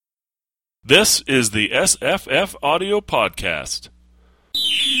This is the SFFaudio podcast.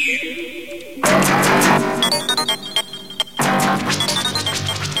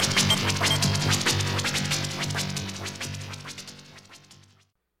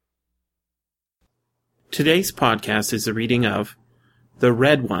 Today's podcast is a reading of The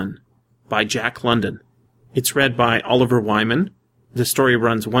Red One by Jack London. It's read by Oliver Wyman. The story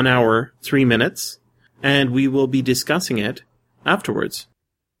runs 1 hour, 3 minutes, and we will be discussing it afterwards.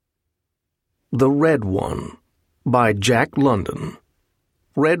 The Red One by Jack London.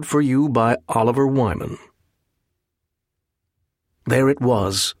 Read for you by Oliver Wyman. There it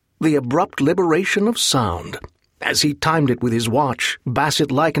was, the abrupt liberation of sound. As he timed it with his watch,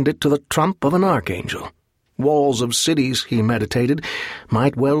 Bassett likened it to the trump of an archangel. Walls of cities, he meditated,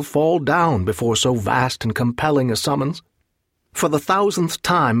 might well fall down before so vast and compelling a summons. For the 1,000th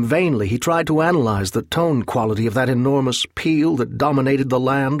time, vainly, he tried to analyze the tone quality of that enormous peal that dominated the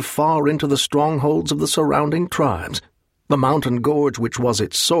land far into the strongholds of the surrounding tribes. The mountain gorge which was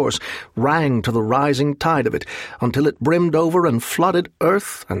its source rang to the rising tide of it until it brimmed over and flooded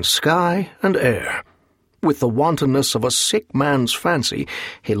earth and sky and air. With the wantonness of a sick man's fancy,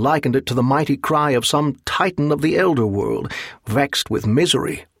 he likened it to the mighty cry of some titan of the elder world, vexed with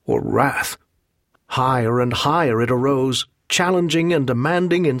misery or wrath. Higher and higher it arose, challenging and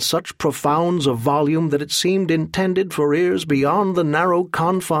demanding in such profounds of volume that it seemed intended for ears beyond the narrow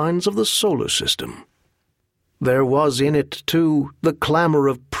confines of the solar system. There was in it, too, the clamor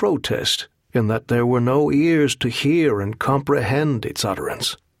of protest, in that there were no ears to hear and comprehend its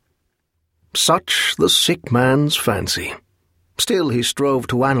utterance. Such the sick man's fancy. Still he strove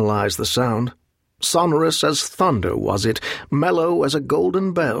to analyze the sound. Sonorous as thunder was it, mellow as a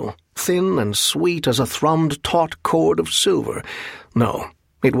golden bell, thin and sweet as a thrummed taut chord of silver. No,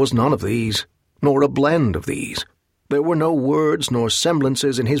 it was none of these, nor a blend of these. There were no words nor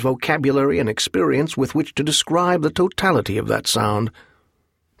semblances in his vocabulary and experience with which to describe the totality of that sound.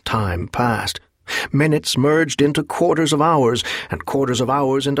 Time passed. Minutes merged into quarters of hours, and quarters of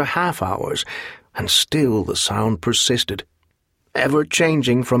hours into half-hours, and still the sound persisted, ever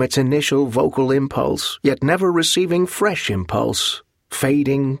changing from its initial vocal impulse, yet never receiving fresh impulse,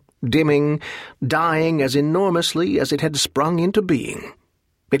 fading, dimming, dying as enormously as it had sprung into being.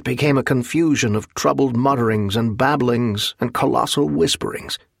 It became a confusion of troubled mutterings and babblings and colossal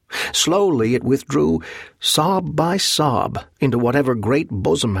whisperings. Slowly it withdrew, sob by sob, into whatever great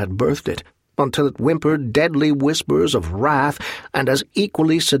bosom had birthed it, until it whimpered deadly whispers of wrath and as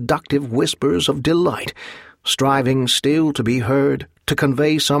equally seductive whispers of delight, striving still to be heard, to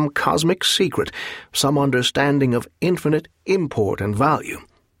convey some cosmic secret, some understanding of infinite import and value.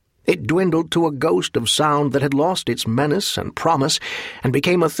 It dwindled to a ghost of sound that had lost its menace and promise, and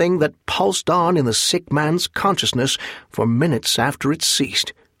became a thing that pulsed on in the sick man's consciousness for minutes after it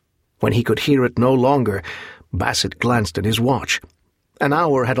ceased. When he could hear it no longer, Bassett glanced at his watch. An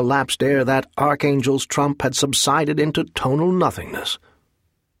hour had elapsed ere that archangel's trump had subsided into tonal nothingness.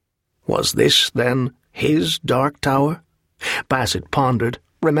 Was this, then, his dark tower? Bassett pondered,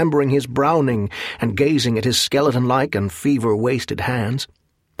 remembering his Browning and gazing at his skeleton-like and fever-wasted hands.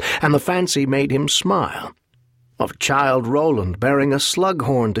 And the fancy made him smile. Of Childe Roland bearing a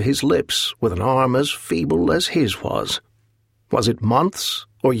slug-horn to his lips with an arm as feeble as his was. Was it months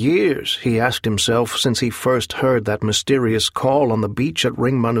or years, he asked himself, since he first heard that mysterious call on the beach at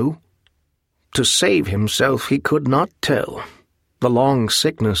Ringmanu? To save himself he could not tell. The long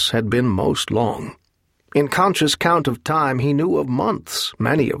sickness had been most long. In conscious count of time he knew of months,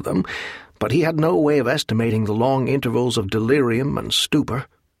 many of them, but he had no way of estimating the long intervals of delirium and stupor.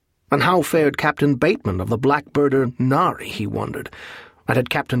 And how fared Captain Bateman of the Blackbirder Nari, he wondered, and had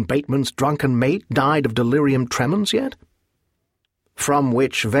Captain Bateman's drunken mate died of delirium tremens yet? From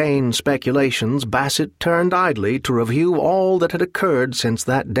which vain speculations Bassett turned idly to review all that had occurred since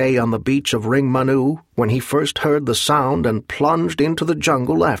that day on the beach of Ringmanu, when he first heard the sound and plunged into the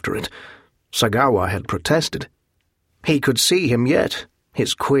jungle after it. Sagawa had protested. He could see him yet,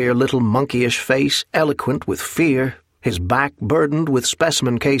 his queer little monkeyish face eloquent with fear, his back burdened with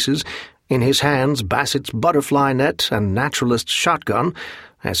specimen cases, in his hands Bassett's butterfly net and naturalist's shotgun,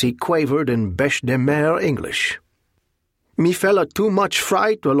 as he quavered in bêche de mer English. "Me fella too much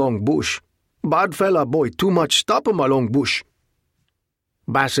fright along bush. Bad fella boy too much stop him along bush."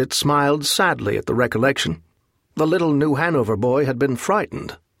 Bassett smiled sadly at the recollection. The little New Hanover boy had been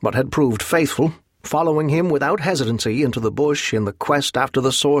frightened, but had proved faithful, following him without hesitancy into the bush in the quest after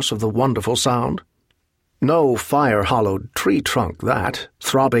the source of the wonderful sound. No fire-hollowed tree trunk that,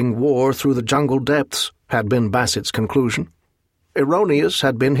 throbbing war through the jungle depths, had been Bassett's conclusion. Erroneous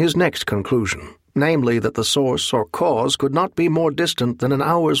had been his next conclusion, namely that the source or cause could not be more distant than an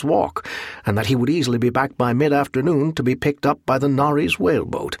hour's walk, and that he would easily be back by mid-afternoon to be picked up by the Nari's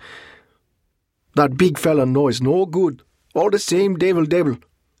whaleboat. "That big fella knows no good. All the same devil,"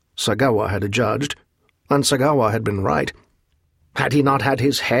 Sagawa had adjudged, and Sagawa had been right. Had he not had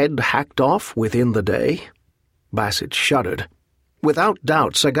his head hacked off within the day? Bassett shuddered. Without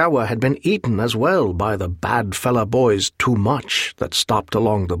doubt, Sagawa had been eaten as well by the bad fella boys too much that stopped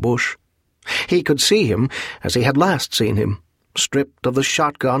along the bush. He could see him as he had last seen him, stripped of the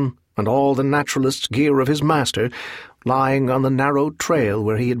shotgun and all the naturalist's gear of his master, lying on the narrow trail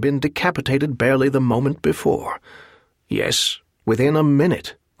where he had been decapitated barely the moment before. Yes, within a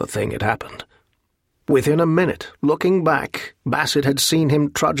minute the thing had happened. Within a minute, looking back, Bassett had seen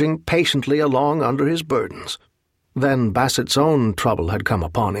him trudging patiently along under his burdens. Then Bassett's own trouble had come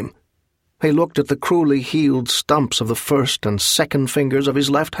upon him. He looked at the cruelly healed stumps of the first and second fingers of his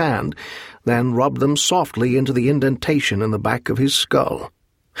left hand, then rubbed them softly into the indentation in the back of his skull.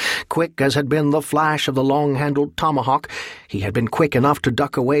 Quick as had been the flash of the long-handled tomahawk, he had been quick enough to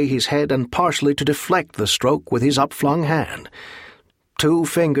duck away his head and partially to deflect the stroke with his upflung hand. 2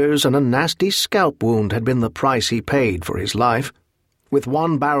 fingers and a nasty scalp wound had been the price he paid for his life. With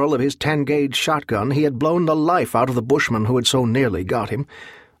one barrel of his 10-gauge shotgun he had blown the life out of the bushman who had so nearly got him.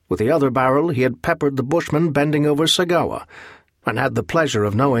 With the other barrel he had peppered the bushman bending over Sagawa, and had the pleasure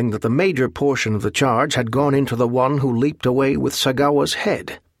of knowing that the major portion of the charge had gone into the one who leaped away with Sagawa's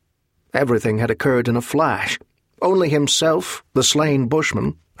head. Everything had occurred in a flash. Only himself, the slain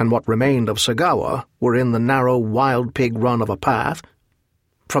bushman, and what remained of Sagawa were in the narrow wild pig run of a path.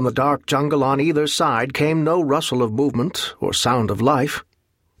 From the dark jungle on either side came no rustle of movement or sound of life,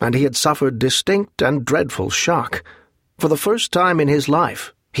 and he had suffered distinct and dreadful shock. For the first time in his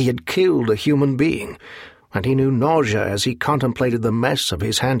life he had killed a human being, and he knew nausea as he contemplated the mess of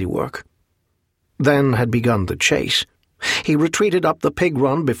his handiwork. Then had begun the chase. He retreated up the pig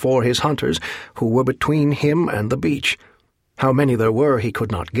run before his hunters, who were between him and the beach. How many there were he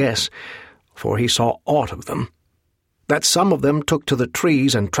could not guess, for he saw aught of them. That some of them took to the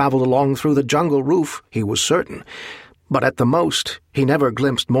trees and travelled along through the jungle roof, he was certain, but at the most he never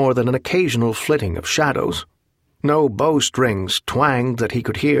glimpsed more than an occasional flitting of shadows. No bowstrings twanged that he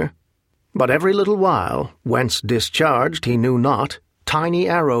could hear, but every little while, whence discharged he knew not, tiny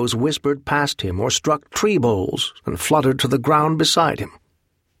arrows whispered past him or struck tree boles and fluttered to the ground beside him.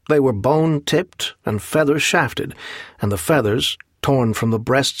 They were bone-tipped and feather-shafted, and the feathers, torn from the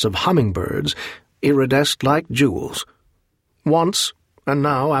breasts of hummingbirds, iridesced like jewels. Once, and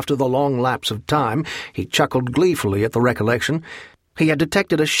now, after the long lapse of time, he chuckled gleefully at the recollection, he had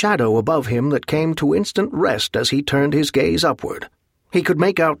detected a shadow above him that came to instant rest as he turned his gaze upward. He could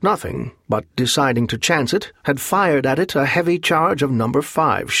make out nothing, but, deciding to chance it, had fired at it a heavy charge of No.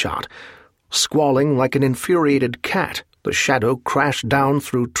 5 shot. Squalling like an infuriated cat, the shadow crashed down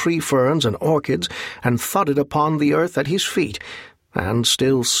through tree ferns and orchids and thudded upon the earth at his feet, and,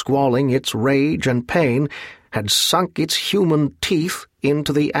 still squalling its rage and pain, had sunk its human teeth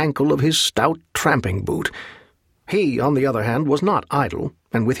into the ankle of his stout tramping boot. He, on the other hand, was not idle,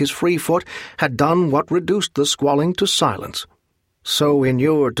 and with his free foot had done what reduced the squalling to silence. So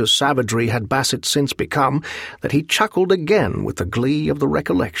inured to savagery had Bassett since become that he chuckled again with the glee of the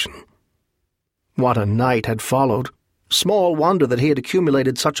recollection. What a night had followed! Small wonder that he had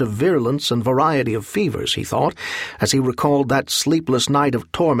accumulated such a virulence and variety of fevers, he thought, as he recalled that sleepless night of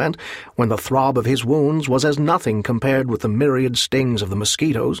torment when the throb of his wounds was as nothing compared with the myriad stings of the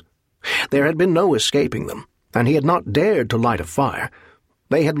mosquitoes. There had been no escaping them, and he had not dared to light a fire.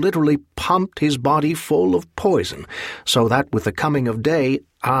 They had literally pumped his body full of poison, so that with the coming of day,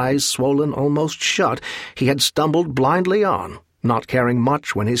 eyes swollen almost shut, he had stumbled blindly on, not caring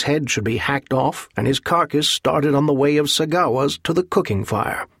much when his head should be hacked off and his carcass started on the way of Sagawa's to the cooking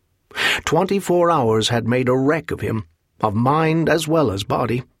fire. 24 hours had made a wreck of him, of mind as well as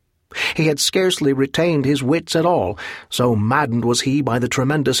body. He had scarcely retained his wits at all, so maddened was he by the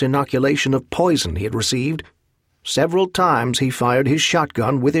tremendous inoculation of poison he had received. Several times he fired his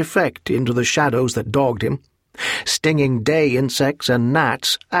shotgun with effect into the shadows that dogged him. Stinging day insects and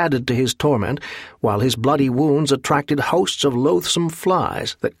gnats added to his torment, while his bloody wounds attracted hosts of loathsome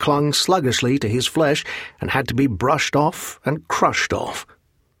flies that clung sluggishly to his flesh and had to be brushed off and crushed off.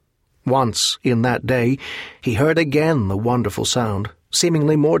 Once, in that day, he heard again the wonderful sound,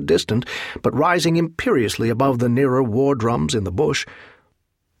 seemingly more distant, but rising imperiously above the nearer war drums in the bush.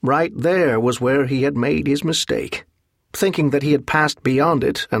 Right there was where he had made his mistake. Thinking that he had passed beyond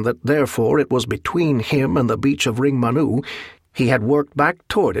it, and that therefore it was between him and the beach of Ringmanu, he had worked back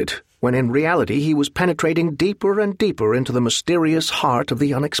toward it, when in reality he was penetrating deeper and deeper into the mysterious heart of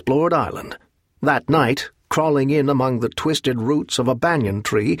the unexplored island. That night, crawling in among the twisted roots of a banyan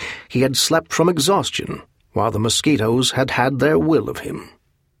tree, he had slept from exhaustion, while the mosquitoes had had their will of him.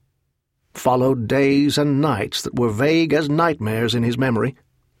 Followed days and nights that were vague as nightmares in his memory.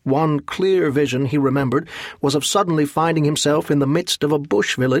 One clear vision he remembered was of suddenly finding himself in the midst of a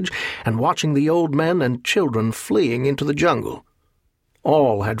bush village and watching the old men and children fleeing into the jungle.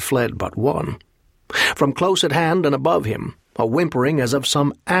 All had fled but one. From close at hand and above him, a whimpering as of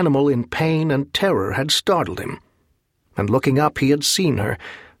some animal in pain and terror had startled him. And looking up he had seen her,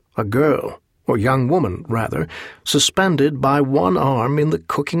 a girl, or young woman, rather, suspended by one arm in the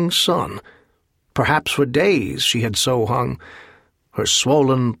cooking sun. Perhaps for days she had so hung. Her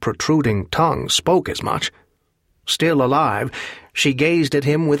swollen, protruding tongue spoke as much. Still alive, she gazed at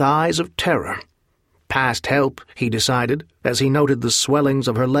him with eyes of terror. Past help, he decided, as he noted the swellings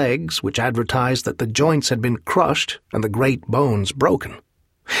of her legs, which advertised that the joints had been crushed and the great bones broken.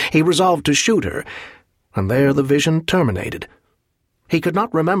 He resolved to shoot her, and there the vision terminated. He could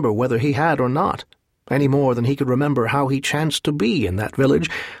not remember whether he had or not, any more than he could remember how he chanced to be in that village,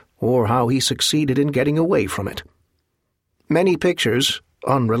 or how he succeeded in getting away from it. Many pictures,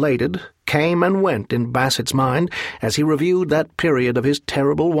 unrelated, came and went in Bassett's mind as he reviewed that period of his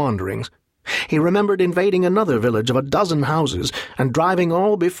terrible wanderings. He remembered invading another village of 12 houses and driving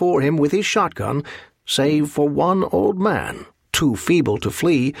all before him with his shotgun, save for one old man, too feeble to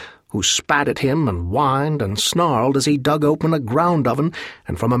flee, who spat at him and whined and snarled as he dug open a ground oven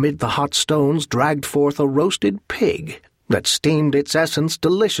and from amid the hot stones dragged forth a roasted pig that steamed its essence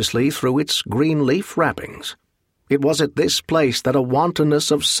deliciously through its green leaf wrappings. It was at this place that a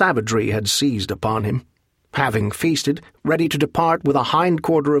wantonness of savagery had seized upon him. Having feasted, ready to depart with a hind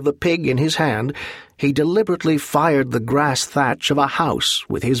quarter of the pig in his hand, he deliberately fired the grass thatch of a house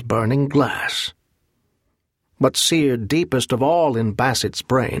with his burning glass. But seared deepest of all in Bassett's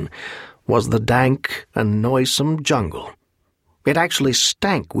brain was the dank and noisome jungle. It actually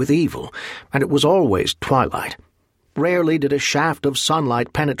stank with evil, and it was always twilight. Rarely did a shaft of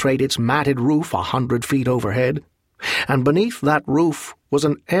sunlight penetrate its matted roof 100 feet overhead, and beneath that roof was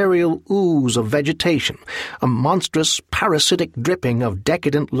an aerial ooze of vegetation, a monstrous parasitic dripping of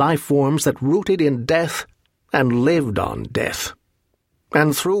decadent life forms that rooted in death and lived on death.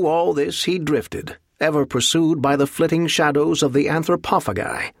 And through all this he drifted, ever pursued by the flitting shadows of the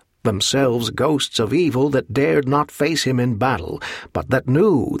anthropophagi, themselves ghosts of evil that dared not face him in battle, but that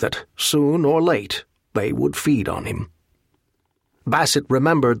knew that, soon or late, they would feed on him. Bassett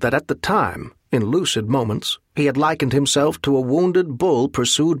remembered that at the time, in lucid moments, he had likened himself to a wounded bull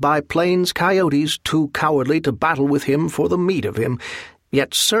pursued by plains coyotes too cowardly to battle with him for the meat of him,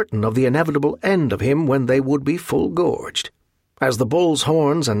 yet certain of the inevitable end of him when they would be full gorged. As the bull's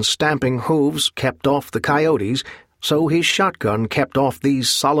horns and stamping hooves kept off the coyotes, so his shotgun kept off these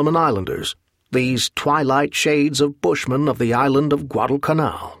Solomon Islanders, these twilight shades of bushmen of the island of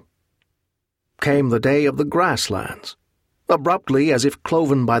Guadalcanal. Came the day of the grasslands. Abruptly, as if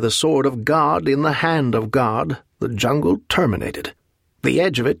cloven by the sword of God in the hand of God, the jungle terminated. The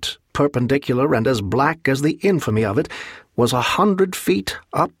edge of it, perpendicular and as black as the infamy of it, was 100 feet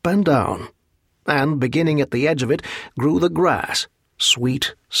up and down. And, beginning at the edge of it, grew the grass,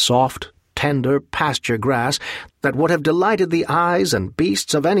 sweet, soft, tender pasture grass that would have delighted the eyes and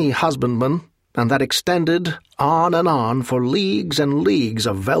beasts of any husbandman, and that extended on and on for leagues and leagues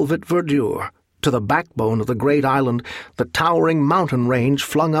of velvet verdure, to the backbone of the great island, the towering mountain range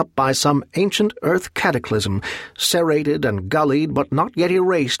flung up by some ancient earth cataclysm, serrated and gullied but not yet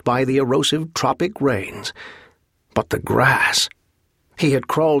erased by the erosive tropic rains. But the grass! He had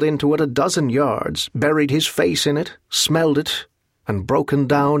crawled into it 12 yards, buried his face in it, smelled it, and broken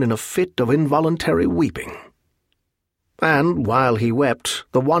down in a fit of involuntary weeping. And while he wept,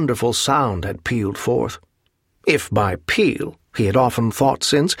 the wonderful sound had pealed forth. If by peal, he had often thought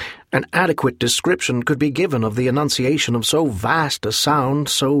since, an adequate description could be given of the enunciation of so vast a sound,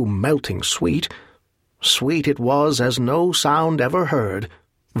 so melting sweet. Sweet it was as no sound ever heard.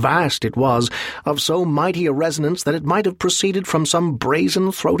 Vast it was, of so mighty a resonance that it might have proceeded from some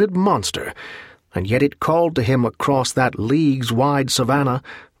brazen-throated monster, and yet it called to him across that leagues-wide savannah,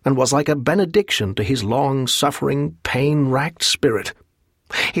 and was like a benediction to his long-suffering, pain-racked spirit.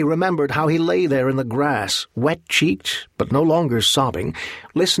 He remembered how he lay there in the grass, wet-cheeked, but no longer sobbing,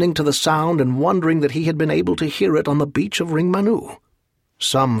 listening to the sound and wondering that he had been able to hear it on the beach of Ringmanu.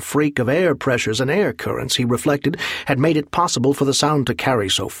 Some freak of air pressures and air currents, he reflected, had made it possible for the sound to carry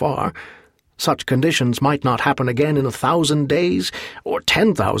so far. Such conditions might not happen again in 1,000 days, or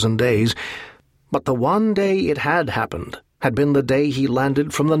 10,000 days, but the one day it had happened had been the day he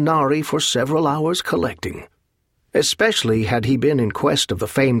landed from the Nari for several hours collecting. especially had he been in quest of the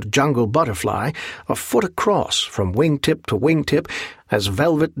famed jungle butterfly, a foot across from wingtip to wingtip, as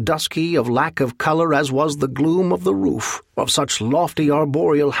velvet dusky of lack of colour as was the gloom of the roof, of such lofty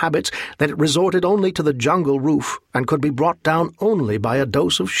arboreal habits that it resorted only to the jungle roof and could be brought down only by a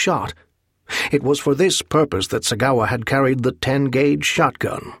dose of shot. It was for this purpose that Sagawa had carried the 10-gauge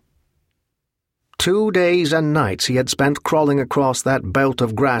shotgun. 2 days and nights he had spent crawling across that belt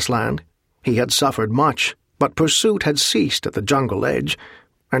of grassland. He had suffered much, but pursuit had ceased at the jungle edge,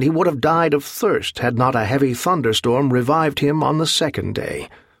 and he would have died of thirst had not a heavy thunderstorm revived him on the 2nd day.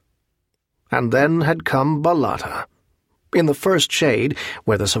 And then had come Balata. In the first shade,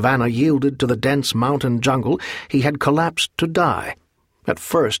 where the savannah yielded to the dense mountain jungle, he had collapsed to die. At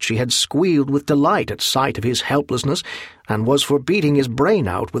first she had squealed with delight at sight of his helplessness, and was for beating his brain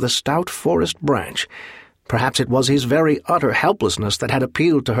out with a stout forest branch. Perhaps it was his very utter helplessness that had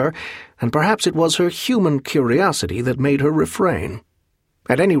appealed to her, and perhaps it was her human curiosity that made her refrain.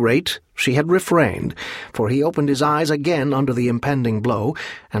 At any rate, she had refrained, for he opened his eyes again under the impending blow,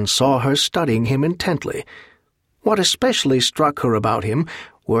 and saw her studying him intently. What especially struck her about him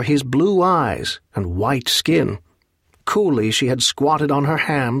were his blue eyes and white skin. Coolly she had squatted on her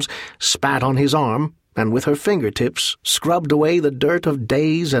hams, spat on his arm, and with her fingertips scrubbed away the dirt of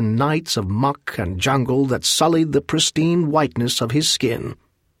days and nights of muck and jungle that sullied the pristine whiteness of his skin.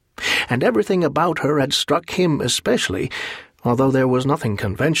 And everything about her had struck him especially, although there was nothing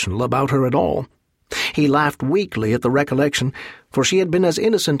conventional about her at all. He laughed weakly at the recollection, for she had been as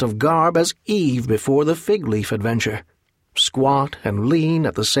innocent of garb as Eve before the fig-leaf adventure. Squat and lean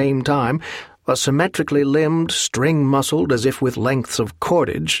at the same time, asymmetrically limbed, string-muscled as if with lengths of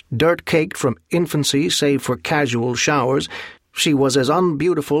cordage, dirt-caked from infancy save for casual showers, she was as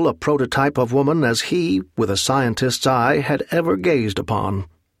unbeautiful a prototype of woman as he, with a scientist's eye, had ever gazed upon.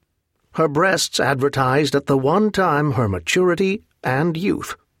 Her breasts advertised at the one time her maturity and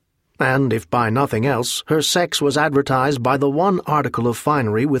youth, and, if by nothing else, her sex was advertised by the one article of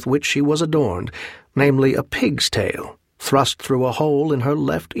finery with which she was adorned, namely a pig's tail, thrust through a hole in her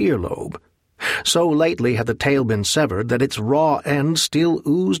left earlobe. So lately had the tail been severed that its raw end still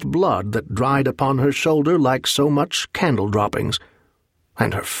oozed blood that dried upon her shoulder like so much candle droppings.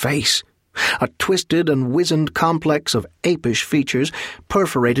 And her face, a twisted and wizened complex of apish features,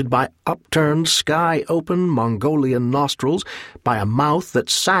 perforated by upturned, sky-open Mongolian nostrils, by a mouth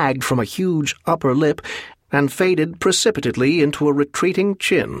that sagged from a huge upper lip and faded precipitately into a retreating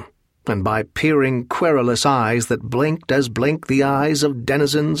chin, and by peering, querulous eyes that blinked as blink the eyes of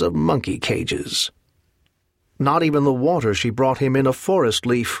denizens of monkey cages. Not even the water she brought him in a forest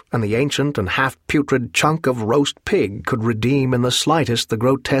leaf and the ancient and half-putrid chunk of roast pig could redeem in the slightest the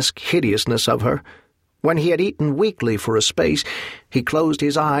grotesque hideousness of her. When he had eaten weakly for a space, he closed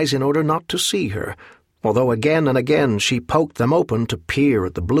his eyes in order not to see her, although again and again she poked them open to peer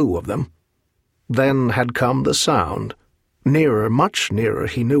at the blue of them. Then had come the sound. Nearer, much nearer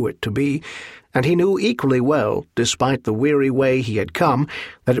he knew it to be, and he knew equally well, despite the weary way he had come,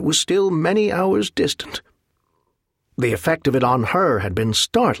 that it was still many hours distant. The effect of it on her had been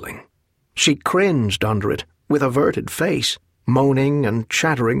startling. She cringed under it, with averted face, moaning and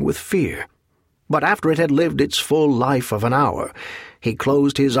chattering with fear. But after it had lived its full life of an hour, he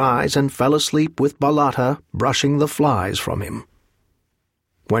closed his eyes and fell asleep with Balata brushing the flies from him.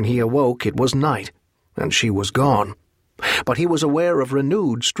 When he awoke it was night, and she was gone. But he was aware of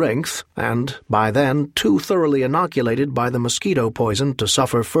renewed strength, and, by then too thoroughly inoculated by the mosquito poison to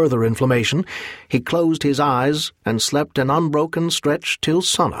suffer further inflammation, he closed his eyes and slept an unbroken stretch till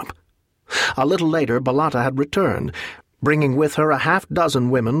sunup. A little later Balata had returned, bringing with her a half-dozen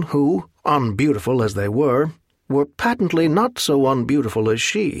women who, unbeautiful as they were patently not so unbeautiful as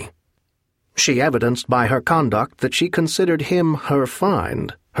she. She evidenced by her conduct that she considered him her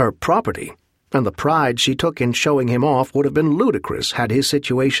find, her property, and the pride she took in showing him off would have been ludicrous had his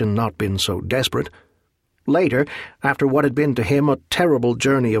situation not been so desperate. Later, after what had been to him a terrible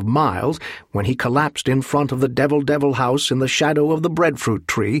journey of miles, when he collapsed in front of the Devil house in the shadow of the breadfruit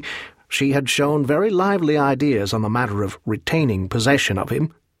tree, she had shown very lively ideas on the matter of retaining possession of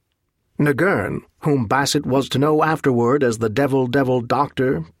him. Nagurn, whom Bassett was to know afterward as the Devil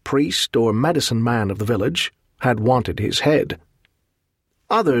doctor, priest, or medicine man of the village, had wanted his head.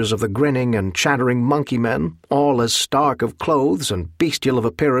 Others of the grinning and chattering monkey men, all as stark of clothes and bestial of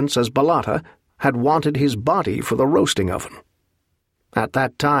appearance as Balata, had wanted his body for the roasting oven. At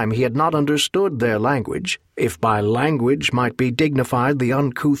that time he had not understood their language, if by language might be dignified the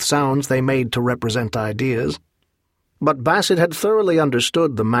uncouth sounds they made to represent ideas. But Bassett had thoroughly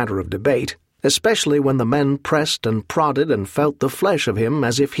understood the matter of debate, especially when the men pressed and prodded and felt the flesh of him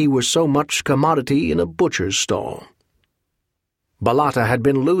as if he were so much commodity in a butcher's stall. Balata had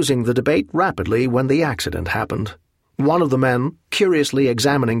been losing the debate rapidly when the accident happened. One of the men, curiously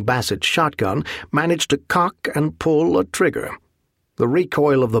examining Bassett's shotgun, managed to cock and pull a trigger. The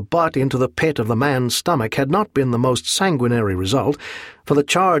recoil of the butt into the pit of the man's stomach had not been the most sanguinary result, for the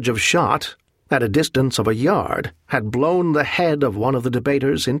charge of shot, at a distance of a yard, had blown the head of one of the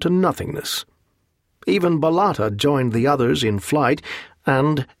debaters into nothingness. Even Balata joined the others in flight,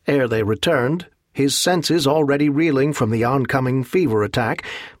 and, ere they returned, his senses already reeling from the oncoming fever attack,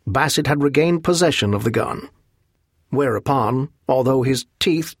 Bassett had regained possession of the gun. Whereupon, although his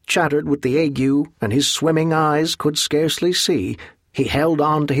teeth chattered with the ague and his swimming eyes could scarcely see, he held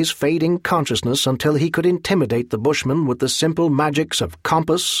on to his fading consciousness until he could intimidate the bushman with the simple magics of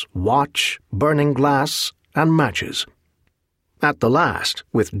compass, watch, burning glass, and matches. At the last,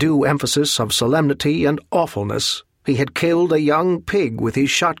 with due emphasis of solemnity and awfulness, he had killed a young pig with his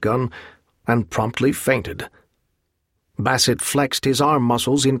shotgun and promptly fainted. Bassett flexed his arm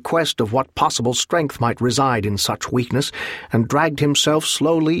muscles in quest of what possible strength might reside in such weakness, and dragged himself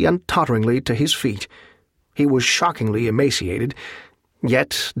slowly and totteringly to his feet. He was shockingly emaciated,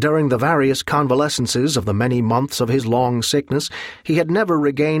 yet during the various convalescences of the many months of his long sickness he had never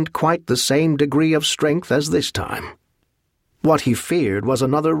regained quite the same degree of strength as this time. What he feared was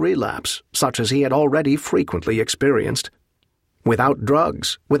another relapse, such as he had already frequently experienced. Without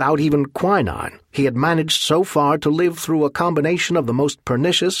drugs, without even quinine, he had managed so far to live through a combination of the most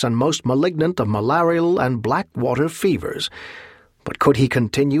pernicious and most malignant of malarial and black-water fevers. But could he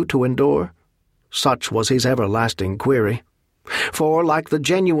continue to endure? Such was his everlasting query. For, like the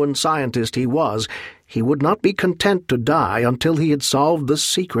genuine scientist he was, he would not be content to die until he had solved the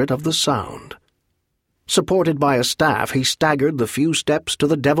secret of the sound. Supported by a staff, he staggered the few steps to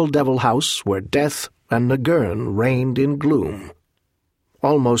the Devil house where death and Nagurn reigned in gloom.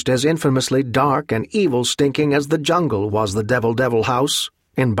 Almost as infamously dark and evil-stinking as the jungle was the Devil house,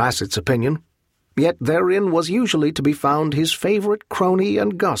 in Bassett's opinion, yet therein was usually to be found his favourite crony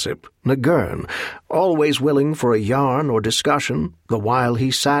and gossip, Nagurn, always willing for a yarn or discussion, the while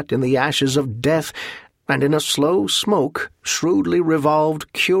he sat in the ashes of death and in a slow smoke shrewdly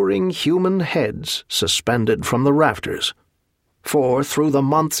revolved curing human heads suspended from the rafters. For, through the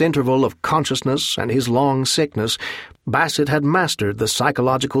month's interval of consciousness and his long sickness, Bassett had mastered the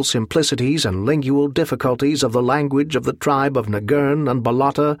psychological simplicities and lingual difficulties of the language of the tribe of Nagurn and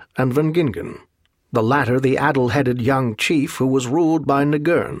Balata and Vengingen, the latter the addle-headed young chief who was ruled by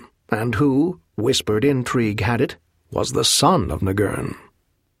Nagurn, and who, whispered intrigue had it, was the son of Nagurn.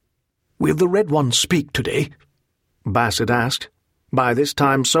 "Will the Red One speak today?" Bassett asked, by this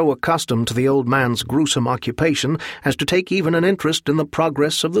time so accustomed to the old man's gruesome occupation as to take even an interest in the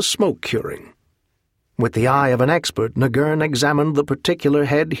progress of the smoke-curing. With the eye of an expert, Nagurn examined the particular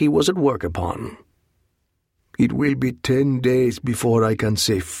head he was at work upon. "It will be 10 days before I can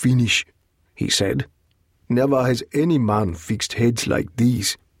say finish," he said. "Never has any man fixed heads like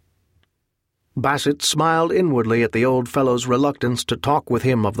these." Bassett smiled inwardly at the old fellow's reluctance to talk with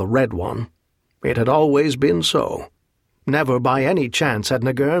him of the Red One. It had always been so. Never by any chance had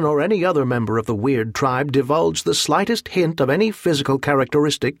Nagurn or any other member of the weird tribe divulged the slightest hint of any physical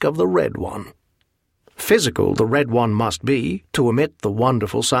characteristic of the Red One. Physical the Red One must be, to emit the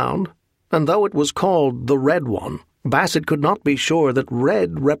wonderful sound, and though it was called the Red One, Bassett could not be sure that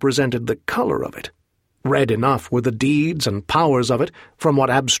red represented the color of it. Red enough were the deeds and powers of it, from what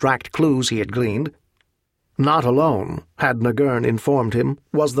abstract clues he had gleaned. Not alone, had Nagurn informed him,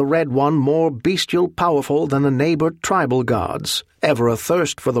 was the Red One more bestial powerful than the neighbor tribal gods, ever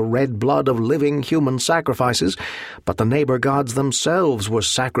athirst for the red blood of living human sacrifices, but the neighbor gods themselves were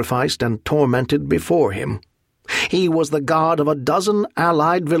sacrificed and tormented before him. He was the god of a dozen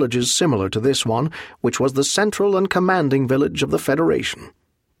allied villages similar to this one, which was the central and commanding village of the Federation.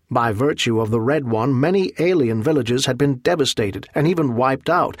 By virtue of the Red One, many alien villages had been devastated and even wiped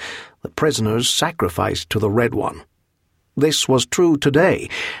out, the prisoners sacrificed to the Red One. This was true today,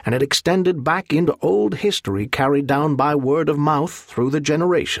 and it extended back into old history carried down by word of mouth through the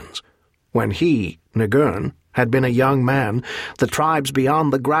generations. When he, Nagurn, had been a young man, the tribes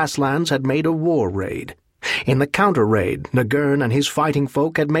beyond the grasslands had made a war raid. In the counter-raid, Nagurn and his fighting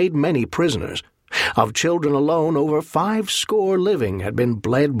folk had made many prisoners. Of children alone, over 50 living had been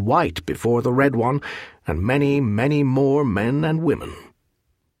bled white before the Red One, and many, many more men and women.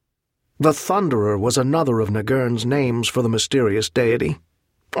 The Thunderer was another of Nagurn's names for the mysterious deity.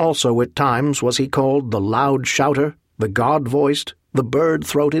 Also at times was he called the Loud Shouter, the God-voiced, the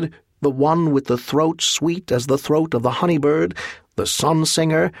Bird-throated, the one with the throat sweet as the throat of the honey-bird, the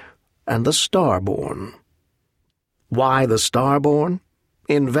Sun-singer, and the Starborn. Why the Starborn?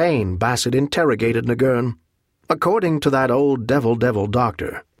 In vain Bassett interrogated Nagurn. According to that old devil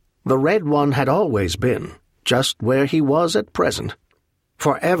doctor, the Red One had always been just where he was at present,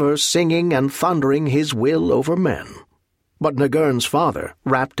 forever singing and thundering his will over men. But Nagurn's father,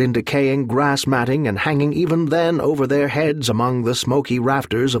 wrapped in decaying grass matting and hanging even then over their heads among the smoky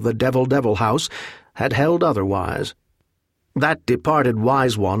rafters of the devil house, had held otherwise. That departed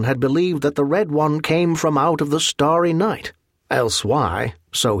wise one had believed that the Red One came from out of the starry night. Else why,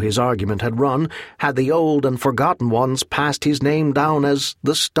 so his argument had run, had the old and forgotten ones passed his name down as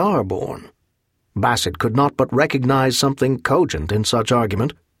the Starborn? Bassett could not but recognize something cogent in such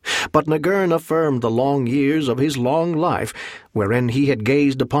argument, but Nagurn affirmed the long years of his long life, wherein he had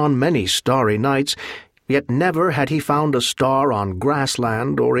gazed upon many starry nights, yet never had he found a star on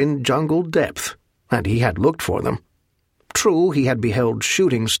grassland or in jungle depth, and he had looked for them. True, he had beheld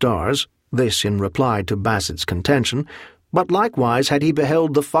shooting stars, this in reply to Bassett's contention, but likewise had he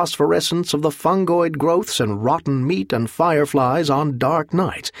beheld the phosphorescence of the fungoid growths and rotten meat and fireflies on dark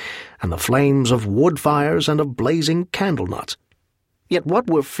nights, and the flames of wood fires and of blazing candle nuts. Yet what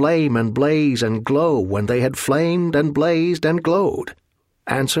were flame and blaze and glow when they had flamed and blazed and glowed?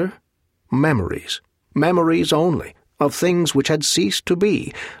 Answer: memories. Memories only, of things which had ceased to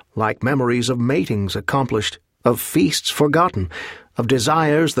be, like memories of matings accomplished, of feasts forgotten, of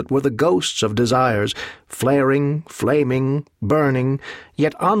desires that were the ghosts of desires, flaring, flaming, burning,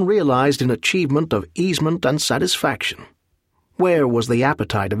 yet unrealized in achievement of easement and satisfaction. Where was the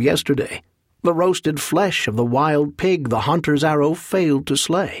appetite of yesterday? The roasted flesh of the wild pig the hunter's arrow failed to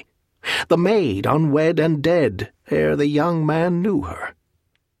slay? The maid unwed and dead ere the young man knew her?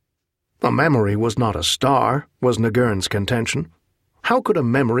 A memory was not a star, was Nagurn's contention. How could a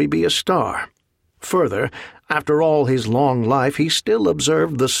memory be a star? Further, after all his long life he still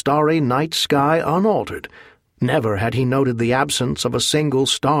observed the starry night sky unaltered. Never had he noted the absence of a single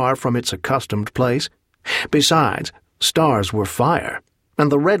star from its accustomed place. Besides, stars were fire,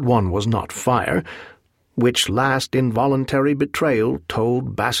 and the Red One was not fire, which last involuntary betrayal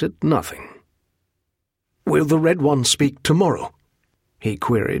told Bassett nothing. "Will the Red One speak tomorrow?" he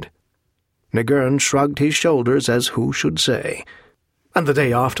queried. Nagurn shrugged his shoulders as who should say. "And the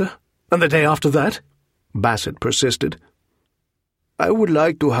day after? And the day after that?" Bassett persisted. "I would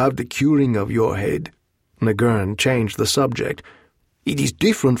like to have the curing of your head." Nagurn changed the subject. "It is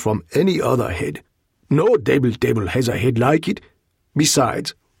different from any other head. No devil has a head like it.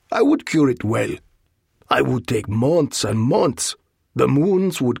 Besides, I would cure it well. I would take months and months. The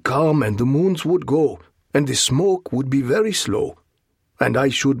moons would come and the moons would go, and the smoke would be very slow. And I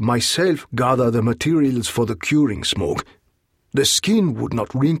should myself gather the materials for the curing smoke. The skin would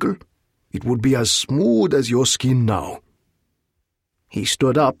not wrinkle. It would be as smooth as your skin now." He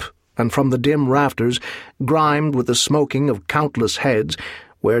stood up, and from the dim rafters, grimed with the smoking of countless heads,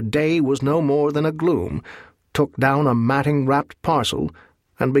 where day was no more than a gloom, took down a matting-wrapped parcel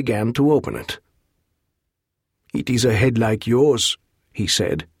and began to open it. "It is a head like yours," he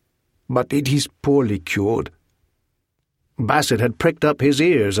said, "but it is poorly cured." Bassett had pricked up his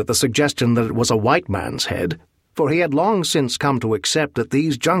ears at the suggestion that it was a white man's head, for he had long since come to accept that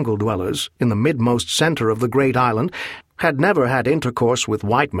these jungle dwellers, in the midmost center of the great island, had never had intercourse with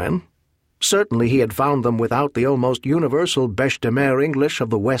white men. Certainly he had found them without the almost universal bêche-de-mer English of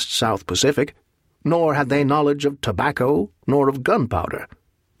the West-South Pacific, nor had they knowledge of tobacco nor of gunpowder.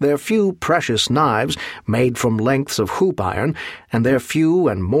 Their few precious knives, made from lengths of hoop iron, and their few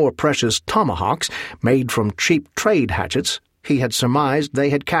and more precious tomahawks, made from cheap trade hatchets, he had surmised they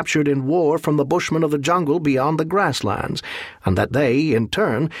had captured in war from the bushmen of the jungle beyond the grasslands, and that they, in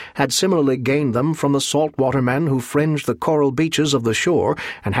turn, had similarly gained them from the salt-water men who fringed the coral beaches of the shore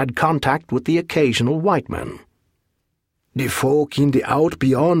and had contact with the occasional white men. "The folk in the out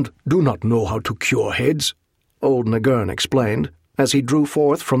beyond do not know how to cure heads," old Nagurn explained, as he drew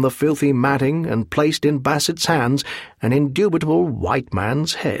forth from the filthy matting and placed in Bassett's hands an indubitable white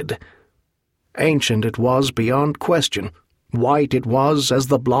man's head. Ancient it was beyond question. White it was, as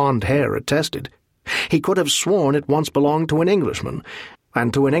the blonde hair attested. He could have sworn it once belonged to an Englishman,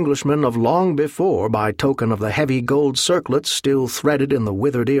 and to an Englishman of long before by token of the heavy gold circlets still threaded in the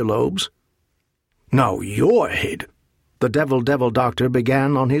withered earlobes. "Now your head," the devil doctor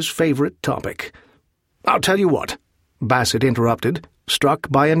began on his favorite topic. "I'll tell you what," Bassett interrupted, struck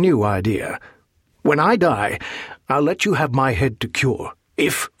by a new idea. "When I die, I'll let you have my head to cure,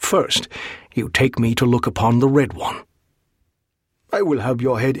 if, first, you take me to look upon the Red One." "I will have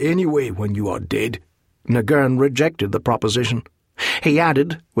your head anyway when you are dead." Nagurn rejected the proposition. He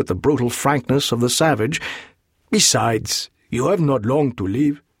added, with the brutal frankness of the savage, "Besides, you have not long to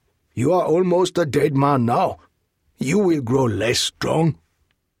live. You are almost a dead man now. You will grow less strong.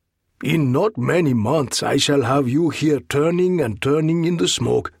 In not many months I shall have you here turning and turning in the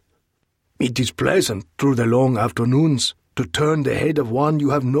smoke. It is pleasant through the long afternoons to turn the head of one you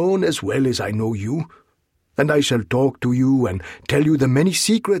have known as well as I know you, and I shall talk to you and tell you the many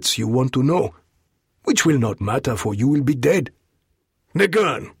secrets you want to know, which will not matter, for you will be dead. The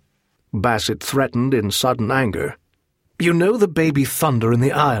gun, Bassett threatened in sudden anger. You know the baby thunder in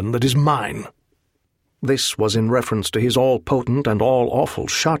the iron that is mine. This was in reference to his all-potent and all-awful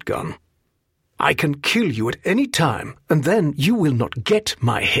shotgun. I can kill you at any time, and then you will not get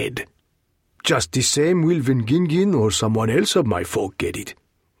my head. Just the same will Vingingin or someone else of my folk get it,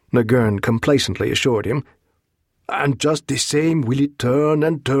 Nagurn complacently assured him. And just the same will it turn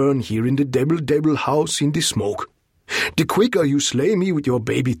and turn here in the Debble house in the smoke. The quicker you slay me with your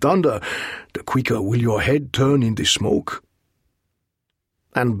baby thunder, the quicker will your head turn in the smoke.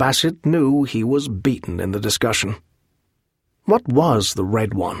 And Bassett knew he was beaten in the discussion. What was the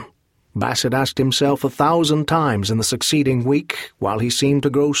Red One? Bassett asked himself 1,000 times in the succeeding week while he seemed to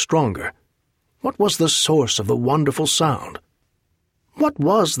grow stronger. What was the source of the wonderful sound? What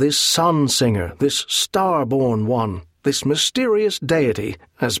was this sun-singer, this star-born one, this mysterious deity,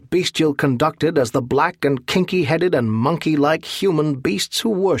 as bestial conducted as the black and kinky-headed and monkey-like human beasts who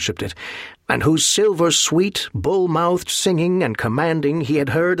worshipped it, and whose silver-sweet, bull-mouthed singing and commanding he had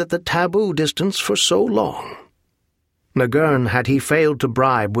heard at the taboo distance for so long? Nagurn had he failed to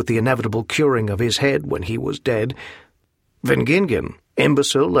bribe with the inevitable curing of his head when he was dead. Vingingin,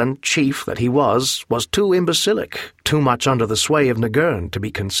 imbecile and chief that he was too imbecilic, too much under the sway of Nagurn to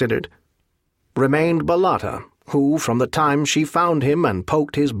be considered. Remained Balata, who, from the time she found him and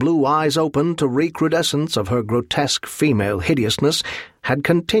poked his blue eyes open to recrudescence of her grotesque female hideousness, had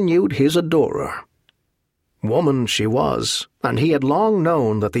continued his adorer. Woman she was, and he had long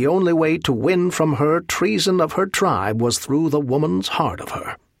known that the only way to win from her treason of her tribe was through the woman's heart of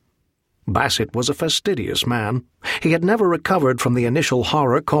her. Bassett was a fastidious man. He had never recovered from the initial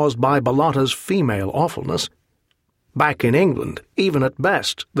horror caused by Balata's female awfulness. Back in England, even at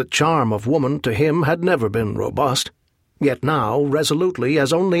best, the charm of woman to him had never been robust. Yet now, resolutely,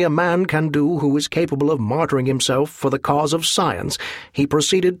 as only a man can do who is capable of martyring himself for the cause of science, he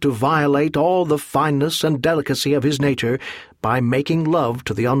proceeded to violate all the fineness and delicacy of his nature by making love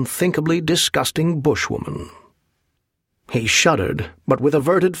to the unthinkably disgusting bushwoman. He shuddered, but with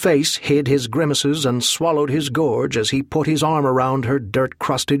averted face hid his grimaces and swallowed his gorge as he put his arm around her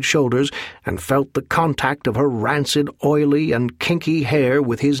dirt-crusted shoulders and felt the contact of her rancid, oily, and kinky hair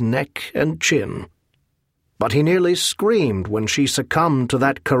with his neck and chin. But he nearly screamed when she succumbed to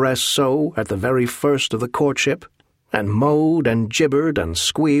that caress so at the very first of the courtship, and moaned and gibbered and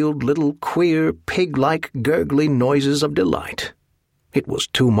squealed little queer, pig-like, gurgly noises of delight. It was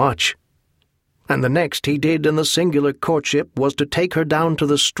too much. And the next he did in the singular courtship was to take her down to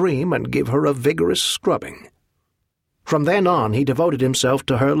the stream and give her a vigorous scrubbing. From then on he devoted himself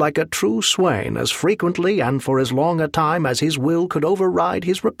to her like a true swain, as frequently and for as long a time as his will could override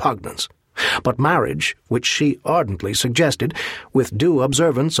his repugnance. But marriage, which she ardently suggested, with due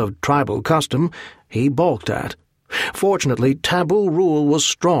observance of tribal custom, he balked at. Fortunately, taboo rule was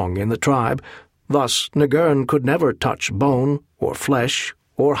strong in the tribe. Thus Nagurn could never touch bone, or flesh,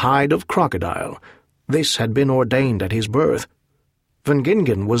 or hide of crocodile. This had been ordained at his birth.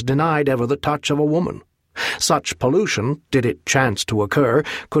 Vingingin was denied ever the touch of a woman. Such pollution, did it chance to occur,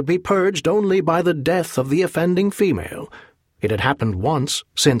 could be purged only by the death of the offending female. It had happened once,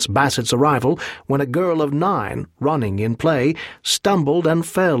 since Bassett's arrival, when a girl of 9, running in play, stumbled and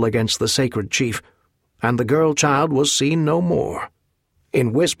fell against the sacred chief, and the girl-child was seen no more.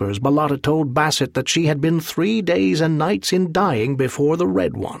 In whispers, Balata told Bassett that she had been 3 days and nights in dying before the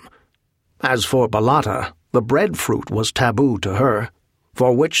Red One. As for Balata, the breadfruit was taboo to her,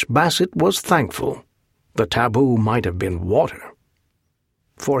 for which Bassett was thankful. The taboo might have been water.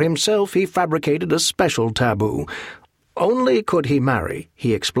 For himself he fabricated a special taboo. Only could he marry,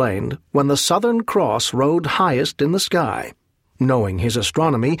 he explained, when the Southern Cross rode highest in the sky. Knowing his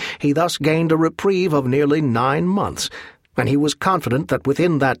astronomy, he thus gained a reprieve of nearly 9 months, and he was confident that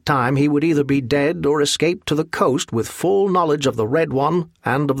within that time he would either be dead or escape to the coast with full knowledge of the Red One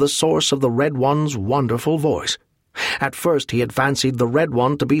and of the source of the Red One's wonderful voice. At first he had fancied the Red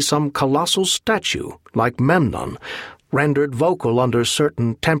One to be some colossal statue, like Memnon, rendered vocal under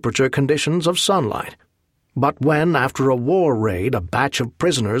certain temperature conditions of sunlight. But when, after a war raid, a batch of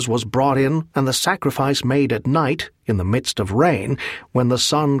prisoners was brought in and the sacrifice made at night, in the midst of rain, when the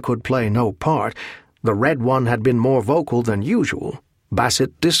sun could play no part, the Red One had been more vocal than usual,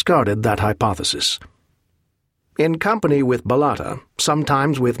 Bassett discarded that hypothesis. In company with Balata,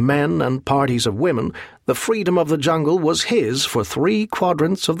 sometimes with men and parties of women, the freedom of the jungle was his for 3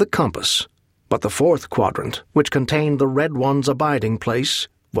 quadrants of the compass. But the 4th quadrant, which contained the Red One's abiding place,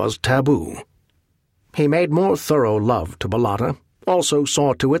 was taboo. He made more thorough love to Balata, also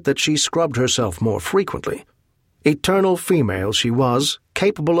saw to it that she scrubbed herself more frequently. Eternal female she was,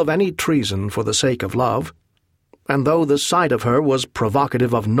 capable of any treason for the sake of love, and though the sight of her was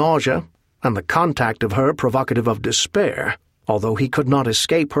provocative of nausea, and the contact of her provocative of despair, although he could not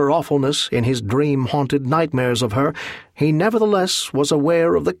escape her awfulness in his dream-haunted nightmares of her, he nevertheless was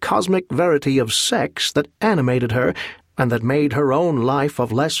aware of the cosmic verity of sex that animated her and that made her own life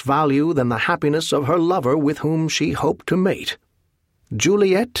of less value than the happiness of her lover with whom she hoped to mate.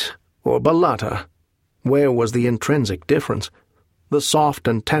 Juliet or Balata? Where was the intrinsic difference? The soft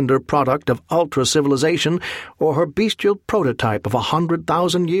and tender product of ultra-civilization or her bestial prototype of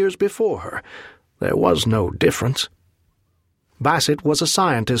 100,000 years before her? There was no difference. Bassett was a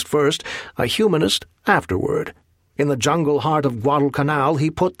scientist first, a humanist afterward. In the jungle heart of Guadalcanal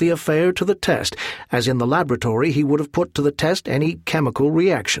he put the affair to the test, as in the laboratory he would have put to the test any chemical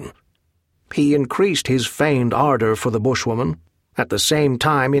reaction. He increased his feigned ardor for the bushwoman, at the same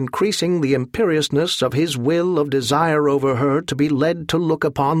time increasing the imperiousness of his will of desire over her to be led to look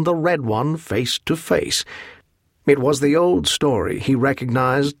upon the Red One face to face. It was the old story, he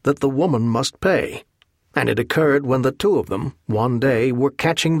recognized, that the woman must pay, and it occurred when the 2 of them, one day, were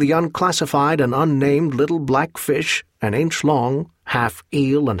catching the unclassified and unnamed little black fish, an inch long, half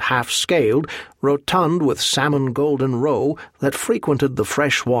eel and half scaled, rotund with salmon-golden roe, that frequented the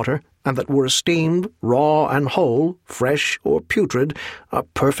fresh water, and that were esteemed, raw and whole, fresh or putrid, a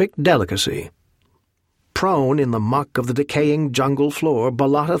perfect delicacy. Prone in the muck of the decaying jungle floor,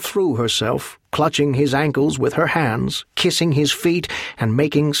 Balata threw herself, clutching his ankles with her hands, kissing his feet, and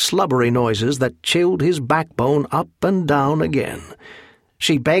making slubbery noises that chilled his backbone up and down again.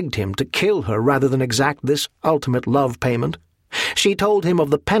 She begged him to kill her rather than exact this ultimate love payment. She told him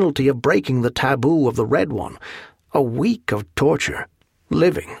of the penalty of breaking the taboo of the Red One, a week of torture,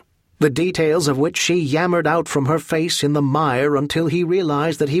 living, the details of which she yammered out from her face in the mire until he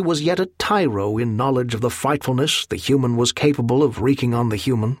realized that he was yet a tyro in knowledge of the frightfulness the human was capable of wreaking on the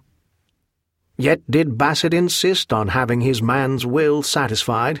human. Yet did Bassett insist on having his man's will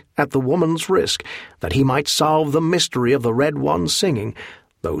satisfied, at the woman's risk, that he might solve the mystery of the Red One singing,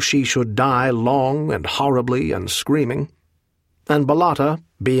 though she should die long and horribly and screaming. And Balata,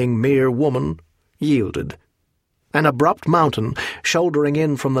 being mere woman, yielded. An abrupt mountain, shouldering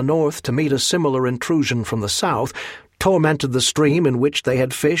in from the north to meet a similar intrusion from the south, tormented the stream in which they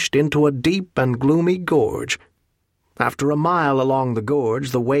had fished into a deep and gloomy gorge. After a mile along the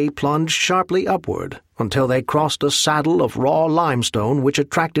gorge, the way plunged sharply upward until they crossed a saddle of raw limestone which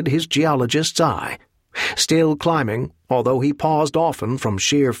attracted his geologist's eye. Still climbing, although he paused often from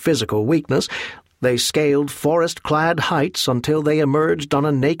sheer physical weakness, they scaled forest-clad heights until they emerged on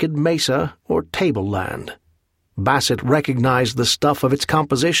a naked mesa or tableland. Bassett recognized the stuff of its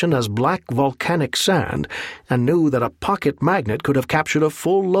composition as black volcanic sand, and knew that a pocket magnet could have captured a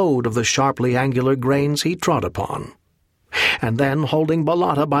full load of the sharply angular grains he trod upon. And then, holding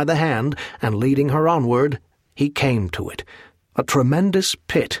Balata by the hand and leading her onward, he came to it, a tremendous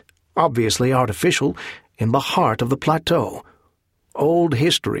pit, obviously artificial, in the heart of the plateau. Old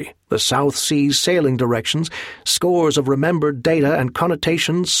history, the South Sea's sailing directions, scores of remembered data and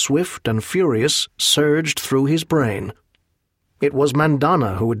connotations swift and furious surged through his brain. It was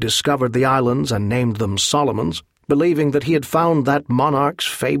Mandana who had discovered the islands and named them Solomon's, believing that he had found that monarch's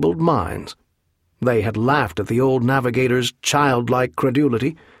fabled mines. They had laughed at the old navigator's childlike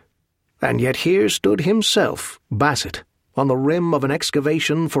credulity, and yet here stood himself, Bassett, on the rim of an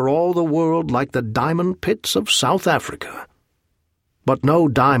excavation for all the world like the diamond pits of South Africa. But no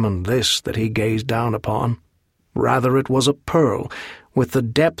diamond this that he gazed down upon. Rather it was a pearl, with the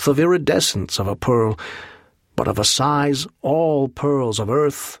depth of iridescence of a pearl, but of a size all pearls of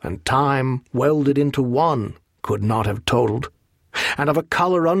earth and time welded into one could not have totaled, and of a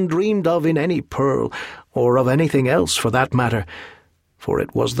color undreamed of in any pearl, or of anything else for that matter, for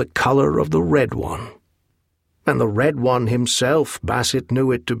it was the color of the Red One. And the Red One himself Bassett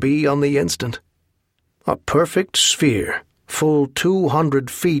knew it to be on the instant. A perfect sphere, full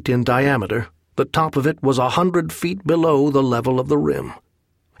 200 feet in diameter, the top of it was 100 feet below the level of the rim.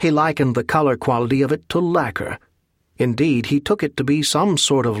 He likened the color quality of it to lacquer. Indeed, he took it to be some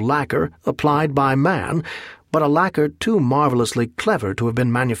sort of lacquer applied by man, but a lacquer too marvelously clever to have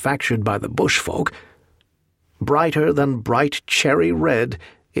been manufactured by the bushfolk. Brighter than bright cherry red,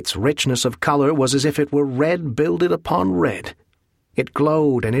 its richness of color was as if it were red builded upon red. It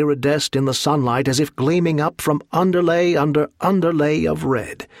glowed and iridesced in the sunlight as if gleaming up from underlay under underlay of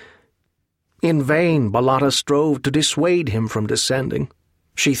red. In vain Balata strove to dissuade him from descending.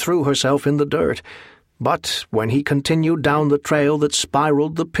 She threw herself in the dirt, but when he continued down the trail that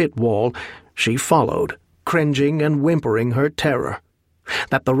spiraled the pit wall, she followed, cringing and whimpering her terror.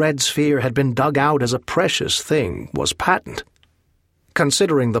 That the red sphere had been dug out as a precious thing was patent.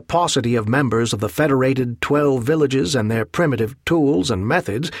 Considering the paucity of members of the federated 12 villages and their primitive tools and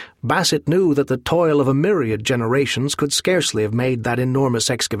methods, Bassett knew that the toil of a myriad generations could scarcely have made that enormous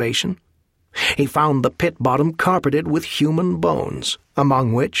excavation. He found the pit bottom carpeted with human bones,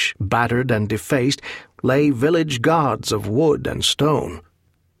 among which, battered and defaced, lay village gods of wood and stone.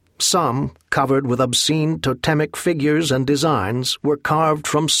 Some, covered with obscene totemic figures and designs, were carved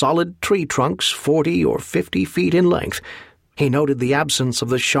from solid tree trunks 40 or 50 feet in length. He noted the absence of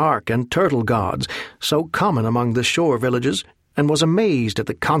the shark and turtle gods, so common among the shore villages, and was amazed at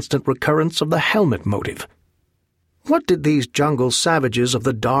the constant recurrence of the helmet motive. What did these jungle savages of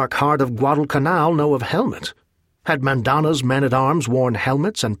the dark heart of Guadalcanal know of helmets? Had Mandana's men-at-arms worn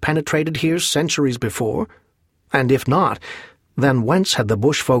helmets and penetrated here centuries before? And if not, then whence had the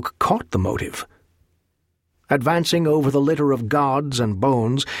bushfolk caught the motive? Advancing over the litter of gods and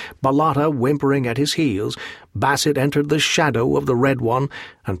bones, Balata whimpering at his heels, Bassett entered the shadow of the Red One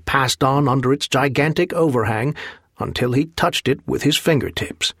and passed on under its gigantic overhang until he touched it with his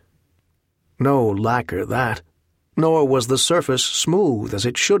fingertips. No lacquer, that. Nor was the surface smooth as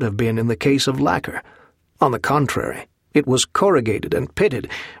it should have been in the case of lacquer. On the contrary, it was corrugated and pitted,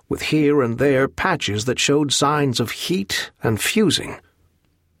 with here and there patches that showed signs of heat and fusing.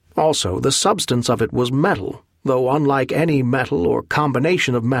 Also, the substance of it was metal, though unlike any metal or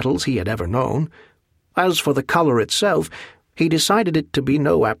combination of metals he had ever known. As for the color itself, he decided it to be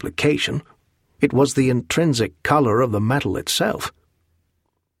no application. It was the intrinsic color of the metal itself.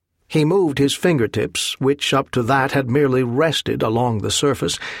 He moved his fingertips, which up to that had merely rested along the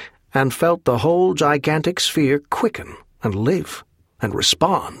surface, and felt the whole gigantic sphere quicken and live and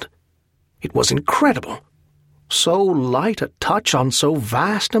respond. It was incredible. So light a touch on so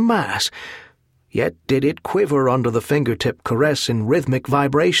vast a mass, yet did it quiver under the fingertip caress in rhythmic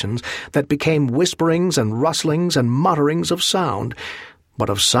vibrations that became whisperings and rustlings and mutterings of sound, but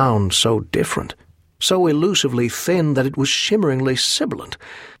of sound so different, so elusively thin that it was shimmeringly sibilant,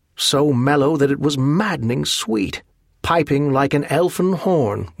 so mellow that it was maddening sweet, piping like an elfin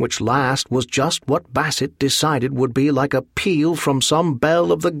horn, which last was just what Bassett decided would be like a peal from some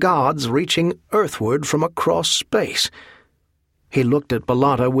bell of the gods reaching earthward from across space. He looked at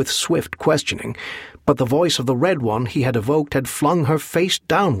Balata with swift questioning, but the voice of the Red One he had evoked had flung her face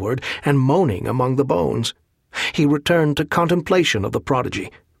downward and moaning among the bones. He returned to contemplation of the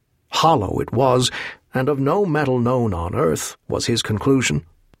prodigy. Hollow it was, and of no metal known on earth, was his conclusion.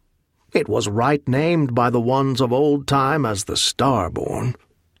 It was right named by the ones of old time as the Star-born.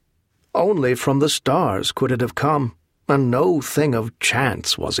 Only from the stars could it have come, and no thing of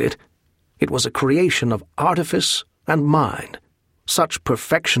chance was it. It was a creation of artifice and mind. Such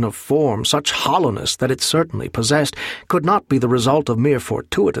perfection of form, such hollowness that it certainly possessed, could not be the result of mere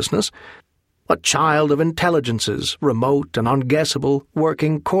fortuitousness. A child of intelligences, remote and unguessable,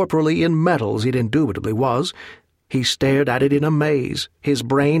 working corporally in metals it indubitably was. He stared at it in amaze, his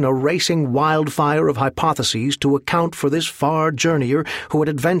brain a racing wildfire of hypotheses to account for this far journeyer who had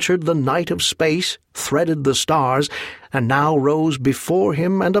adventured the night of space, threaded the stars, and now rose before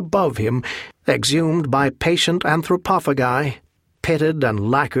him and above him, exhumed by patient anthropophagi, pitted and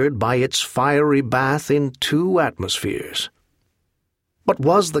lacquered by its fiery bath in 2 atmospheres. But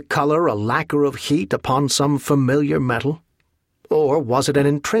was the color a lacquer of heat upon some familiar metal? Or was it an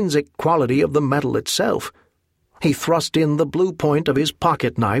intrinsic quality of the metal itself? He thrust in the blue point of his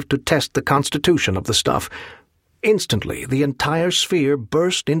pocket-knife to test the constitution of the stuff. Instantly the entire sphere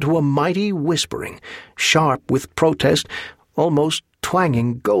burst into a mighty whispering, sharp with protest, almost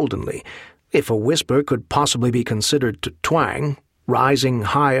twanging goldenly, if a whisper could possibly be considered to twang, rising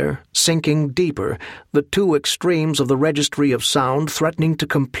higher, sinking deeper, the 2 extremes of the registry of sound threatening to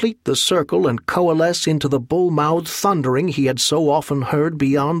complete the circle and coalesce into the bull-mouthed thundering he had so often heard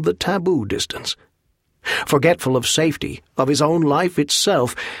beyond the taboo distance. Forgetful of safety, of his own life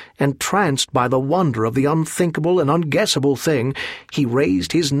itself, entranced by the wonder of the unthinkable and unguessable thing, he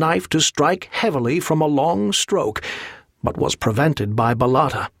raised his knife to strike heavily from a long stroke, but was prevented by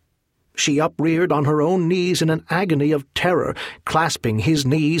Balata. She upreared on her own knees in an agony of terror, clasping his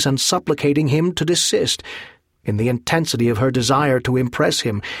knees and supplicating him to desist. In the intensity of her desire to impress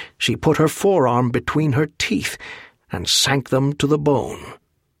him, she put her forearm between her teeth and sank them to the bone.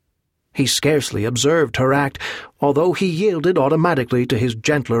 He scarcely observed her act, although he yielded automatically to his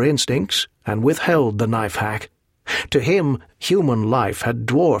gentler instincts and withheld the knife-hack. To him, human life had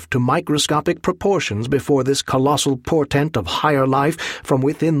dwarfed to microscopic proportions before this colossal portent of higher life from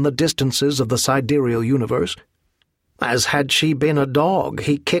within the distances of the sidereal universe. As had she been a dog,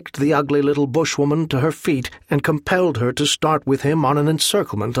 he kicked the ugly little bushwoman to her feet and compelled her to start with him on an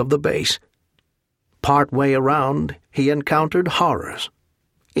encirclement of the base. Part way around, he encountered horrors.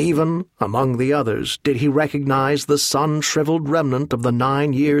 Even, among the others, did he recognize the sun-shriveled remnant of the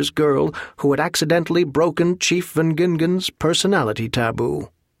 9-years girl who had accidentally broken Chief Van Gingen's personality taboo.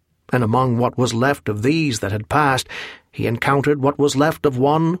 And among what was left of these that had passed, he encountered what was left of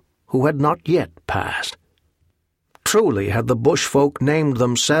one who had not yet passed. Truly had the bushfolk named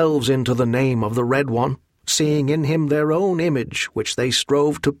themselves into the name of the Red One, seeing in him their own image, which they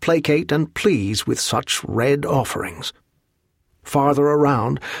strove to placate and please with such red offerings. Farther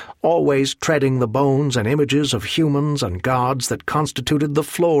around, always treading the bones and images of humans and gods that constituted the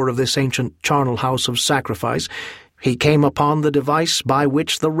floor of this ancient charnel house of sacrifice, he came upon the device by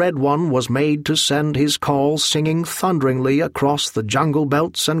which the Red One was made to send his call singing thunderingly across the jungle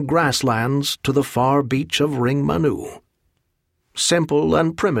belts and grasslands to the far beach of Ring Manu. Simple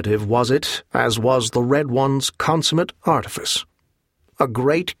and primitive was it, as was the Red One's consummate artifice. A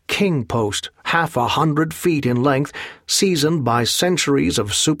great king post, 100 feet in length, seasoned by centuries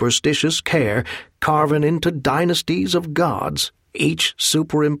of superstitious care, carven into dynasties of gods, each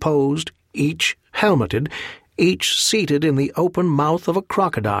superimposed, each helmeted, each seated in the open mouth of a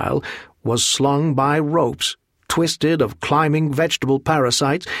crocodile, was slung by ropes, twisted of climbing vegetable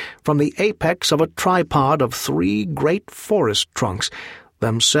parasites, from the apex of a tripod of 3 great forest trunks,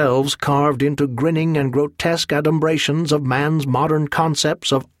 themselves carved into grinning and grotesque adumbrations of man's modern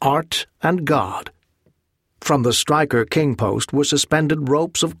concepts of art and God. From the striker king post were suspended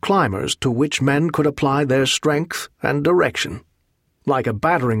ropes of climbers to which men could apply their strength and direction. Like a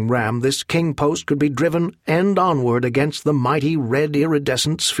battering ram, this king post could be driven end onward against the mighty red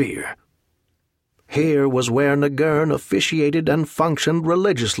iridescent sphere. Here was where Nagurn officiated and functioned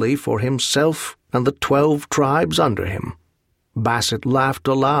religiously for himself and the 12 tribes under him. Bassett laughed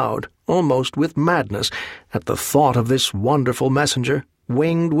aloud, almost with madness, at the thought of this wonderful messenger,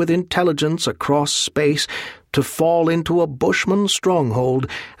 winged with intelligence across space, to fall into a bushman's stronghold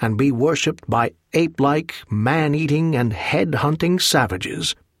and be worshipped by ape-like, man-eating, and head-hunting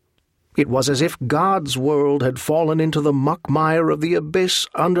savages. It was as if God's world had fallen into the muck-mire of the abyss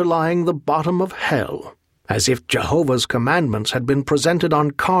underlying the bottom of hell, as if Jehovah's commandments had been presented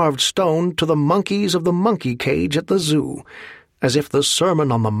on carved stone to the monkeys of the monkey cage at the zoo, as if the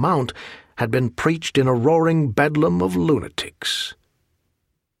Sermon on the Mount had been preached in a roaring bedlam of lunatics.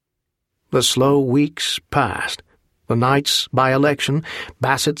 The slow weeks passed. The nights, by election,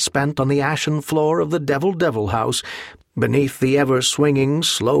 Bassett spent on the ashen floor of the Devil House, beneath the ever-swinging,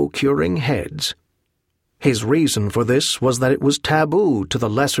 slow-curing heads. His reason for this was that it was taboo to the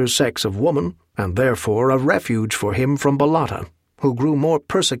lesser sex of woman, and therefore a refuge for him from Balata, who grew more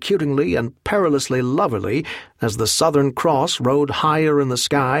persecutingly and perilously loverly as the Southern Cross rode higher in the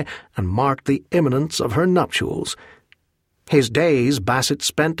sky and marked the imminence of her nuptials. His days Bassett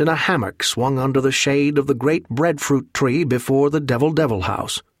spent in a hammock swung under the shade of the great breadfruit tree before the Devil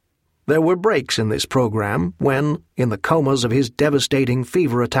House. There were breaks in this program when, in the comas of his devastating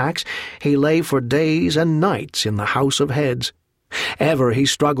fever attacks, he lay for days and nights in the House of Heads. Ever he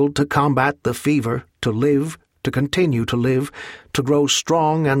struggled to combat the fever, to live, to continue to live, to grow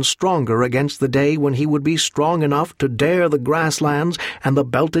strong and stronger against the day when he would be strong enough to dare the grasslands and the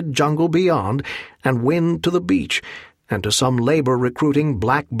belted jungle beyond, and win to the beach, and to some labor-recruiting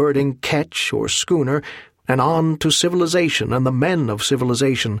blackbirding ketch or schooner, and on to civilization and the men of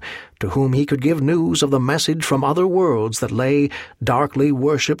civilization, to whom he could give news of the message from other worlds that lay, darkly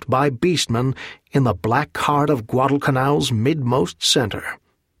worshipped by beastmen, in the black heart of Guadalcanal's midmost center.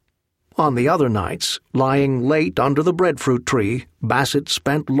 On the other nights, lying late under the breadfruit tree, Bassett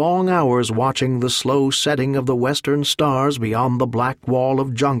spent long hours watching the slow setting of the western stars beyond the black wall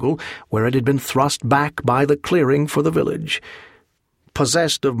of jungle where it had been thrust back by the clearing for the village.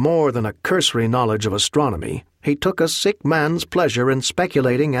 Possessed of more than a cursory knowledge of astronomy, he took a sick man's pleasure in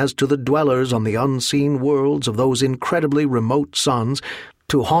speculating as to the dwellers on the unseen worlds of those incredibly remote suns,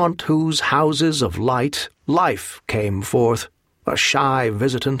 to haunt whose houses of light life came forth, a shy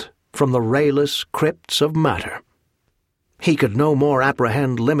visitant, from the rayless crypts of matter. He could no more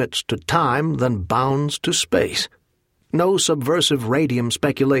apprehend limits to time than bounds to space. No subversive radium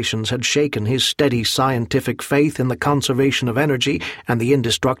speculations had shaken his steady scientific faith in the conservation of energy and the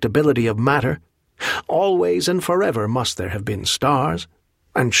indestructibility of matter. Always and forever must there have been stars.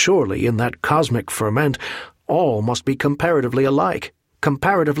 And surely in that cosmic ferment all must be comparatively alike,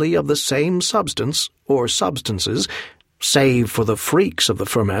 comparatively of the same substance or substances, save for the freaks of the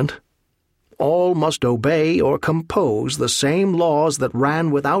ferment. All must obey or compose the same laws that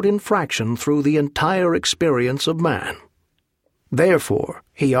ran without infraction through the entire experience of man. Therefore,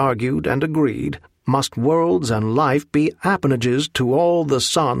 he argued and agreed, must worlds and life be appanages to all the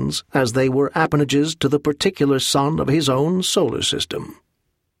suns as they were appanages to the particular sun of his own solar system.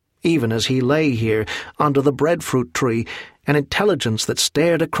 Even as he lay here under the breadfruit tree, an intelligence that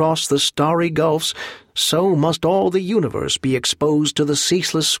stared across the starry gulfs, so must all the universe be exposed to the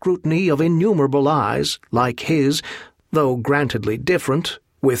ceaseless scrutiny of innumerable eyes, like his, though grantedly different,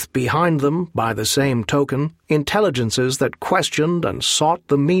 with behind them, by the same token, intelligences that questioned and sought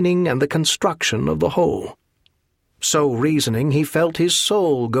the meaning and the construction of the whole. So reasoning, he felt his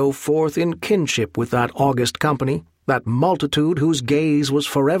soul go forth in kinship with that august company, that multitude whose gaze was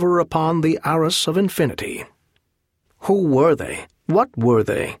forever upon the arras of infinity. Who were they? What were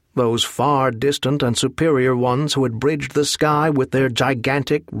they, those far distant and superior ones who had bridged the sky with their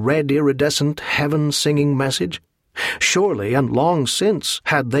gigantic, red iridescent, heaven-singing message? Surely, and long since,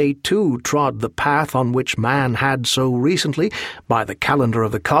 had they too trod the path on which man had so recently, by the calendar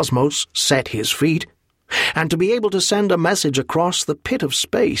of the cosmos, set his feet. And to be able to send a message across the pit of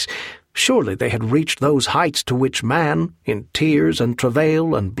space, surely they had reached those heights to which man, in tears and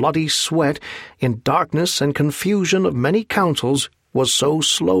travail and bloody sweat, in darkness and confusion of many counsels, was so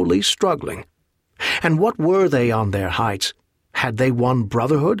slowly struggling. And what were they on their heights? Had they won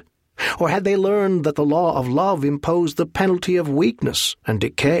brotherhood? Or had they learned that the law of love imposed the penalty of weakness and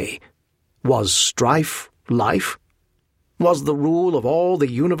decay? Was strife life? Was the rule of all the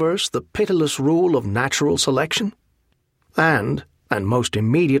universe the pitiless rule of natural selection? And most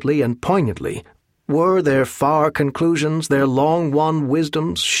immediately and poignantly, were their far conclusions, their long-won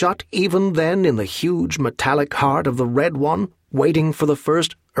wisdoms, shut even then in the huge metallic heart of the Red One, waiting for the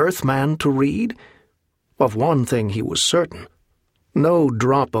first Earthman to read? Of one thing he was certain. No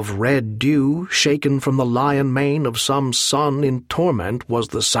drop of red dew, shaken from the lion mane of some sun in torment, was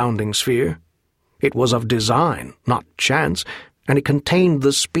the sounding sphere. It was of design, not chance, and it contained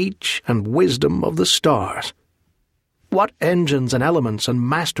the speech and wisdom of the stars. What engines and elements and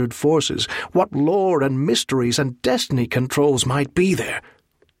mastered forces, what lore and mysteries and destiny controls might be there?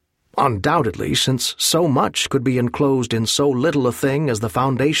 Undoubtedly, since so much could be enclosed in so little a thing as the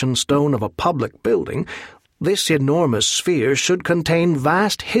foundation stone of a public building, this enormous sphere should contain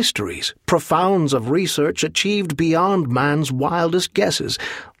vast histories, profounds of research achieved beyond man's wildest guesses,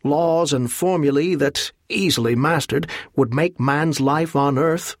 laws and formulae that, easily mastered, would make man's life on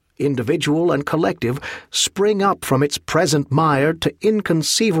earth, individual and collective, spring up from its present mire to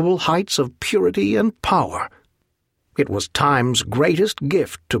inconceivable heights of purity and power. It was time's greatest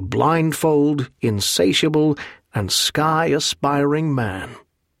gift to blindfold, insatiable, and sky-aspiring man.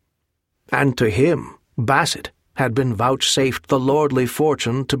 And to him, Bassett, had been vouchsafed the lordly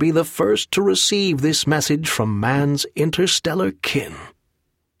fortune to be the first to receive this message from man's interstellar kin.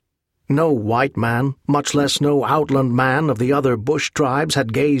 No white man, much less no outland man of the other bush tribes,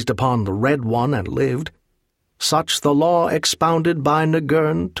 had gazed upon the Red One and lived. Such the law expounded by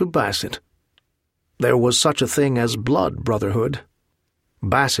Nagurn to Bassett. There was such a thing as blood brotherhood.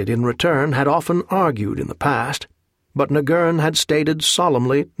 Bassett, in return, had often argued in the past, but Nagurn had stated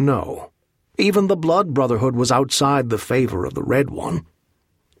solemnly no. Even the blood brotherhood was outside the favor of the Red One.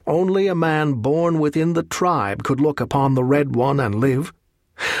 Only a man born within the tribe could look upon the Red One and live.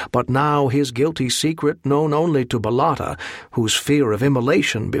 But now his guilty secret, known only to Balata, whose fear of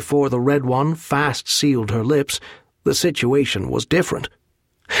immolation before the Red One fast sealed her lips, the situation was different.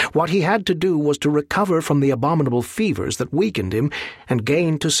 What he had to do was to recover from the abominable fevers that weakened him and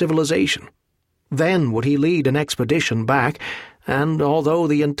gain to civilization. Then would he lead an expedition back, and, although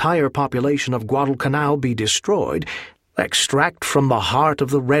the entire population of Guadalcanal be destroyed, extract from the heart of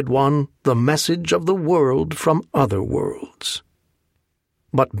the Red One the message of the world from other worlds.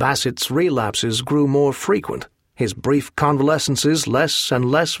 But Bassett's relapses grew more frequent, his brief convalescences less and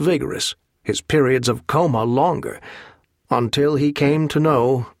less vigorous, his periods of coma longer, until he came to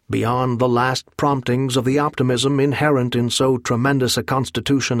know, beyond the last promptings of the optimism inherent in so tremendous a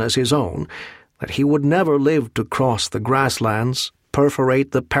constitution as his own, that he would never live to cross the grasslands,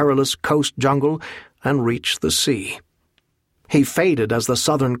 perforate the perilous coast jungle, and reach the sea. He faded as the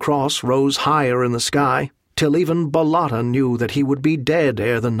Southern Cross rose higher in the sky, till even Balata knew that he would be dead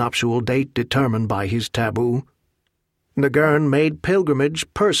ere the nuptial date determined by his taboo. Nagurn made pilgrimage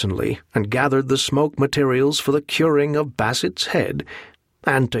personally and gathered the smoke materials for the curing of Bassett's head,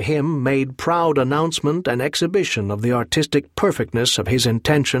 and to him made proud announcement and exhibition of the artistic perfectness of his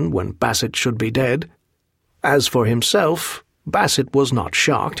intention when Basset should be dead. As for himself, Basset was not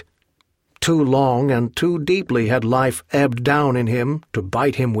shocked. Too long and too deeply had life ebbed down in him to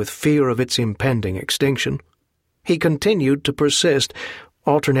bite him with fear of its impending extinction. He continued to persist,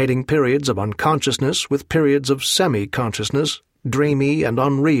 alternating periods of unconsciousness with periods of semi-consciousness, dreamy and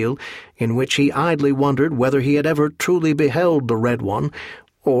unreal, in which he idly wondered whether he had ever truly beheld the Red One,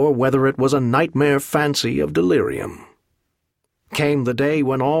 or whether it was a nightmare fancy of delirium. Came the day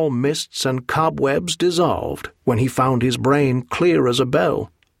when all mists and cobwebs dissolved, when he found his brain clear as a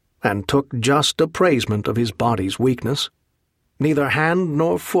bell, and took just appraisement of his body's weakness. Neither hand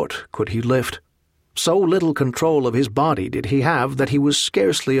nor foot could he lift. So little control of his body did he have that he was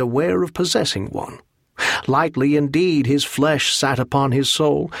scarcely aware of possessing one. Lightly indeed his flesh sat upon his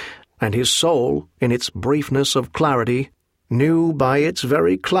soul, and his soul, in its briefness of clarity, knew by its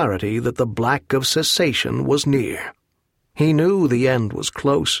very clarity that the black of cessation was near. He knew the end was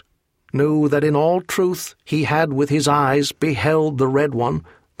close, knew that in all truth he had with his eyes beheld the Red One,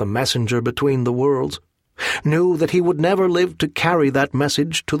 the messenger between the worlds, knew that he would never live to carry that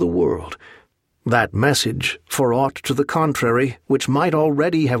message to the world, that message, for aught to the contrary, which might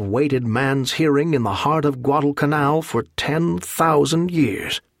already have waited man's hearing in the heart of Guadalcanal for 10,000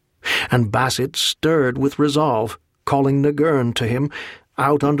 years. And Basset stirred with resolve, calling Nagurn to him,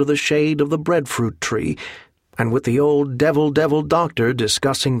 out under the shade of the breadfruit tree, and with the old devil doctor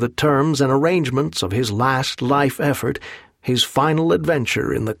discussing the terms and arrangements of his last life effort, his final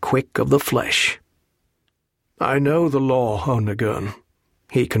adventure in the quick of the flesh. "I know the law, O Nagurn,"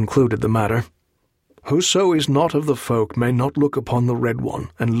 he concluded the matter. "Whoso is not of the folk may not look upon the Red One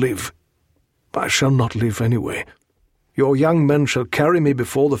and live. I shall not live anyway. Your young men shall carry me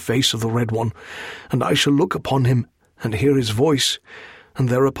before the face of the Red One, and I shall look upon him and hear his voice, and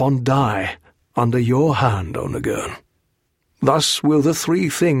thereupon die under your hand, O Nagurn. Thus will the three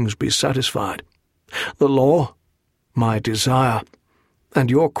things be satisfied: the law, my desire, and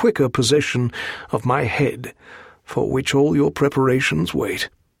your quicker possession of my head, for which all your preparations wait."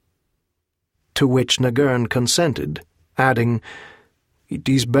 To which Nagurn consented, adding, "It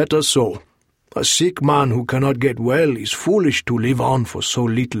is better so. A sick man who cannot get well is foolish to live on for so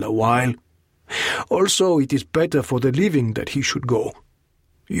little a while. Also it is better for the living that he should go.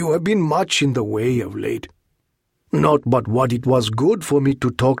 You have been much in the way of late. Not but what it was good for me to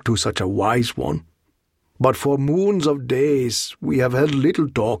talk to such a wise one. But for moons of days we have had little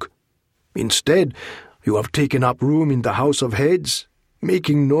talk. Instead, you have taken up room in the house of heads,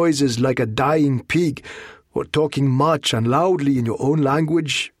 making noises like a dying pig, or talking much and loudly in your own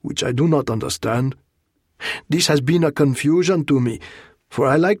language, which I do not understand. This has been a confusion to me, for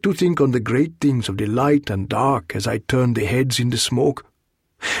I like to think on the great things of the light and dark as I turn the heads in the smoke.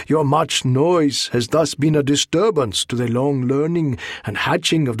 Your much noise has thus been a disturbance to the long learning and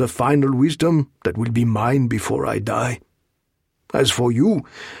hatching of the final wisdom that will be mine before I die. As for you,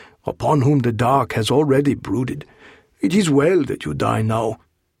 upon whom the dark has already brooded, it is well that you die now,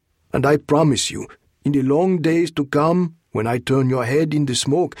 and I promise you, in the long days to come, when I turn your head in the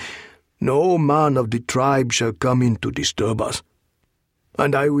smoke, no man of the tribe shall come in to disturb us.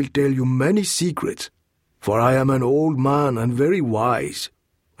 And I will tell you many secrets, for I am an old man and very wise,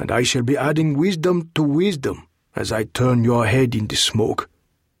 and I shall be adding wisdom to wisdom as I turn your head in the smoke."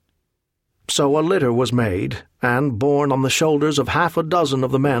 So a litter was made, and, borne on the shoulders of 6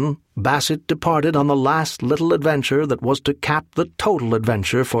 of the men, Basset departed on the last little adventure that was to cap the total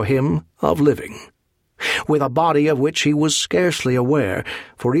adventure for him of living, with a body of which he was scarcely aware,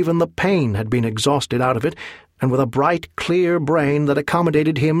 for even the pain had been exhausted out of it, and with a bright, clear brain that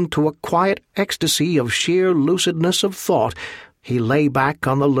accommodated him to a quiet ecstasy of sheer lucidness of thought, he lay back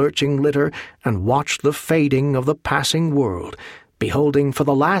on the lurching litter and watched the fading of the passing world, beholding for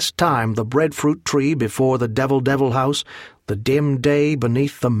the last time the breadfruit tree before the devil house, the dim day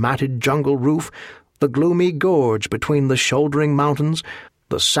beneath the matted jungle roof, the gloomy gorge between the shouldering mountains,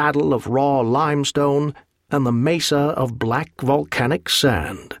 the saddle of raw limestone, and the mesa of black volcanic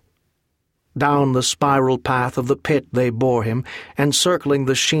sand. Down the spiral path of the pit they bore him, encircling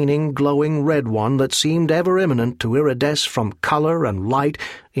the sheening, glowing Red One that seemed ever imminent to iridesce from color and light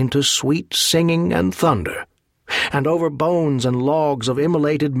into sweet singing and thunder. And over bones and logs of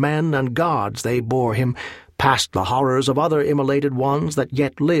immolated men and gods they bore him, past the horrors of other immolated ones that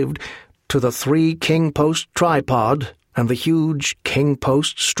yet lived, to the 3 king-post tripod and the huge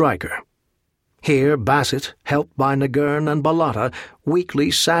king-post striker. Here Basset, helped by Nagurn and Balata,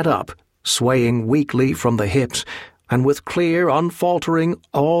 weakly sat up, swaying weakly from the hips, and with clear, unfaltering,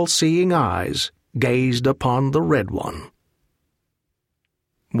 all-seeing eyes gazed upon the Red One.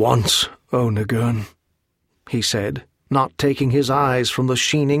 "Once, O Nagurn," he said, not taking his eyes from the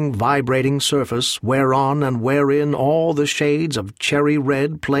sheening, vibrating surface whereon and wherein all the shades of cherry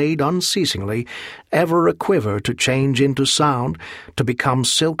red played unceasingly, ever a-quiver to change into sound, to become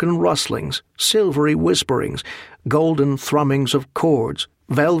silken rustlings, silvery whisperings, golden thrummings of chords,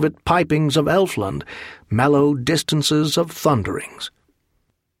 velvet pipings of elfland, mellow distances of thunderings.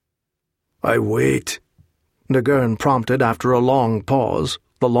 "I wait," Nagurn prompted after a long pause,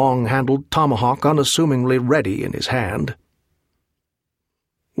 the long-handled tomahawk unassumingly ready in his hand.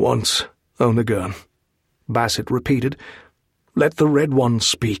 "Once, O Nagurn," Bassett repeated, "let the Red One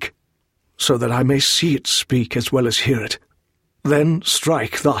speak, so that I may see it speak as well as hear it. Then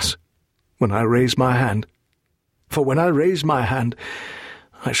strike thus, when I raise my hand. For when I raise my hand,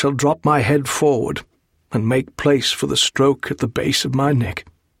 I shall drop my head forward and make place for the stroke at the base of my neck.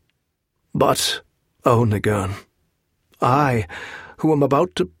 But, O Nagurn, I, who am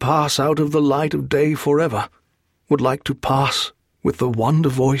about to pass out of the light of day forever, would like to pass with the wonder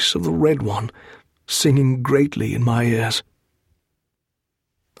voice of the Red One, singing greatly in my ears.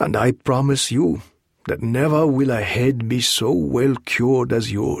 And I promise you that never will a head be so well cured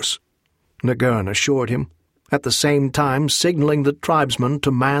as yours," Nagurn assured him, at the same time signaling the tribesmen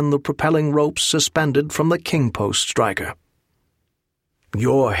to man the propelling ropes suspended from the king-post striker.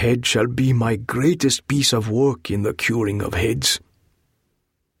 "Your head shall be my greatest piece of work in the curing of heads."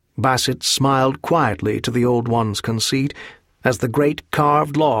 Bassett smiled quietly to the Old One's conceit as the great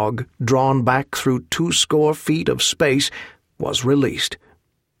carved log, drawn back through 20 feet of space, was released.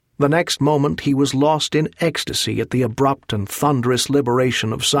 The next moment he was lost in ecstasy at the abrupt and thunderous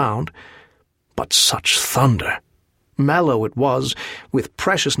liberation of sound. But such thunder! Mellow it was, with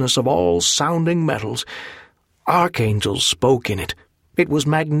preciousness of all sounding metals. Archangels spoke in it. It was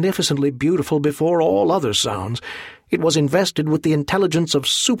magnificently beautiful before all other sounds. It was invested with the intelligence of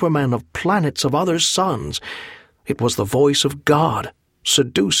supermen of planets of other suns. It was the voice of God,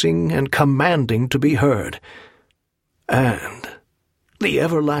 seducing and commanding to be heard. And the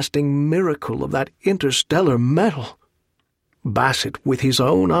everlasting miracle of that interstellar metal. Bassett, with his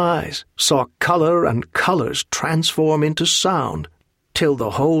own eyes, saw color and colors transform into sound, till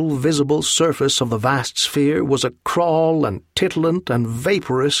the whole visible surface of the vast sphere was a-crawl and titilant and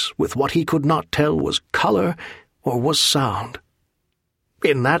vaporous with what he could not tell was color or was sound.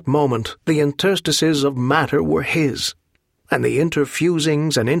 In that moment the interstices of matter were his, and the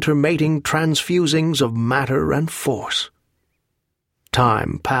interfusings and intermating transfusings of matter and force.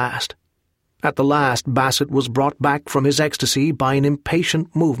 Time passed. At the last Bassett was brought back from his ecstasy by an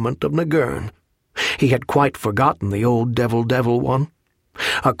impatient movement of Nagurn. He had quite forgotten the old devil one.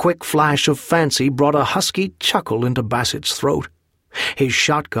 A quick flash of fancy brought a husky chuckle into Bassett's throat. His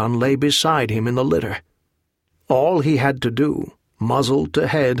shotgun lay beside him in the litter. All he had to do, muzzle to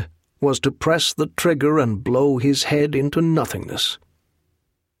head, was to press the trigger and blow his head into nothingness.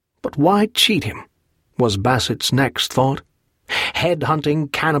 But why cheat him, was Bassett's next thought. Head-hunting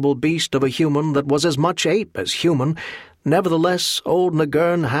cannibal beast of a human that was as much ape as human, nevertheless old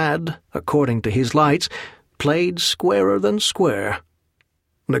Nagurn had, according to his lights, played squarer than square.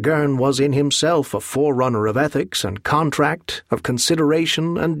 Nagurn was in himself a forerunner of ethics and contract, of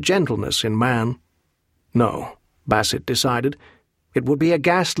consideration and gentleness in man. No, Bassett decided, it would be a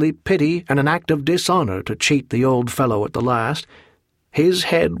ghastly pity and an act of dishonor to cheat the old fellow at the last. His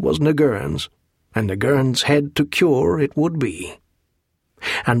head was Nagurn's, and Nagurn's head to cure it would be.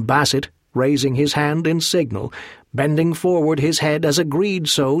 And Bassett, raising his hand in signal, bending forward his head as agreed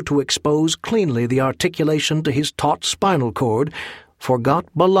so to expose cleanly the articulation to his taut spinal cord, forgot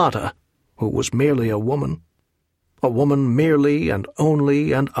Balata, who was merely a woman merely and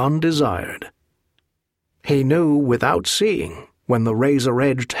only and undesired. He knew without seeing when the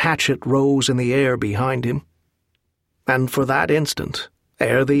razor-edged hatchet rose in the air behind him. And for that instant,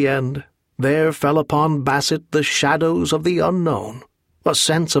 ere the end, there fell upon Bassett the shadows of the unknown, a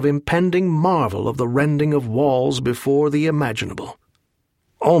sense of impending marvel of the rending of walls before the imaginable.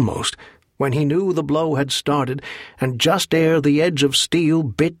 Almost, when he knew the blow had started, and just ere the edge of steel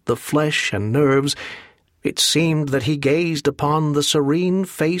bit the flesh and nerves, it seemed that he gazed upon the serene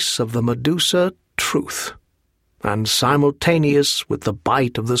face of the Medusa Truth, and simultaneous with the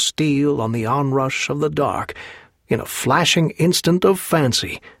bite of the steel on the onrush of the dark, in a flashing instant of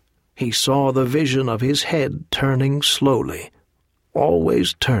fancy, he saw the vision of his head turning slowly,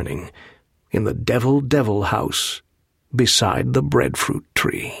 always turning, in the devil house beside the breadfruit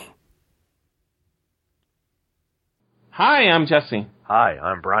tree. Hi, I'm Jesse. Hi,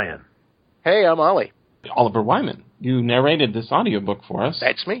 I'm Brian. Hey, I'm Ollie. Oliver Wyman, you narrated this audiobook for us.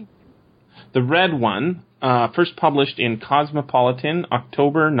 That's me. The red one, first published in Cosmopolitan,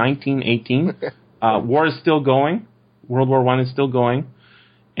 October 1918. War is still going. World War I is still going.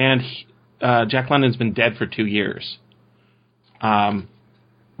 And Jack London's been dead for 2 years.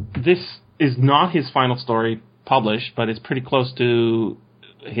 This is not his final story published, but it's pretty close to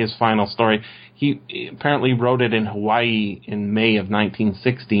his final story. He apparently wrote it in Hawaii in May of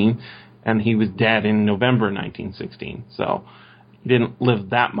 1916, and he was dead in November 1916. So he didn't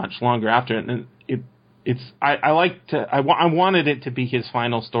live that much longer after it. And I wanted it to be his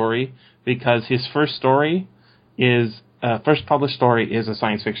final story because his first story is first published story is a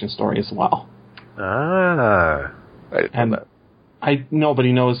science fiction story as well.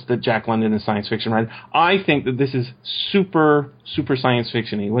 Nobody knows that Jack London is science fiction, right? I think that this is super, super science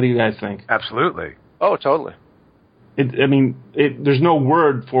fiction-y. What do you guys think? Absolutely. Oh, totally. There's no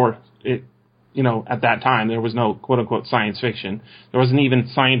word for it, at that time. There was no quote-unquote science fiction. There wasn't even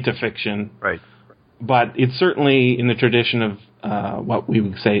scientific fiction. Right. But it's certainly in the tradition of what we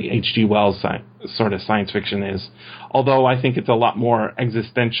would say H.G. Wells sort of science fiction is. Although I think it's a lot more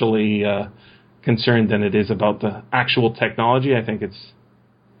existentially concerned than it is about the actual technology. I think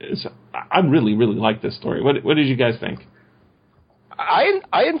I really, really like this story. What did you guys think?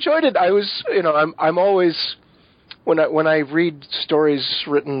 I enjoyed it. I was, I'm always, when I read stories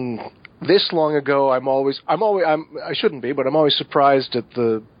written this long ago, I shouldn't be, but I'm always surprised at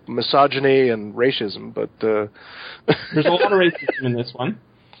the misogyny and racism. But there's a lot of racism in this one.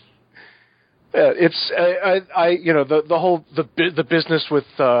 It's the whole business with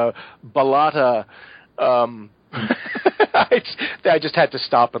Balata. I just had to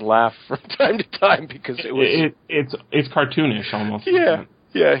stop and laugh from time to time because it was it's cartoonish almost. Yeah.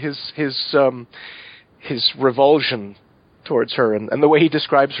 His revulsion towards her and the way he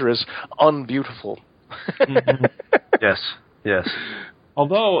describes her as unbeautiful. Mm-hmm. Yes.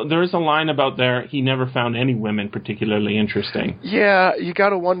 Although there is a line about he never found any women particularly interesting. Yeah, you got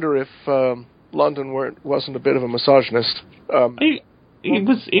to wonder if London wasn't a bit of a misogynist. He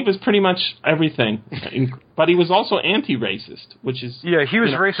was pretty much everything, but he was also anti-racist, which is he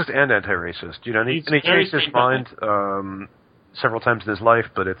was racist and anti-racist. And he changed his mind several times in his life,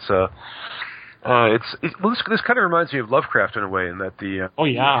 but this kind of reminds me of Lovecraft in a way, in that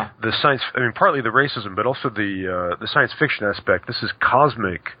the science, partly the racism, but also the science fiction aspect. This is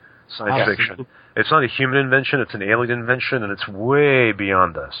cosmic science fiction. It's not a human invention; it's an alien invention, and it's way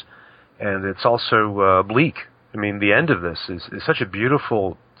beyond us. And it's also bleak. The end of this is such a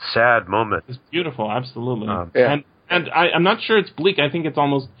beautiful, sad moment. It's beautiful, absolutely. And I'm not sure it's bleak. I think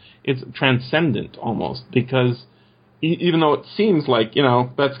it's transcendent almost, because even though it seems like,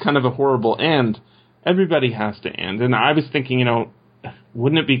 that's kind of a horrible end, everybody has to end. And I was thinking,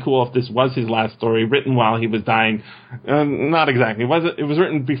 wouldn't it be cool if this was his last story, written while he was dying? Not exactly. It was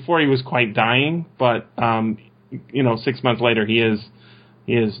written before he was quite dying, but 6 months later he's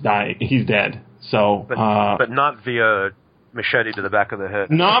dead. So, but not via machete to the back of the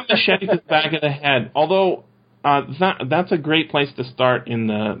head. Not machete to the back of the head. Although that's a great place to start in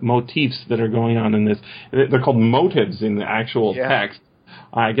the motifs that are going on in this. They're called motives in the actual text.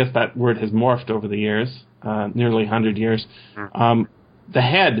 I guess that word has morphed over the years, nearly 100 years. The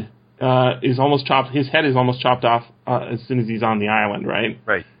head is almost chopped. His head is almost chopped off as soon as he's on the island. Right.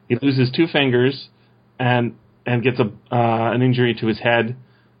 Right. He loses 2 fingers and gets an injury to his head.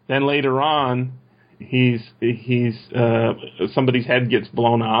 Then later on, he's somebody's head gets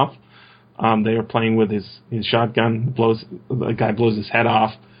blown off. They are playing with his shotgun. The guy blows his head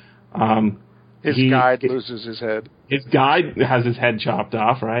off. His guide loses his head. His guide has his head chopped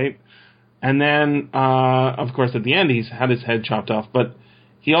off, right? And then, of course, at the end, he's had his head chopped off. But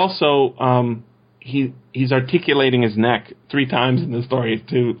he also he's articulating his neck 3 times in the story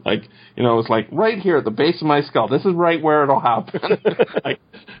too. It's like right here at the base of my skull. This is right where it'll happen.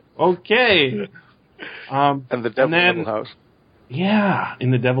 Okay. And the Devil House. Yeah, in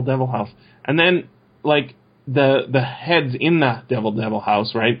the Devil House. And then, the heads in the Devil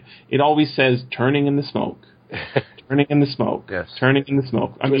House, right? It always says, turning in the smoke. Turning in the smoke. Yes. Turning in the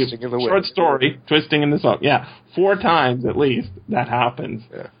smoke. Twisting in the wind. Short story, twisting in the smoke. Yeah, 4 times at least that happens.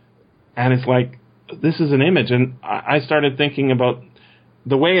 Yeah. And it's like, this is an image. And I started thinking about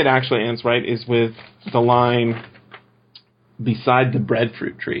the way it actually ends, right, is with the line, beside the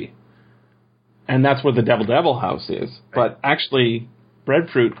breadfruit tree. And that's where the Devil House is. But actually,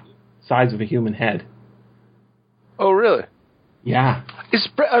 breadfruit, size of a human head. Oh, really? Yeah. Is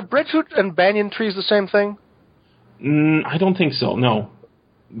breadfruit and banyan trees the same thing? I don't think so, no.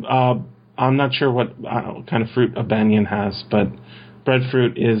 I'm not sure what kind of fruit a banyan has, but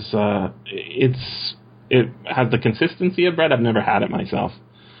breadfruit is, it has the consistency of bread. I've never had it myself.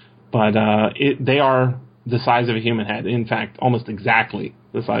 But they are the size of a human head. In fact, almost exactly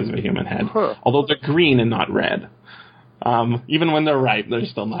the size of a human head. Huh. Although they're green and not red. Even when they're ripe, they're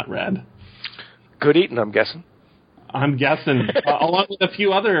still not red. Good eating, I'm guessing. I'm guessing. Along with a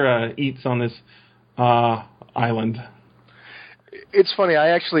few other eats on this island. It's funny.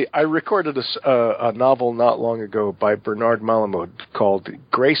 I recorded a novel not long ago by Bernard Malamud called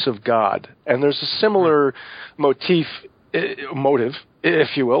Grace of God, and there's a similar motive,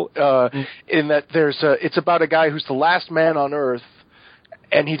 if you will, in that it's about a guy who's the last man on Earth,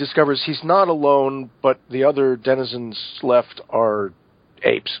 and he discovers he's not alone, but the other denizens left are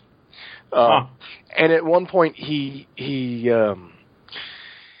apes. And at one point he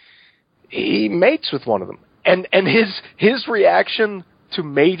mates with one of them. And his reaction to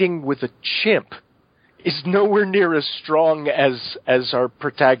mating with a chimp is nowhere near as strong as our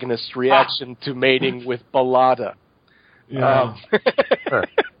protagonist's reaction to mating with Balada. Yeah.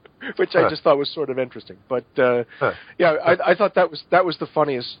 Which I just thought was sort of interesting. But I thought that was the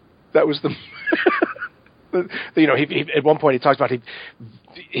funniest. That was the he at one point he talks about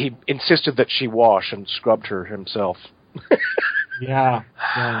he insisted that she wash and scrubbed her himself. Yeah.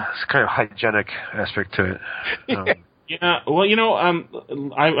 It's kind of hygienic aspect to it. Yeah, well,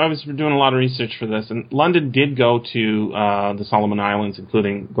 I was doing a lot of research for this, and London did go to the Solomon Islands,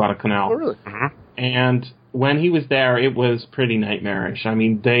 including Guadalcanal. Oh, really? Mm-hmm. And when he was there, it was pretty nightmarish. I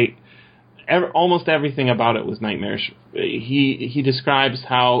mean, almost everything about it was nightmarish. He describes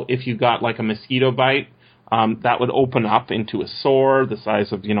how if you got like a mosquito bite, that would open up into a sore the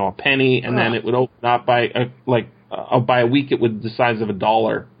size of a penny, and then it would open up by a week it would the size of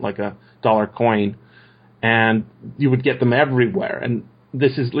 $1, like a dollar coin, and you would get them everywhere. And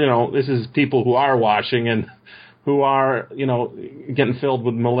this is people who are washing and who are getting filled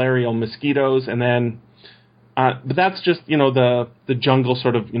with malarial mosquitoes, and then but that's just the jungle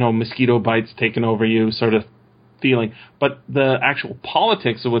sort of mosquito bites taking over you sort of feeling. But the actual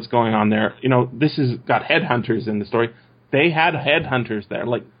politics of what's going on there, this has got headhunters in the story. They had headhunters there,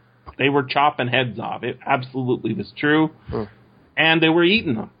 like they were chopping heads off. It absolutely was true. And they were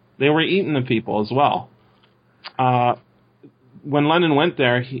eating them. They were eating the people as well. When Lennon went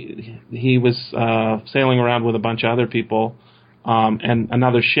there, he was sailing around with a bunch of other people and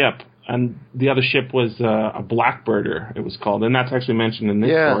another ship. And the other ship was a Blackbirder, it was called. And that's actually mentioned in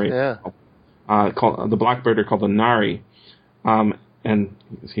this story. Yeah. Called the Blackbirder, called the Nari. And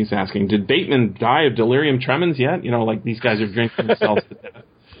he's asking, did Bateman die of delirium tremens yet? Like these guys are drinking themselves to death.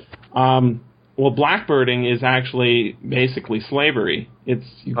 Well, blackbirding is actually basically slavery. It's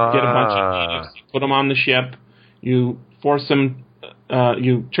you get a bunch of natives, you put them on the ship, you force them,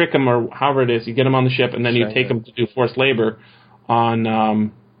 you trick them, or however it is, you get them on the ship, and then you take them to do forced labor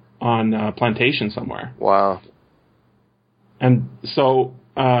on plantation somewhere. Wow. And so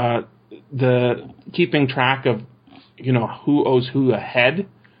the keeping track of who owes who a head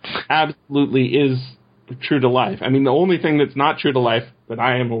absolutely is true to life. I mean, the only thing that's not true to life that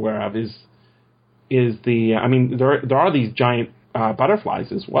I am aware of is the. I mean, there are these giant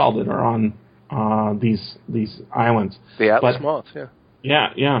butterflies as well that are on these islands. The Atlas moth,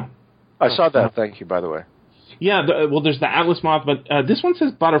 yeah. Yeah. I saw that. Thank you, by the way. Yeah, there's the Atlas moth, but this one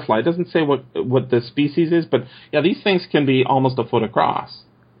says butterfly. It doesn't say what the species is, but yeah, these things can be almost a foot across,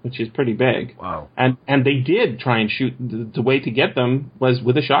 which is pretty big. Wow. And they did try and shoot. The way to get them was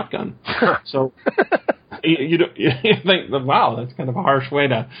with a shotgun. So you think, wow, that's kind of a harsh way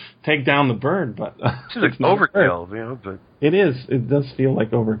to take down the bird, but it's like overkill, But it is. It does feel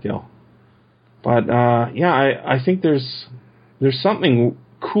like overkill. But I think there's something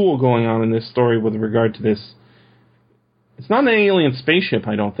cool going on in this story with regard to this. It's not an alien spaceship,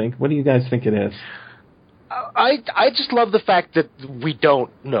 I don't think. What do you guys think it is? I just love the fact that we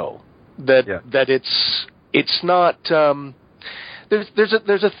don't know that it's not.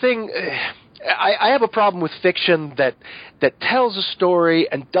 There's a thing. I have a problem with fiction that tells a story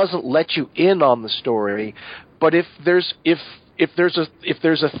and doesn't let you in on the story. But if there's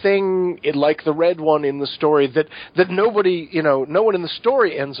a thing like the red one in the story that nobody, no one in the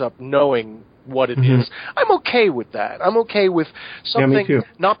story ends up knowing what it is, I'm okay with that. I'm okay with something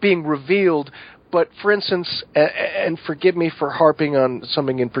not being revealed. But for instance, and forgive me for harping on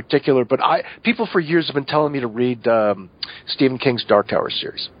something in particular, but people for years have been telling me to read Stephen King's Dark Tower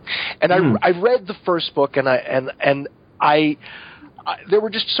series, and I read the first book, and I there were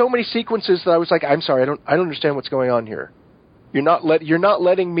just so many sequences that I was like, I'm sorry, I don't understand what's going on here. You're not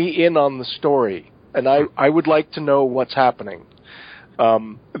letting me in on the story, and I would like to know what's happening.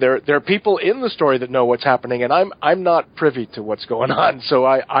 There are people in the story that know what's happening, and I'm not privy to what's going on, so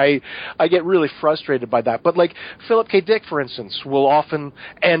I get really frustrated by that. But like Philip K. Dick, for instance, will often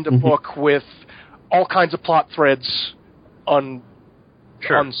end a book with all kinds of plot threads unsewn,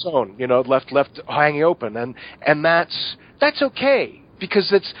 left hanging open, and that's okay.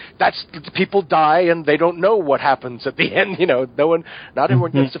 Because that's people die and they don't know what happens at the end. Not everyone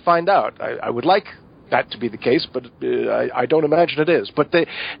gets to find out. I would like that to be the case, but I don't imagine it is. But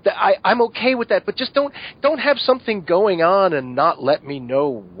I'm okay with that. But just don't have something going on and not let me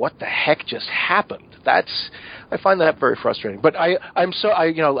know what the heck just happened. I find that very frustrating. But I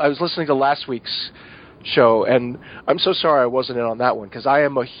was listening to last week's show, and I'm so sorry I wasn't in on that one, because I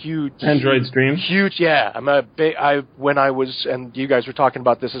am a huge Android's Dream. I'm a big. When I was, and you guys were talking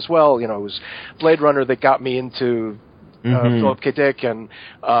about this as well. It was Blade Runner that got me into Philip K. Dick, and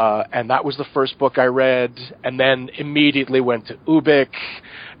that was the first book I read, and then immediately went to UBIC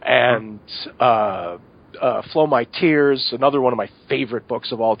and Flow My Tears, another one of my favorite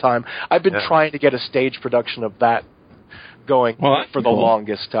books of all time. I've been trying to get a stage production of that going for the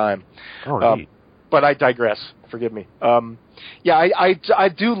longest time. Neat. But I digress. Forgive me. I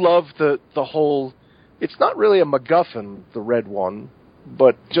do love the whole. It's not really a MacGuffin, the red one,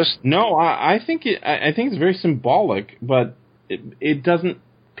 but just no. I think it's very symbolic, but it doesn't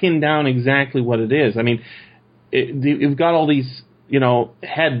pin down exactly what it is. I mean, you've got all these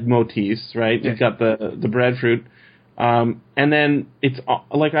head motifs, right? You've got the breadfruit, and then it's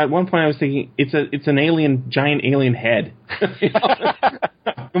like at one point I was thinking it's an giant alien head,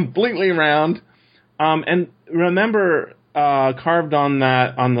 completely round. And remember, carved on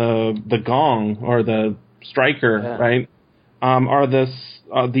the gong or the striker, right? Are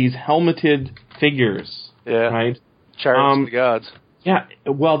these helmeted figures, right? Chariots of the gods. Yeah.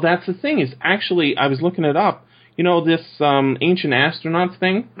 Well, that's the thing. Is actually I was looking it up. This ancient astronauts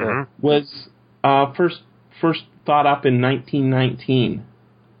thing was first thought up in 1919,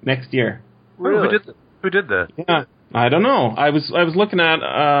 next year. Really? Who did that? Yeah, I don't know. I was looking at.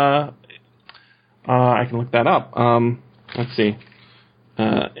 I can look that up. Let's see.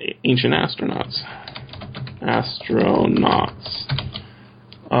 Ancient astronauts.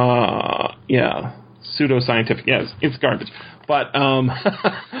 Pseudoscientific. Yes, it's garbage. But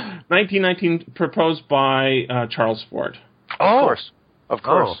 1919, proposed by Charles Fort. Of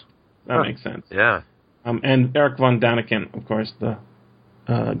course. That makes sense. Yeah. And Eric von Daniken, of course, the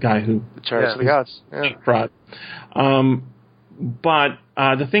guy who... The Chariots of the Gods. Yeah. Fraud. But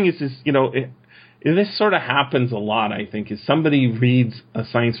the thing is this sort of happens a lot, I think, is somebody reads a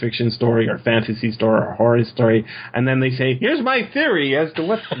science fiction story or fantasy story or horror story, and then they say, here's my theory as to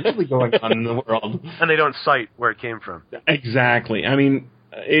what's really going on in the world. And they don't cite where it came from. Exactly. I mean,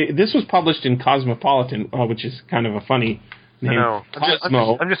 this was published in Cosmopolitan, which is kind of a funny name. No,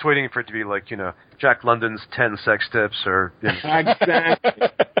 I'm just waiting for it to be like, Jack London's 10 sex tips or... Exactly.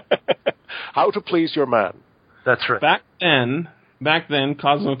 How to please your man. That's right. Back then,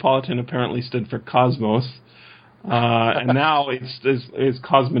 Cosmopolitan apparently stood for Cosmos, and now it's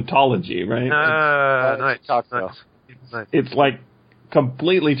cosmetology, right? Nice. It's like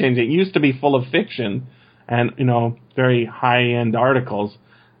completely changed. It used to be full of fiction and very high-end articles,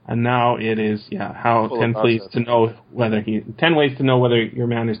 and now it is 10 ways to know whether your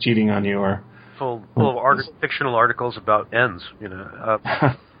man is cheating on you, or full of fictional articles about ends.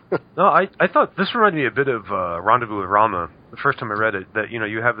 No, I thought this reminded me a bit of Rendezvous with Rama. The first time I read it, that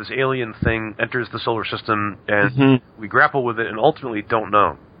you have this alien thing enters the solar system, and we grapple with it, and ultimately don't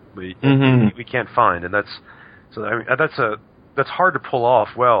know. We can't find, and that's hard to pull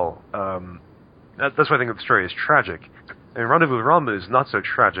off. Well, that's why I think the story is tragic. And Rendezvous with Rama is not so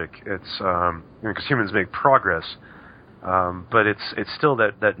tragic. It's because humans make progress, but it's still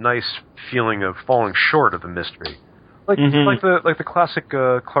that nice feeling of falling short of the mystery. Like the classic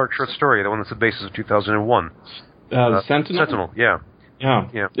Clark short story, the one that's the basis of 2001. Sentinel? Yeah.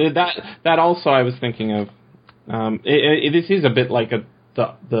 That also I was thinking of. This is a bit like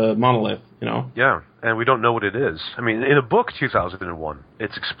the monolith, Yeah, and we don't know what it is. I mean, in a book, 2001,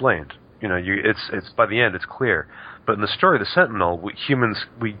 it's explained. It's by the end, it's clear. But in the story of the Sentinel, we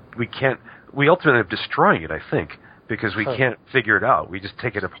ultimately end up destroying it, I think, because we can't figure it out. We just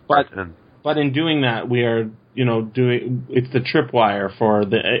take it apart. But in doing that, we are, it's the tripwire for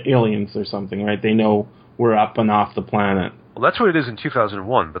the aliens or something, right? They know we're up and off the planet. Well, that's what it is in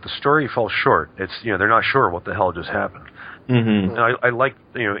 2001, but the story falls short. It's, they're not sure what the hell just happened. And I like,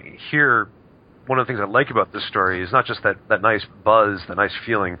 here, one of the things I like about this story is not just that nice buzz, that nice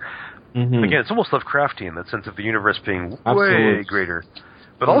feeling. Again, it's almost Lovecraftian, that sense of the universe being way greater.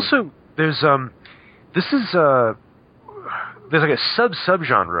 But also, there's, this is, there's like a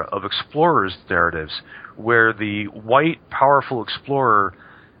subgenre of explorers narratives where the white, powerful explorer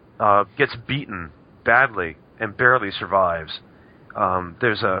gets beaten badly and barely survives. From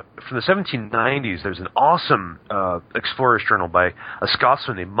the 1790s, there's an awesome explorer's journal by a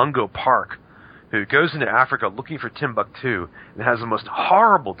Scotsman named Mungo Park, who goes into Africa looking for Timbuktu and has the most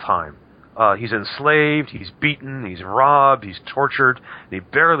horrible time. He's enslaved, he's beaten, he's robbed, he's tortured, and he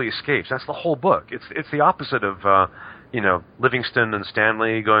barely escapes. That's the whole book. It's the opposite of Livingston and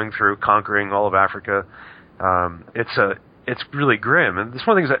Stanley going through conquering all of Africa. It's really grim, and this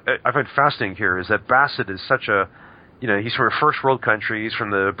one of the things that I find fascinating here is that Bassett is such a he's from a first world country, he's from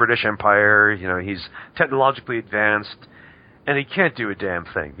the British Empire, he's technologically advanced, and he can't do a damn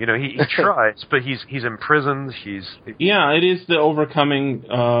thing. He tries, but he's imprisoned. It is the overcoming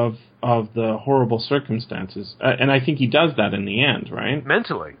of the horrible circumstances, and I think he does that in the end, right?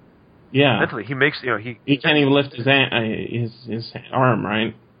 Mentally, he makes he can't even lift his arm,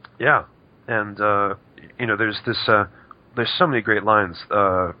 right? Yeah, and there's so many great lines.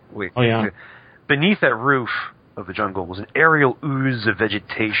 Beneath that roof of the jungle was an aerial ooze of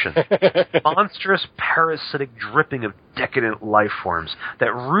vegetation, monstrous, parasitic dripping of decadent life forms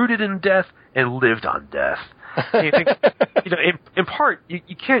that rooted in death and lived on death. And you think, in part,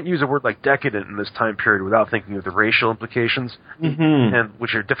 you can't use a word like decadent in this time period without thinking of the racial implications, and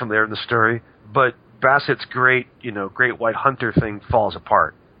which are different there in the story. But Bassett's great white hunter thing falls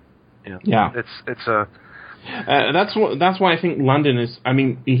apart. It's a. That's why I think London is. I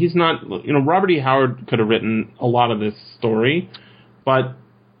mean, he's not. Robert E. Howard could have written a lot of this story, but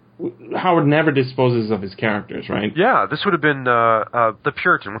Howard never disposes of his characters, right? Yeah, this would have been the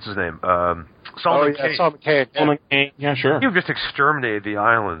Puritan. What's his name? Solomon Kane. Solomon Kane. Yeah, sure. He would just exterminated the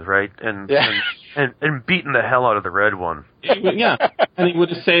island, right? And beaten the hell out of the Red One. Yeah, and he would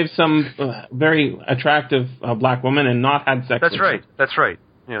have saved some very attractive black woman and not had sex. That's right. That's right.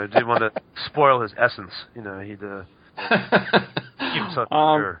 Didn't want to spoil his essence. He'd keep himself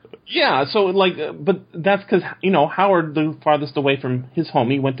pure. Yeah, so but that's because Howard, the farthest away from his home,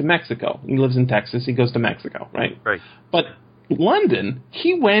 he went to Mexico. He lives in Texas. He goes to Mexico, right? Right. But London,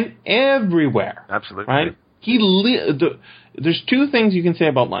 he went everywhere. Absolutely. Right. There's two things you can say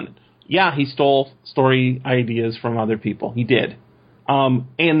about London. Yeah, he stole story ideas from other people. He did, and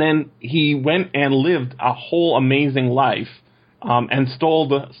then he went and lived a whole amazing life. And stole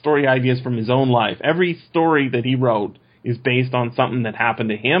the story ideas from his own life. Every story that he wrote is based on something that happened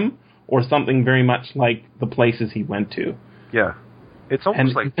to him or something very much like the places he went to. Yeah. It's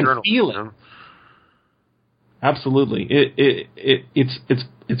almost like journalism. Feel it. Absolutely.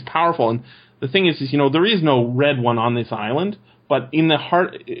 It's powerful. And the thing is, there is no Red One on this island, but in the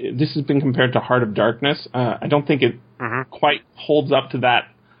heart, this has been compared to Heart of Darkness. I don't think it quite holds up to that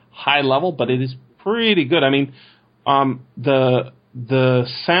high level, but it is pretty good. I mean, the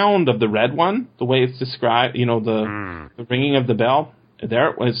sound of the Red One, the way it's described, the ringing of the bell,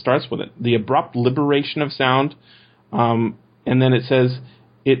 it starts with it. The abrupt liberation of sound, and then it says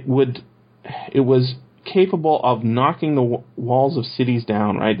it was capable of knocking the walls of cities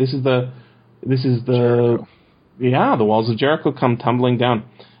down. Right. This is the Jericho. The walls of Jericho come tumbling down.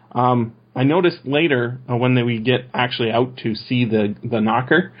 I noticed later when we get actually out to see the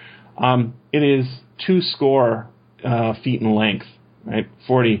knocker, it is 200 feet in length, right?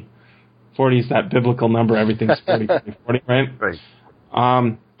 40 is that biblical number. Everything's 40, 40, right? Right.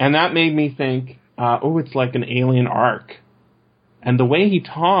 And that made me think, it's like an alien ark. And the way he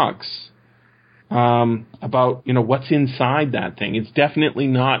talks about, what's inside that thing, it's definitely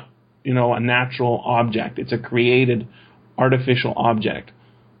not, a natural object. It's a created artificial object.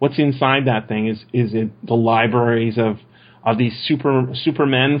 What's inside that thing? Is it the libraries of these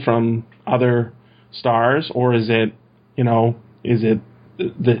supermen from other stars, or is it a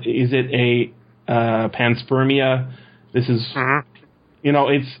panspermia? This is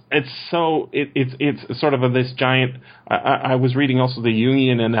it's sort of this giant. I was reading also the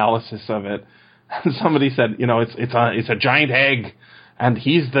Jungian analysis of it. Somebody said it's a giant egg, and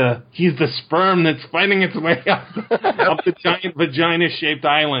he's the sperm that's finding its way up the giant vagina shaped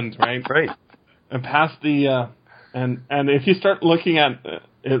island, right? Right. And past the and if you start looking at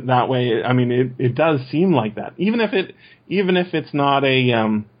it that way, I mean, it does seem like that. Even if it's not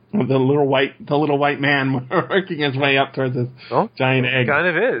the little white man working his way up towards this giant egg. It kind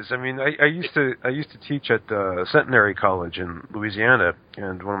of is. I mean, I used to teach at Centenary College in Louisiana,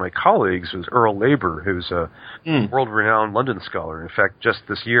 and one of my colleagues was Earl Labor, who's a world-renowned London scholar. In fact, just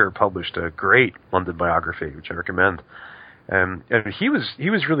this year published a great London biography, which I recommend. And he was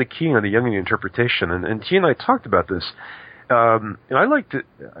really keen on the Jungian interpretation, and he and I talked about this. And I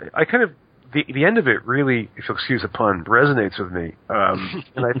kind of the end of it really, if you'll excuse the pun, resonates with me.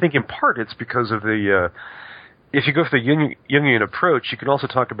 And I think in part it's because of the, if you go for the Jungian approach, you can also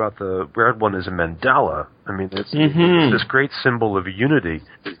talk about the red one as a mandala. I mean, it's this great symbol of unity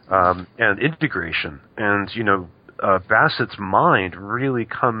and integration. And, Bassett's mind really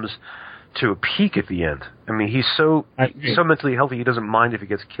comes to a peak at the end. I mean, he's so mentally healthy, he doesn't mind if he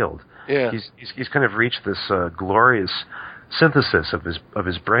gets killed. Yeah. He's kind of reached this glorious synthesis of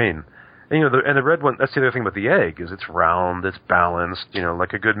his brain. And, and the red one, that's the other thing about the egg, is it's round, it's balanced,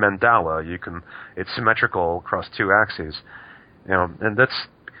 like a good mandala. It's symmetrical across two axes. And that's,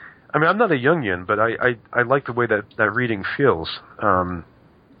 I mean, I'm not a Jungian, but I like the way that reading feels. I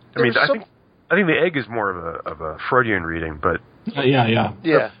think the egg is more of a Freudian reading, but...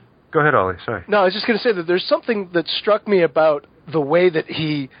 Yeah. Go ahead, Ollie, sorry. No, I was just going to say that there's something that struck me about the way that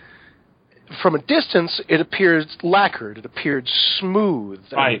he... From a distance, it appeared lacquered. It appeared smooth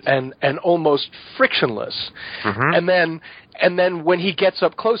and almost frictionless. Mm-hmm. And then when he gets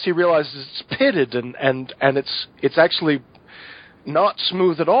up close, he realizes it's pitted and it's actually not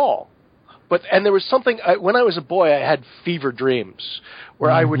smooth at all. And there was something. When I was a boy, I had fever dreams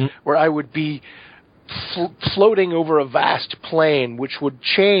where I would be floating over a vast plain, which would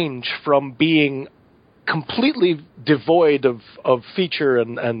change from being completely devoid of feature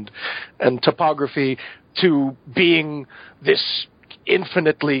and topography to being this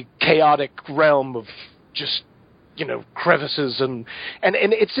infinitely chaotic realm of just crevices and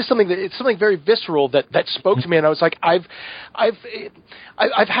it's just something very visceral that spoke to me, and I was like, I've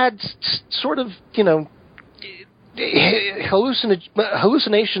had sort of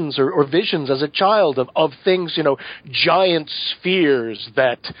hallucinations or visions as a child of things, giant spheres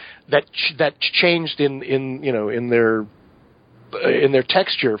that changed in their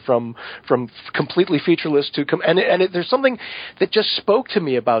texture from completely featureless to there's something that just spoke to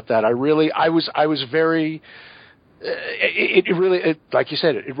me about that. I was very it really, like you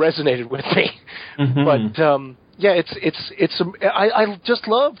said, it resonated with me. Mm-hmm. But I just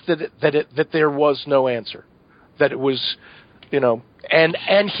loved that there was no answer. That it was,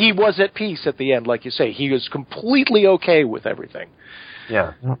 and he was at peace at the end, like you say. He was completely okay with everything.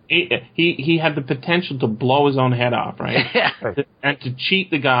 Yeah. He had the potential to blow his own head off, right? Yeah. And to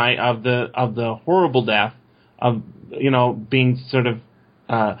cheat the guy of the horrible death of, being sort of,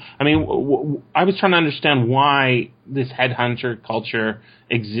 I was trying to understand why this headhunter culture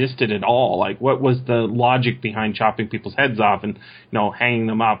existed at all. Like, what was the logic behind chopping people's heads off and, hanging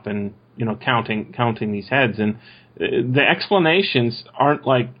them up and, counting these heads, and the explanations aren't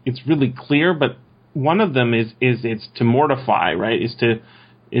like it's really clear. But one of them is it's to mortify, right? Is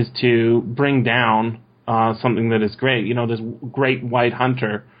to bring down something that is great. This great white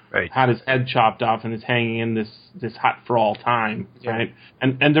hunter had his head chopped off and is hanging in this hut for all time, right?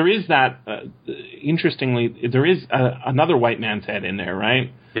 And there is that. Interestingly, there is another white man's head in there,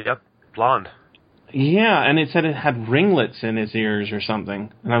 right? Yep, blonde. Yeah, and it said it had ringlets in his ears or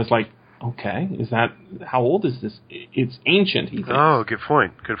something, and I was like, okay, how old is this? It's ancient, he thinks. Oh, good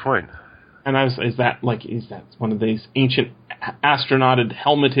point. And is that one of these ancient astronauted,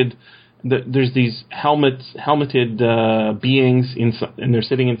 helmeted, there's these helmeted beings, and they're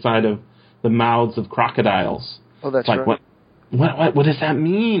sitting inside of the mouths of crocodiles. Oh, that's like, right. What does that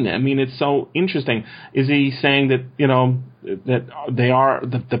mean? I mean, it's so interesting. Is he saying that, that they are,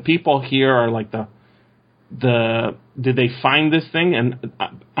 the people here are like did they find this thing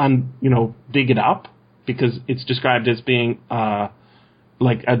and dig it up? Because it's described as being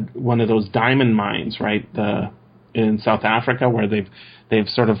like one of those diamond mines, right? In South Africa, where they've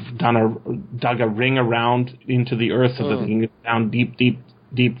sort of dug a ring around into the earth so that they can get down deep to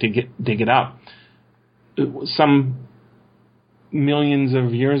dig it up. Some millions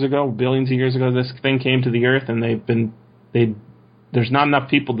of years ago, billions of years ago, this thing came to the earth, and there's not enough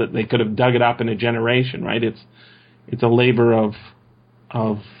people that they could have dug it up in a generation, right? It's a labor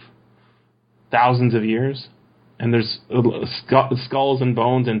of thousands of years, and there's skulls and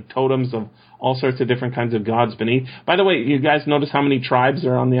bones and totems of all sorts of different kinds of gods beneath. By the way, you guys notice how many tribes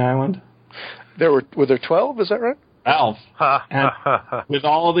are on the island? Were there 12? Is that right? 12. And with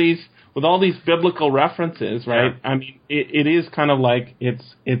all these biblical references, right? Yeah. I mean, it is kind of like it's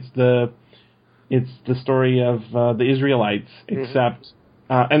the story of the Israelites, except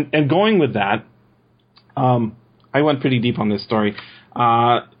and going with that, I went pretty deep on this story.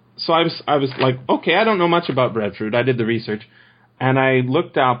 So I was like, okay, I don't know much about breadfruit. I did the research, and I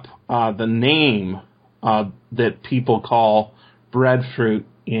looked up the name that people call breadfruit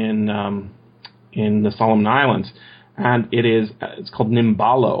in the Solomon Islands, and it's called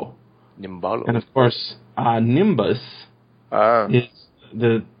Nimbalo. Nimbalo. And of course, Nimbus is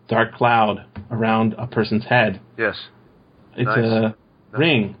the dark cloud around a person's head. Yes. It's a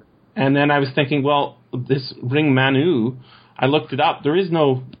ring. And then I was thinking, well, this ring Manu, I looked it up. There is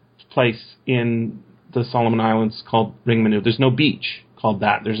no place in the Solomon Islands called Ring Manu. There's no beach called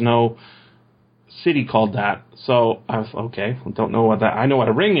that. There's no city called that. So I was, okay, I don't know what that... I know what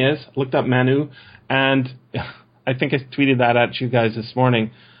a ring is. I looked up Manu, and I think I tweeted that at you guys this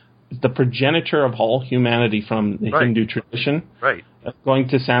morning. The progenitor of all humanity from the Hindu tradition. Right. Going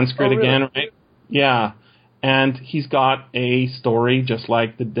to Sanskrit again, really? right? Yeah. And he's got a story just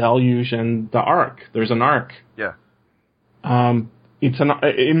like the deluge and the ark. There's an ark. Yeah.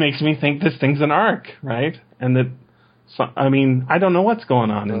 It makes me think this thing's an ark, right? And that, I mean, I don't know what's going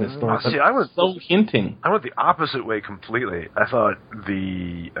on in this story. See, I was so hinting. I went the opposite way completely. I thought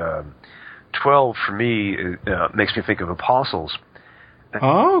the 12 for me makes me think of apostles.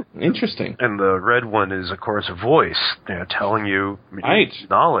 Oh, interesting. And the red one is, of course, a voice, telling you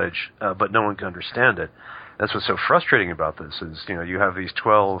knowledge, but no one can understand it. That's what's so frustrating about this is, you have these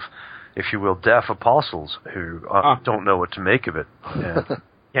 12, if you will, deaf apostles who don't know what to make of it and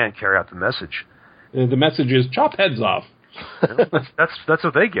can't carry out the message. The message is chop heads off. That's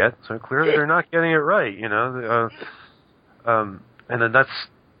what they get. So clearly they're not getting it right, and then that's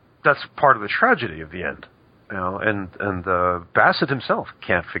part of the tragedy of the end. And Bassett himself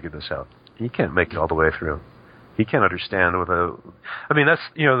can't figure this out. He can't make it all the way through. He can't understand that's,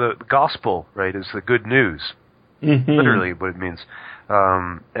 the gospel, right, is the good news. Mm-hmm. Literally what it means.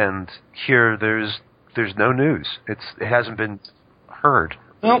 And here there's no news. It hasn't been heard.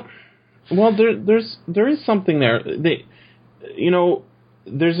 Well, there is something there.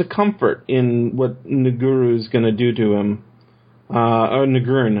 There's a comfort in what Naguru is going to do to him. Or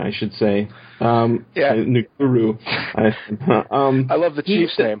Nagurn, I should say. Naguru. I love the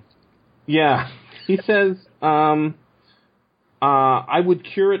chief's name. Yeah. He says, I would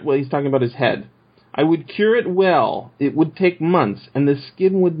cure it well. He's talking about his head. I would cure it well. It would take months, and the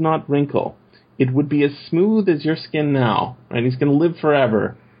skin would not wrinkle. It would be as smooth as your skin now. Right? He's going to live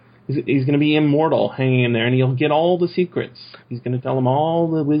forever. He's going to be immortal hanging in there, and he'll get all the secrets. He's going to tell them all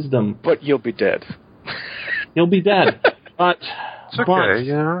the wisdom. But you'll be dead. He'll be dead. But it's okay,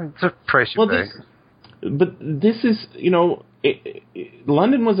 it's a price you pay. But this is,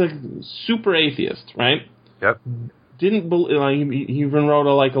 London was a super atheist, right? Yep. Didn't believe. He even wrote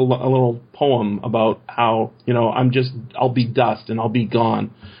a little poem about how I'll be dust and I'll be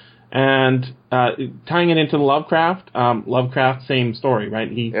gone, and tying it into Lovecraft. Lovecraft, same story, right?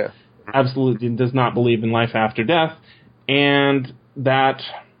 He absolutely does not believe in life after death, and that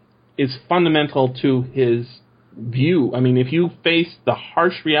is fundamental to his view. I mean, if you face the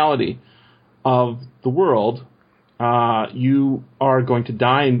harsh reality of the world, you are going to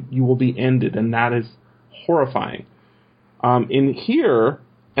die and you will be ended, and that is horrifying. In here,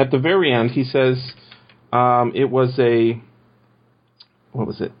 at the very end, he says it was what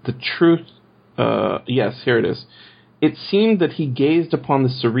was it? The truth, yes, here it is. It seemed that he gazed upon the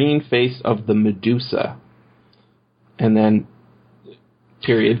serene face of the Medusa. And then,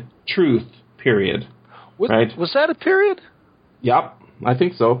 period, truth, period. Right? Was that a period? Yep, I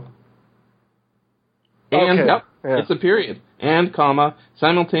think so. And, it's a period. And, comma,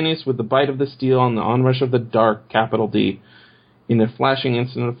 simultaneous with the bite of the steel and the onrush of the dark, capital D. In a flashing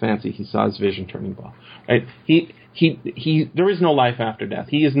instant of fancy, he saw his vision turning ball. Right? There is no life after death.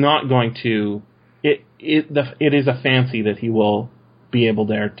 He is not going to... It is a fancy that he will be able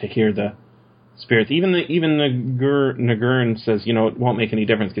there to hear the spirits. Even Nagurn says, it won't make any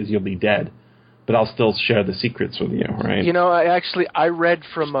difference because you'll be dead. But I'll still share the secrets with you, right? I read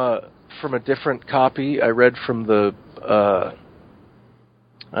from a different copy. I read from the I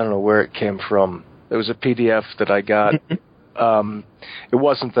don't know where it came from. It was a PDF that I got. It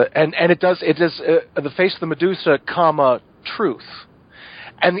wasn't it is the face of the Medusa, comma, truth.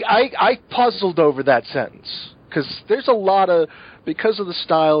 And I puzzled over that sentence because there's a lot of, because of the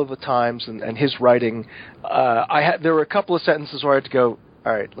style of the times and his writing, there were a couple of sentences where I had to go,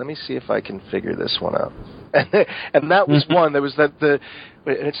 all right, let me see if I can figure this one out. And that was one. There was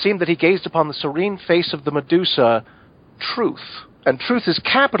it seemed that he gazed upon the serene face of the Medusa, truth. And truth is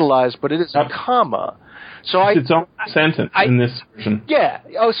capitalized, but it is a comma. So it's its own sentence in this version. Yeah.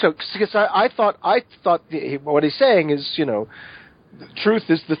 Oh, so because I thought what he's saying is, truth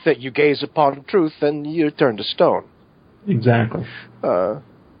is the thing. You gaze upon truth, and you turn to stone. Exactly. No,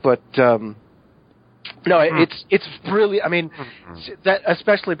 it's really. I mean, that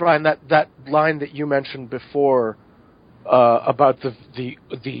especially Brian, that line that you mentioned before about the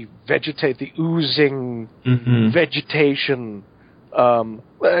oozing vegetation.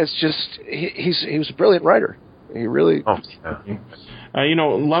 It's just he was a brilliant writer. He really. Oh,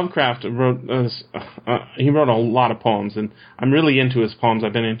 Lovecraft wrote he wrote a lot of poems, and I'm really into his poems.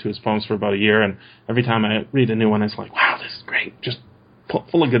 I've been into his poems for about a year, and every time I read a new one, it's like, wow, this is great, just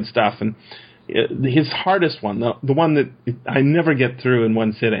full of good stuff. And his hardest one, the one that I never get through in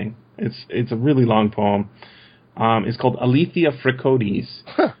one sitting, it's a really long poem. It's called Aletheia Fricotes.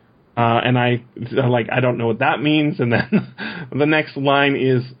 Huh. And I don't know what that means. And then the next line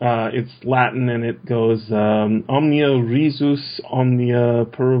is, it's Latin, and it goes, omnia risus, omnia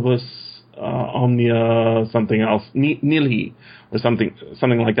puribus, omnia something else, nihil, or something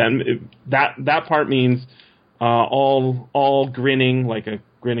like that. And that part means, all grinning, like a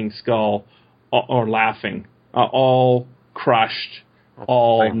grinning skull, or laughing, all crushed,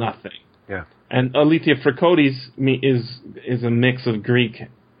 all nothing. Yeah. And Aletheia Fricotes is a mix of Greek.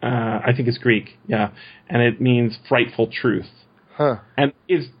 I think it's Greek, yeah, and it means frightful truth. Huh. And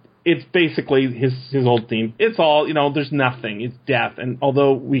it's basically his old theme. It's all, there's nothing. It's death. And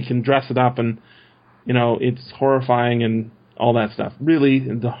although we can dress it up and, it's horrifying and all that stuff, really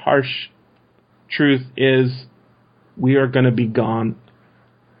the harsh truth is we are going to be gone,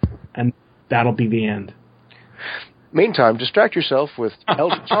 and that'll be the end. Meantime, distract yourself with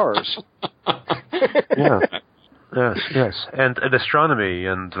Eldritch horrors. Yeah. Yes, and astronomy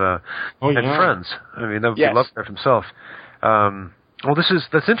and friends. I mean, that would be Lovecraft himself.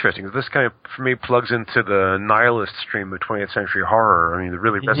 That's interesting. This kind of, for me, plugs into the nihilist stream of 20th century horror. I mean, it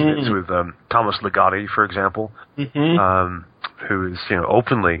really resonates with Thomas Ligotti, for example, who is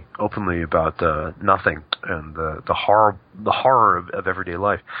openly about nothing and the horror of everyday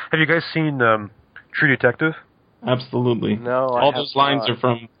life. Have you guys seen True Detective? Absolutely. No, all those lines are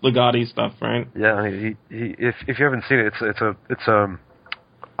from Ligotti stuff, right? Yeah, if you haven't seen it, it's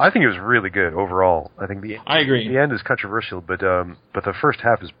I think it was really good overall. I think I agree. The end is controversial, but the first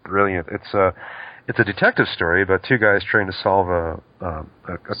half is brilliant. It's a detective story about two guys trying to solve a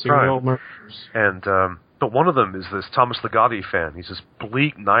serial crime. murders. And but one of them is this Thomas Ligotti fan. He's this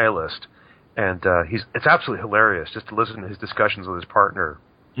bleak nihilist, and it's absolutely hilarious just to listen to his discussions with his partner.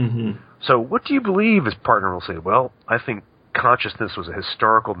 Mm-hmm. So what do you believe? His partner will say, well, I think consciousness was a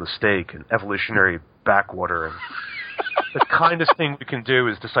historical mistake, an evolutionary backwater, and the kindest thing we can do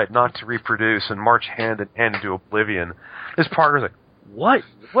is decide not to reproduce and march hand in hand into oblivion. His partner's like, what?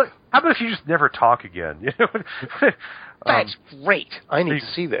 How about if you just never talk again? That's great. I need to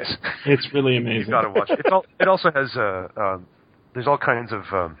see this. It's really amazing. You've got to watch it. It also has there's all kinds of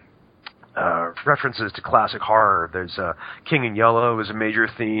references to classic horror. There's King in Yellow is a major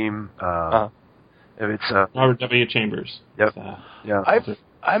theme. It's Robert W. Chambers. Yep. Yeah.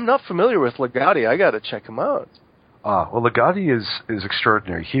 I'm not familiar with Ligotti. I got to check him out. Well, Ligotti is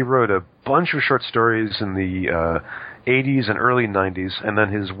extraordinary. He wrote a bunch of short stories in the 80s and early 90s, and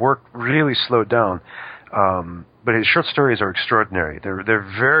then his work really slowed down. But his short stories are extraordinary. They're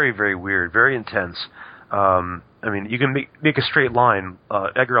very, very weird, very intense. I mean, you can make a straight line,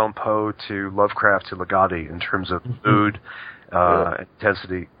 Edgar Allan Poe to Lovecraft to Ligotti in terms of mood,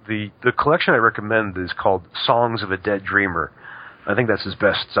 intensity. The collection I recommend is called Songs of a Dead Dreamer. I think that's his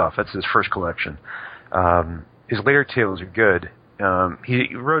best stuff. That's his first collection. His later tales are good.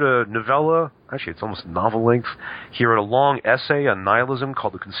 He wrote a novella, actually it's almost novel length. He wrote a long essay on nihilism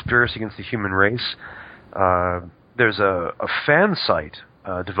called The Conspiracy Against the Human Race. There's a fan site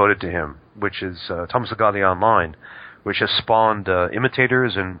devoted to him, which is Thomas Ligotti Online, which has spawned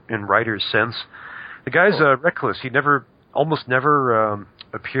imitators and writers since. The guy's reckless. He almost never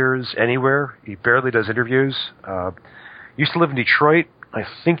appears anywhere. He barely does interviews. Used to live in Detroit. I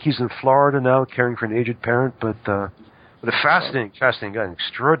think he's in Florida now, caring for an aged parent. But a fascinating guy.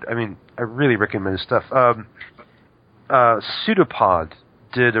 I mean, I really recommend his stuff. Pseudopod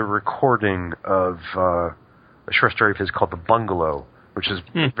did a recording of a short story of his called The Bungalow, which is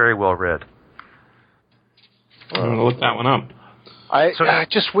very well read. I'm going to look that one up. I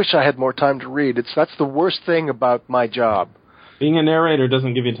just wish I had more time to read. That's the worst thing about my job. Being a narrator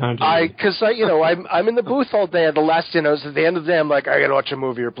doesn't give you time to read. Because I'm in the booth all day. And the last, at the end of the day, I'm like, I got to watch a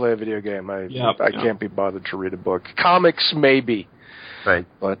movie or play a video game. I can't be bothered to read a book. Comics, maybe. Right.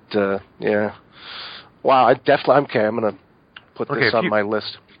 But yeah. Wow. I'm going to put this on my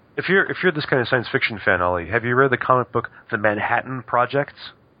list. If you're this kind of science fiction fan, Ollie, have you read the comic book The Manhattan Project?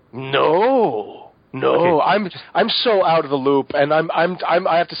 No. Okay. I'm so out of the loop, and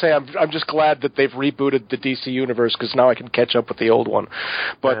I have to say I'm just glad that they've rebooted the DC universe because now I can catch up with the old one.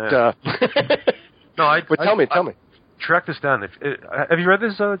 But but tell me. Track this down. Have you read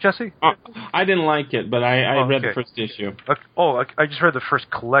this, Jesse? I didn't like it, but I read the first issue. I just read the first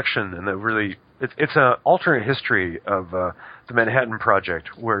collection, and it's an alternate history of the Manhattan Project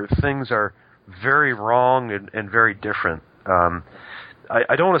where things are very wrong and very different.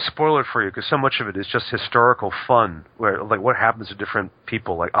 I don't want to spoil it for you because so much of it is just historical fun, where like what happens to different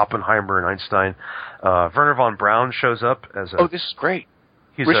people, like Oppenheimer and Einstein. Werner von Braun shows up as a... Oh, this is great.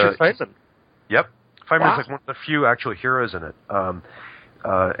 He's Richard Feynman. Yep. Feynman's like one of the few actual heroes in it.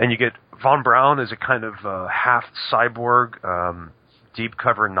 And you get von Braun as a kind of half cyborg, deep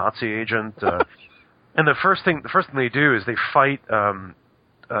cover Nazi agent. And the first thing they do is they fight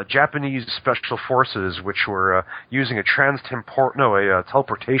Japanese special forces, which were using a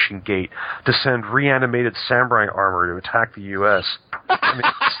teleportation gate to send reanimated samurai armor to attack the U.S. I mean,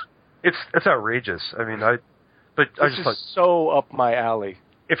 it's outrageous. I mean, I just thought, so up my alley.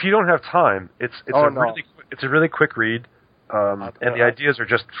 If you don't have time, it's a really quick read, and the ideas are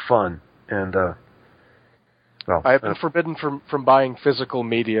just fun. And I have been forbidden from buying physical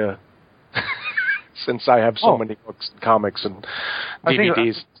media since I have so many books and comics and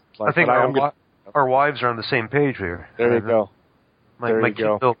DVDs. I think our wives are on the same page here. There you go. My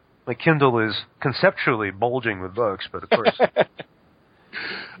Kindle is conceptually bulging with books, but of course.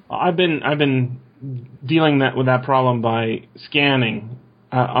 I've been dealing with that problem by scanning.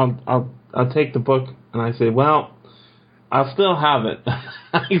 I'll take the book and I say, well, I'll still have it.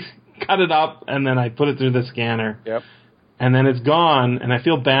 I cut it up and then I put it through the scanner. Yep. And then it's gone, and I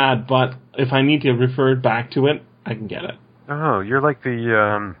feel bad, but if I need to refer back to it, I can get it. Oh, you're like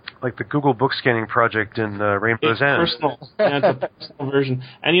the Google book scanning project in Rainbow's End. Personal. Yeah, it's a personal version,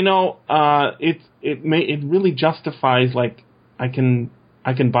 and it really justifies like I can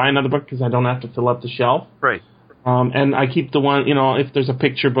buy another book because I don't have to fill up the shelf. Right. And I keep the one, if there's a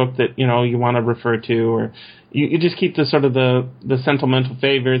picture book that you want to refer to, or you just keep the sort of the sentimental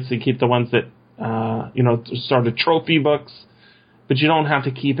favorites. You keep the ones that. Sort of trophy books, but you don't have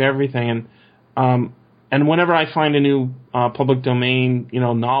to keep everything. And whenever I find a new public domain,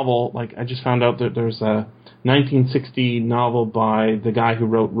 novel, like I just found out that there's a 1960 novel by the guy who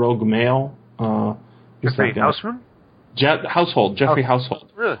wrote Rogue Mail. Jeffrey Houseman? Jeffrey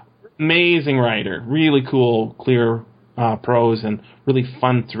Household. Really? Amazing writer, really cool, clear prose, and really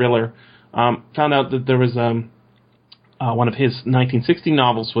fun thriller. Found out that there was one of his 1960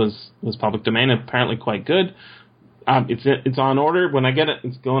 novels was public domain, and apparently quite good. It's on order. When I get it,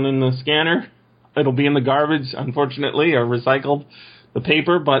 it's going in the scanner. It'll be in the garbage, unfortunately, or recycled, the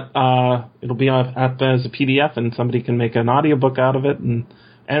paper, but it'll be up as a PDF, and somebody can make an audiobook out of it, and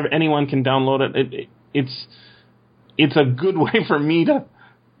anyone can download it. It's a good way for me to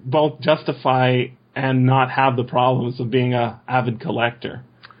both justify and not have the problems of being an avid collector.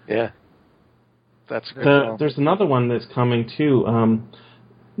 Yeah. That's good. There's another one that's coming too.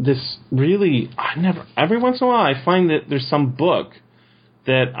 Every once in a while I find that there's some book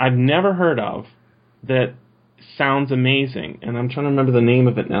that I've never heard of that sounds amazing, and I'm trying to remember the name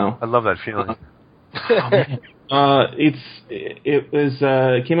of it now. I love that feeling.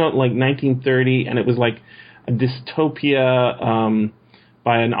 It came out in like 1930, and it was like a dystopia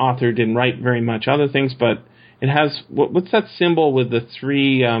by an author who didn't write very much other things, but it has what's that symbol with the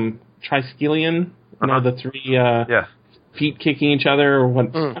three triskelion? The three feet kicking each other, or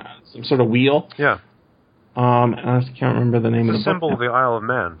what? Some sort of wheel. Yeah. I can't remember the name of the book. It's a symbol of the Isle of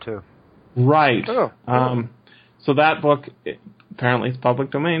Man, too. Right. Oh. So that book, apparently it's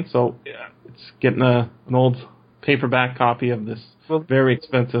public domain, so it's getting an old paperback copy of this very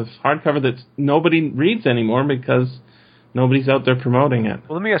expensive hardcover that nobody reads anymore because nobody's out there promoting it.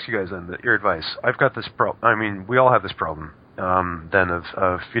 Well, let me ask you guys then your advice. I've got this problem. I mean, we all have this problem.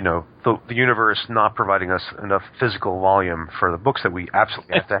 The universe not providing us enough physical volume for the books that we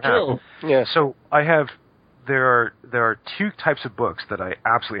absolutely have to have. True. Yeah. So there are two types of books that I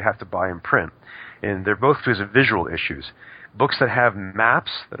absolutely have to buy in print, and they're both because of visual issues. Books that have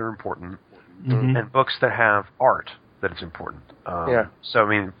maps that are important, and books that have art that is important. So I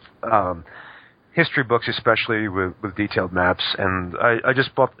mean, history books especially with detailed maps, and I just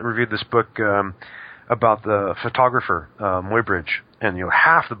reviewed this book. About the photographer, Muybridge, and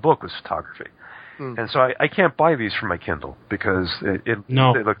half the book was photography. And so I can't buy these for my Kindle because they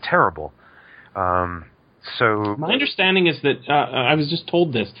look terrible. So my understanding is that I was just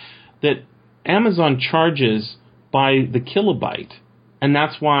told this, that Amazon charges by the kilobyte, and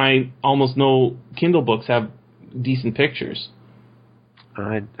that's why almost no Kindle books have decent pictures.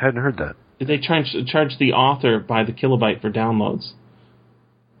 I hadn't heard that. They charge the author by the kilobyte for downloads.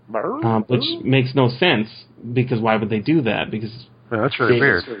 Which makes no sense, because why would they do that? Because that's really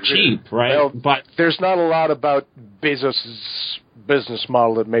weird. It's cheap, right? Well, but there's not a lot about Bezos' business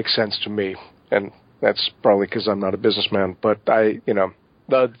model that makes sense to me, and that's probably because I'm not a businessman. But the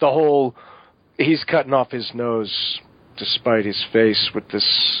whole he's cutting off his nose to spite his face with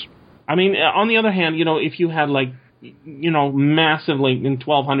this. I mean, on the other hand, if you had like massively in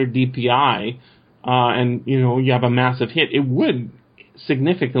 1200 DPI, and you have a massive hit, it would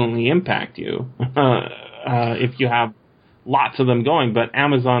significantly impact you if you have lots of them going. But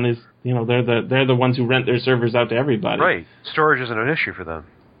Amazon is, they're the ones who rent their servers out to everybody. Right. Storage isn't an issue for them.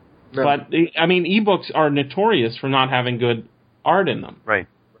 No. But ebooks are notorious for not having good art in them. Right.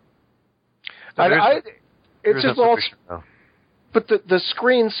 It's just also. But the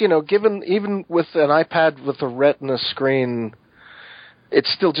screens, given even with an iPad with a Retina screen, it's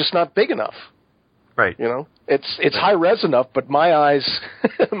still just not big enough. Right. It's high res enough, but my eyes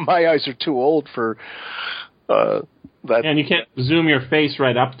are too old for that. And you can't zoom your face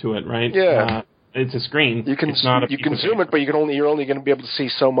right up to it, right? Yeah. It's a screen. You can zoom it, but you're only going to be able to see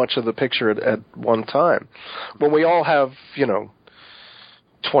so much of the picture at one time. When we all have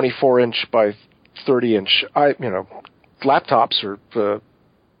 24-inch by 30-inch, laptops or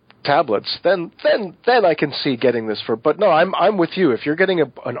tablets, then I can see getting this for. But no, I'm with you. If you're getting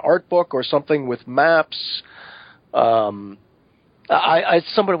an art book or something with maps, what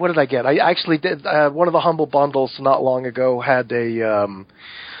did I get? I actually did one of the Humble bundles not long ago had a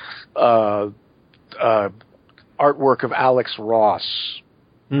artwork of Alex Ross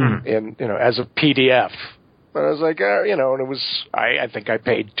in as a PDF. And I was like, and it was I think I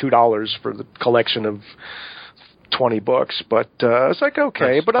paid $2 for the collection of 20 books, but I was like,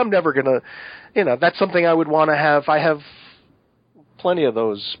 okay, but I'm never gonna, that's something I would want to have. I have plenty of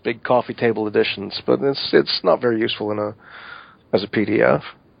those big coffee table editions, but it's not very useful as a PDF.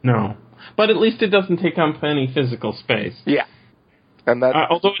 No, but at least it doesn't take up any physical space. Yeah, and that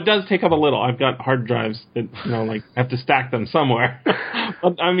although it does take up a little. I've got hard drives that I have to stack them somewhere.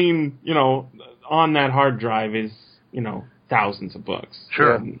 But I mean, on that hard drive is thousands of books.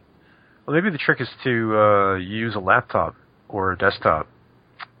 Sure. Well, maybe the trick is to use a laptop or a desktop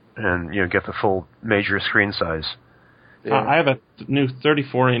and get the full major screen size. Yeah. I have a new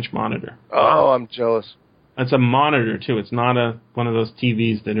 34-inch monitor. Oh, I'm jealous. It's a monitor too. It's not one of those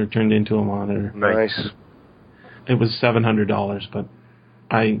TVs that are turned into a monitor. Nice. It was $700, but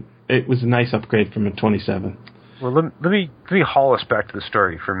it was a nice upgrade from a 27. Well, let me haul us back to the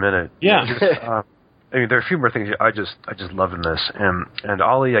story for a minute. Yeah. There are a few more things I just love in this, and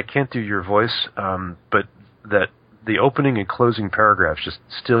Ollie, I can't do your voice, but that the opening and closing paragraphs just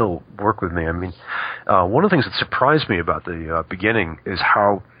still work with me. I mean, one of the things that surprised me about the beginning is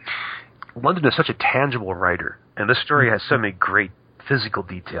how London is such a tangible writer, and this story has so many great physical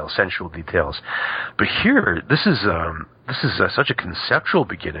details, sensual details. But here, this is such a conceptual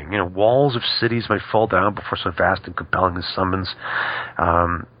beginning. Walls of cities might fall down before so vast and compelling a summons.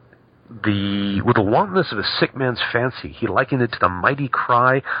 With the wantonness of a sick man's fancy, he likened it to the mighty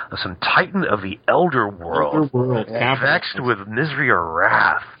cry of some titan of the elder world, vexed with misery or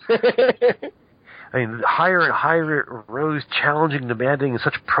wrath. I mean, higher and higher it rose, challenging, demanding in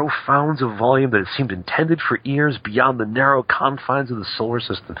such profounds of volume that it seemed intended for ears beyond the narrow confines of the solar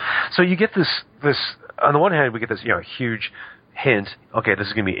system. So you get this. On the one hand, we get this, huge hint. Okay, this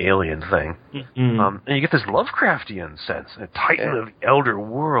is going to be alien thing, and you get this Lovecraftian sense, a titan of the elder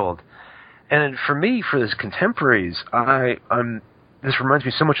world. And for me, for his contemporaries, this reminds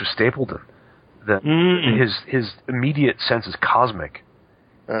me so much of Stapleton. That his immediate sense is cosmic.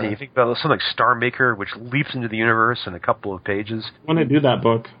 And you think about something like Star Maker, which leaps into the universe in a couple of pages. I want to do that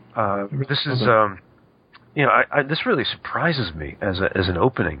book. This is, this really surprises me as an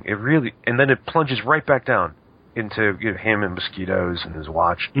opening. It really, and then it plunges right back down into him and mosquitoes and his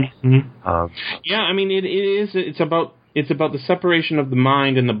watch. I mean, it is. It's about the separation of the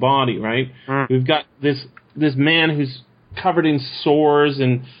mind and the body, right? We've got this man who's covered in sores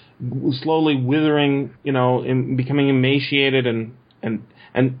and slowly withering, and becoming emaciated, and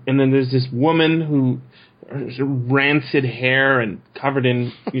then there's this woman who has rancid hair and covered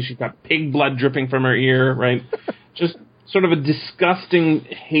in, she's got pig blood dripping from her ear, right? Just sort of a disgusting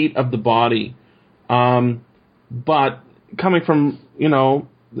hate of the body. But coming from,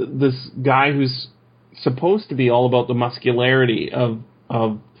 this guy who's supposed to be all about the muscularity of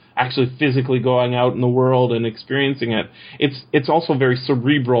actually physically going out in the world and experiencing it. It's also very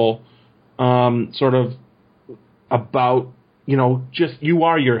cerebral, sort of about, just you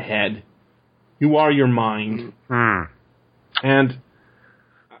are your head, you are your mind, and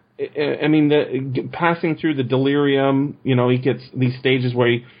I mean, passing through the delirium, he gets these stages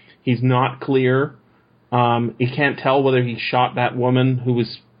where he's not clear. He can't tell whether he shot that woman who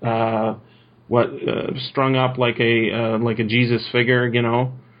was strung up like a Jesus figure,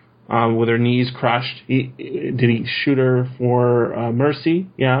 with her knees crushed. Did he shoot her for mercy?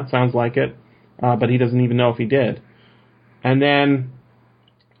 Yeah, it sounds like it. But he doesn't even know if he did. And then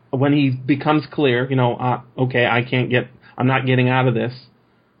when he becomes clear, okay, I'm not getting out of this.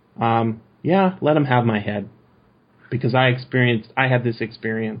 Let him have my head, because I had this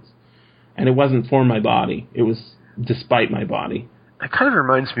experience, and it wasn't for my body. It was despite my body. It kind of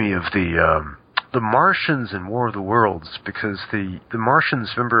reminds me of the Martians in War of the Worlds, because the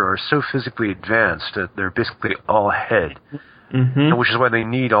Martians, remember, are so physically advanced that they're basically all head, which is why they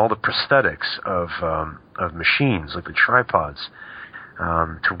need all the prosthetics of machines like the tripods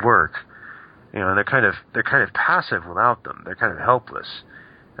to work. And they're kind of passive without them. They're kind of helpless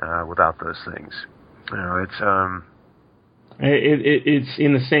without those things. It's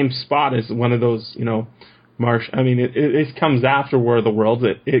in the same spot as one of those, it comes after War of the Worlds.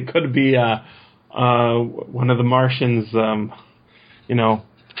 It could be one of the Martians,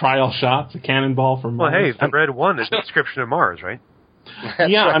 trial shots, a cannonball from Mars. Well, hey, the red one is a description of Mars, right?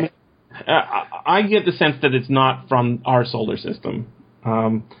 Yeah, right. I get the sense that it's not from our solar system.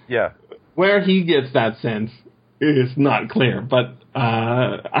 Where he gets that sense is not clear, but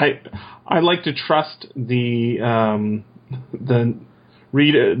I like to trust the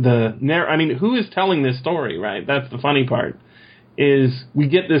reader, who is telling this story, right? That's the funny part. Is we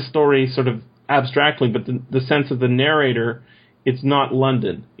get this story sort of abstractly, but the sense of the narrator, it's not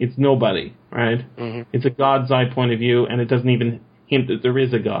London, it's nobody, right? Mm-hmm. It's a God's eye point of view, and it doesn't even hint that there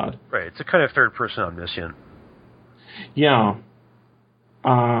is a God. Right. It's a kind of third person omniscient. Yeah.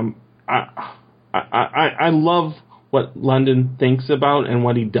 I love what London thinks about and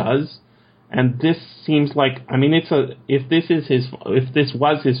what he does, and this seems like, if this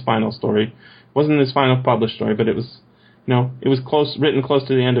was his final story, it wasn't his final published story, but it was, it was written close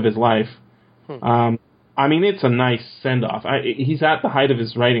to the end of his life. It's a nice send off. He's at the height of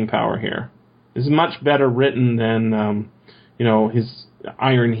his writing power here. It's much better written than, his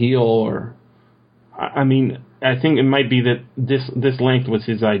Iron Heel, or, I think it might be that this length was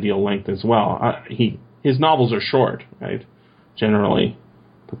his ideal length as well. His novels are short, right, generally,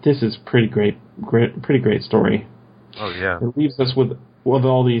 but this is pretty great story. Oh yeah, it leaves us with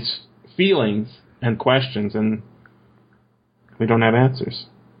all these feelings and questions, and we don't have answers.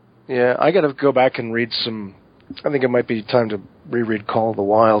 Yeah, I got to go back and read some. I think it might be time to reread Call of the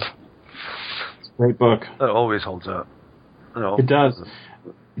Wild. It's a great book. That always holds up. It does.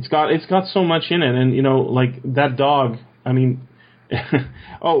 It's got so much in it, and like that dog.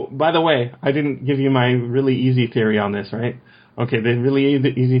 Oh, by the way, I didn't give you my really easy theory on this, right? Okay, the really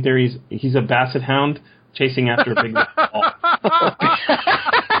easy theory is he's a basset hound chasing after a big ball.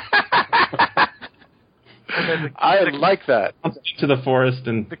 I like that. To the forest,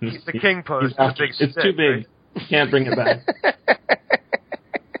 and the king pose. It's too big. Right? You can't bring it back.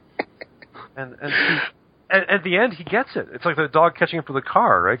 and at the end, he gets it. It's like the dog catching up with the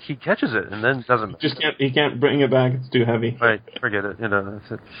car, right? He catches it and then doesn't. He can't bring it back. It's too heavy. Right, forget it.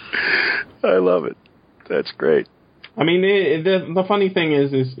 That's it. I love it. That's great. The funny thing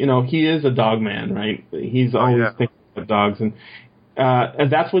is he is a dog man, right? He's always thinking about dogs, and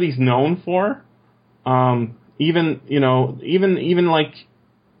that's what he's known for. Even like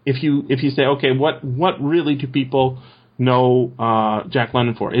if you say, okay, what really do people know Jack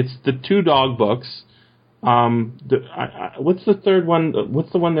London for? It's the two dog books. What's the third one?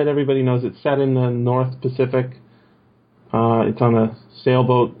 What's the one that everybody knows? It's set in the North Pacific. It's on a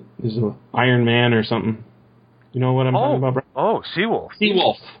sailboat. There's an Iron Man or something. You know what I'm talking about, Brian? Oh, Seawolf.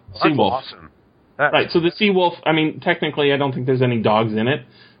 Seawolf. That's awesome. Right. So the Seawolf. Technically, I don't think there's any dogs in it,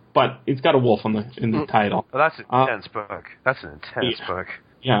 but it's got a wolf in the title. Well, that's an intense book. That's an intense book.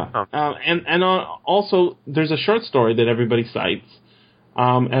 Yeah. And also, there's a short story that everybody cites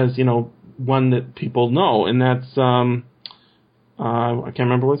as one that people know, and that's I can't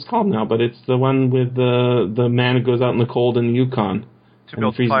remember what it's called now, but it's the one with the man who goes out in the cold in the Yukon to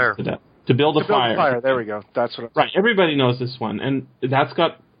build a fire. To build a fire. There we go. That's what. Right. Everybody knows this one, and that's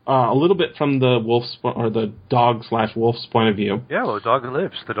got a little bit from the wolf's or the dog/wolf's point of view. Yeah, well, the dog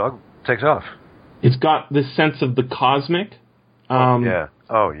lives. The dog takes off. It's got this sense of the cosmic. Yeah.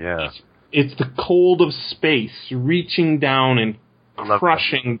 It's the cold of space reaching down and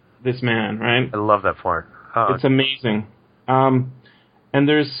crushing this man, right? I love that part. It's amazing. And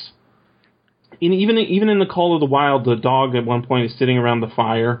there's even in the Call of the Wild, the dog at one point is sitting around the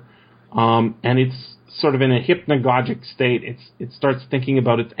fire, and it's sort of in a hypnagogic state. It starts thinking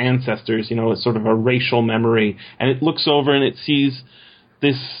about its ancestors. It's sort of a racial memory, and it looks over and it sees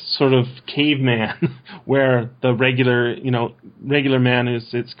this sort of caveman where the regular man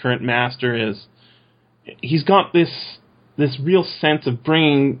is its current master is. He's got this real sense of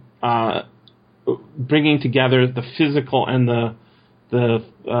bringing together the physical and the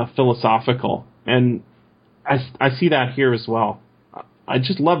philosophical, and I see that here as well. I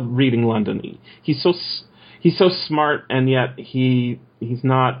just love reading London. He's so smart, and yet he's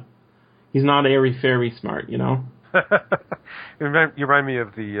not airy-fairy smart, you know? You remind me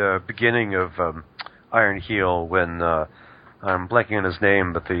of the beginning of Iron Heel when I'm blanking on his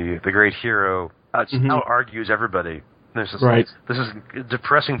name, but the great hero out-argues everybody. There's this is a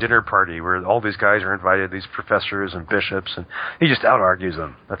depressing dinner party where all these guys are invited, these professors and bishops, and he just out-argues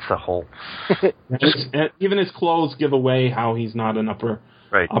them. That's the whole... Even his clothes give away how he's not an upper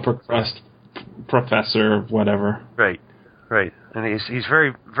crust professor or whatever. Right. And he's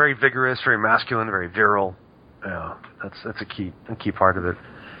very, very vigorous, very masculine, very virile. Yeah, that's a key part of it.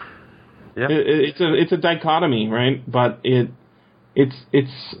 Yeah, it's a dichotomy, right? But it's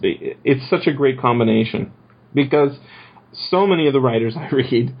such a great combination because so many of the writers I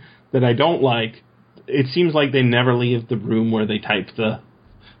read that I don't like, it seems like they never leave the room where they type the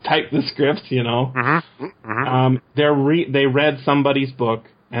scripts, you know. They read somebody's book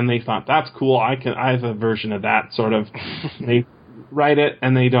and they thought that's cool. I have a version of that sort of. They write it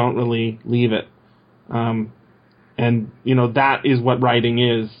and they don't really leave it. And you know that is what writing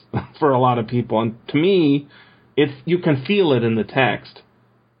is for a lot of people. And to me, you can feel it in the text.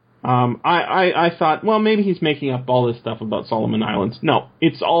 I thought, well, maybe he's making up all this stuff about Solomon Islands. No,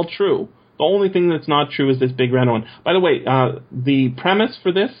 it's all true. The only thing that's not true is this big red one. By the way, the premise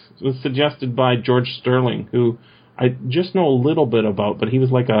for this was suggested by George Sterling, who I just know a little bit about, but he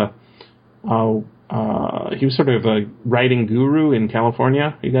was like he was sort of a writing guru in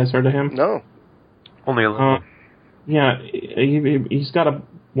California. You guys heard of him? No. Only a little. Yeah, he's got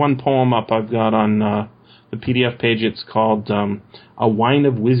one poem up I've got on the PDF page. It's called A Wine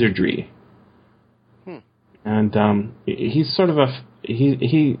of Wizardry. And he's sort of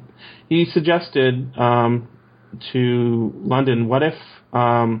he suggested to London, what if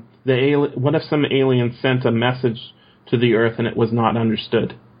some alien sent a message to the Earth and it was not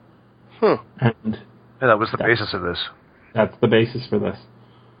understood? And that was the basis of this. That's the basis for this.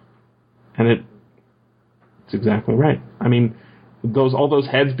 And it's exactly right. I mean, all those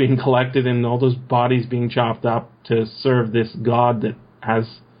heads being collected and all those bodies being chopped up to serve this god that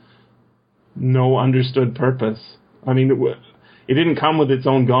has no understood purpose. I mean, it didn't come with its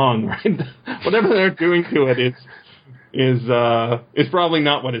own gong, right? Whatever they're doing to it is probably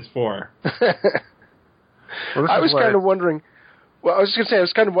not what it's for. Well, I was kind of wondering. Well, I was going to say, I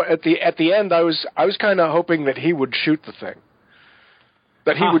was kind of at the end. I was kind of hoping that he would shoot the thing,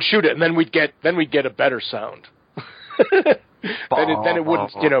 that he would shoot it, and then we'd get a better sound. then it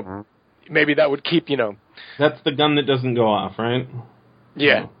wouldn't, you know. Maybe that would keep, you know. That's the gun that doesn't go off, right?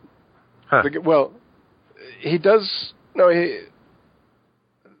 Yeah. Huh. Well, he does. No, he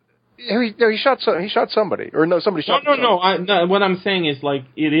shot somebody, or no, somebody shot. No. What I'm saying is, like,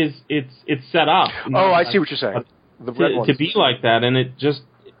 it's set up. Oh, I see what you're saying. To be like that, and it just.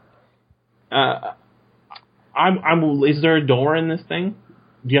 Is there a door in this thing?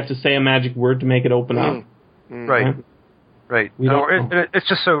 Do you have to say a magic word to make it open up? Right. It's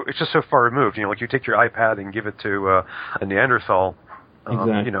just so far removed. You know, like you take your iPad and give it to a Neanderthal.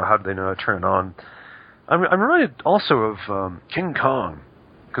 Exactly. You know, how do they know how to turn it on? I'm reminded also of King Kong,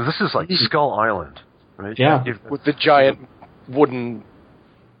 because this is like Skull Island, right? Yeah, with the giant wooden.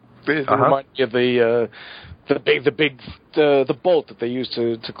 It reminds me of the bolt that they used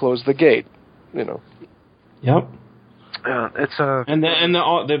to close the gate. You know. Yep. It's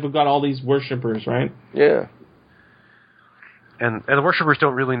they've got all these worshippers, right? Yeah. And the worshippers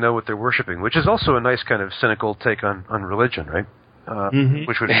don't really know what they're worshiping, which is also a nice kind of cynical take on religion, right?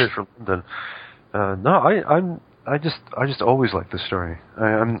 Which would fit for London. I just always liked this story. I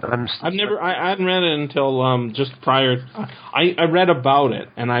hadn't read it until just prior. I read about it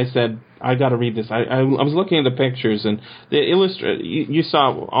and I said I got to read this. I was looking at the pictures and the you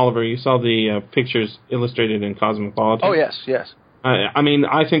saw, Oliver. You saw the pictures illustrated in Cosmopolitan. Oh yes. I mean,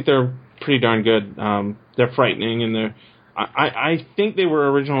 I think they're pretty darn good. They're frightening and I think they were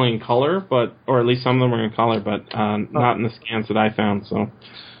originally in color, or at least some of them were in color, but not in the scans that I found. So.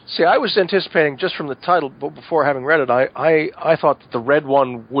 See, I was anticipating, just from the title, but before having read it, I thought that the red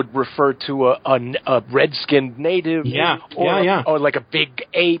one would refer to a red-skinned native, or like a big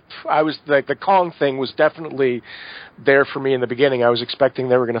ape. I was like, the Kong thing was definitely there for me in the beginning. I was expecting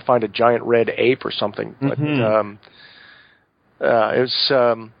they were going to find a giant red ape or something, but it was.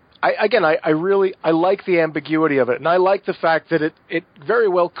 I like the ambiguity of it, and I like the fact that it very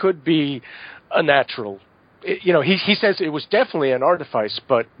well could be a natural. He says it was definitely an artifice,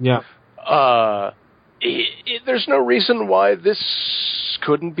 but there's no reason why this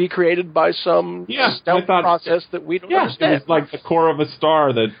couldn't be created by some stealth process that we don't understand. It was like the core of a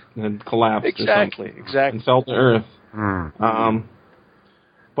star that had collapsed. Exactly. And fell to Earth.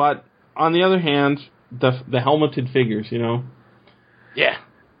 But on the other hand, the helmeted figures, Yeah.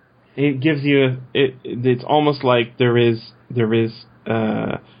 it gives you it's almost like there is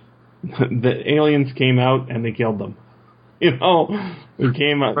the aliens came out and they killed them. They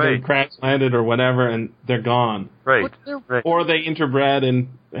came out, right. They crash landed or whatever, and they're gone. Right. Or they interbred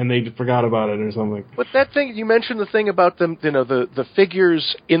and they forgot about it or something. But that thing, you mentioned the thing about them, the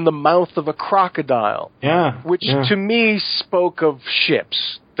figures in the mouth of a crocodile. Yeah. Which to me spoke of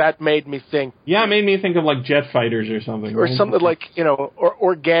ships. That made me think. Yeah, it made me think of like jet fighters or something. Or something like, or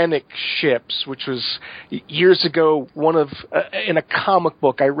organic ships, which was years ago in a comic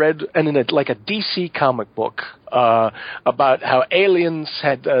book I read, and in a DC comic book, about how aliens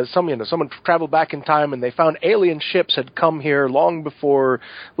had, someone traveled back in time and they found alien ships had come here long before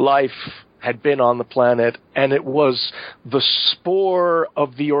life had been on the planet, and it was the spore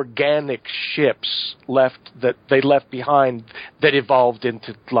of the organic ships that they left behind that evolved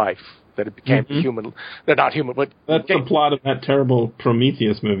into life, that it became human. They're not human, but that's the plot of that terrible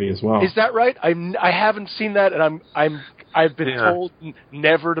Prometheus movie as well. Is that right? I haven't seen that, and I've been told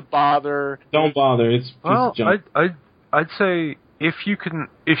never to bother. Don't bother. It's junk. I'd say if you can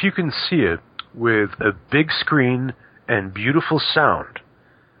see it with a big screen and beautiful sound.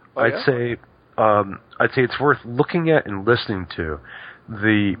 I'd say it's worth looking at and listening to.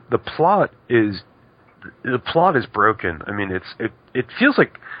 The plot is broken. I mean, it feels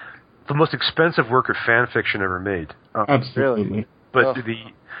like the most expensive work of fan fiction ever made. Absolutely. But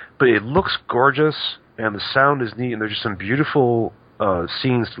it looks gorgeous and the sound is neat and there's just some beautiful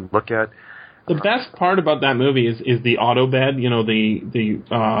scenes to look at. The best part about that movie is the auto bed, the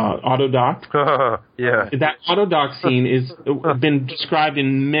auto dock. Yeah. That auto dock scene is been described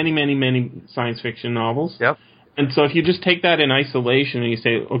in many, many, many science fiction novels. Yep. And so if you just take that in isolation and you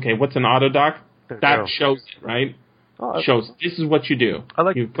say, okay, what's an auto dock? That shows it, right? Shows this is what you do.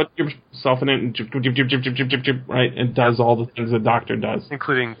 You put yourself in it and right, and does all the things a doctor does,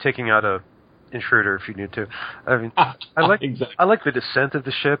 including taking out a intruder if you need to. I mean, I like the descent of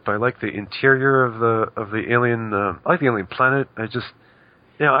the ship. I like the interior of the alien. I like the alien planet. I just,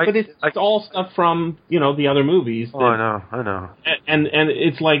 but it's all stuff from the other movies. I know. And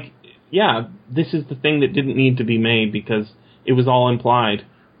it's like, this is the thing that didn't need to be made because it was all implied.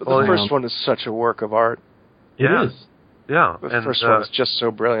 But the first one is such a work of art. It is. Yeah, the first one is just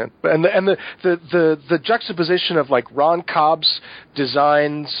so brilliant, and the juxtaposition of like Ron Cobb's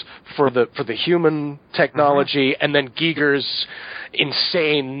designs for the human technology, and then Giger's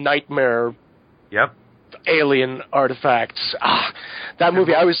insane nightmare, alien artifacts. That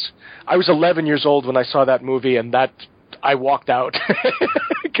movie! I was 11 years old when I saw that movie, and that I walked out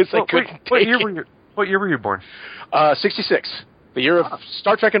because I couldn't take it. What year were you born? 66, the year of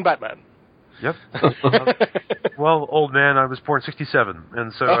Star Trek and Batman. Yep. Well, old man, I was born 67,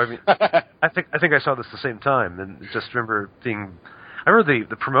 and so I mean, I think I saw this at the same time, and just remember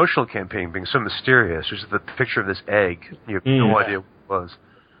the promotional campaign being so mysterious. There's the picture of this egg. You have no idea what it was.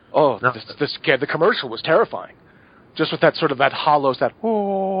 The commercial was terrifying. Just with that sort of that hollows, that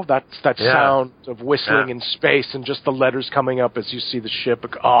sound of whistling in space, and just the letters coming up as you see the ship.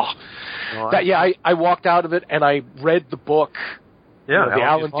 I walked out of it and I read the book. Yeah, the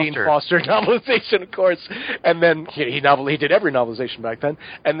Alan Dean Foster novelization, of course, and then he did every novelization back then,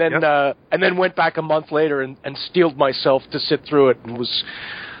 and then went back a month later and steeled myself to sit through it, and was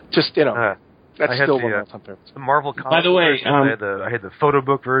just that's still one of my favorites. The Marvel comic. By the way, I had the photo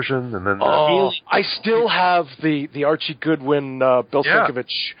book version, and then I still have the Archie Goodwin Bill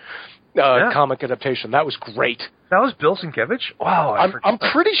Sienkiewicz comic adaptation. That was great. That was Bill Sienkiewicz? Wow, I'm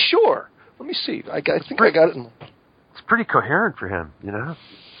pretty sure. Let me see. I think I got it. It's pretty coherent for him,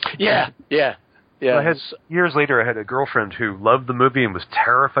 Yeah. Years later, I had a girlfriend who loved the movie and was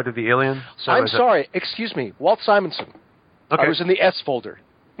terrified of the alien. So I'm sorry. Excuse me. Walt Simonson. Okay. I was in the S folder.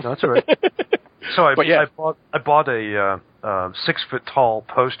 No, that's all right. So I bought a 6-foot-tall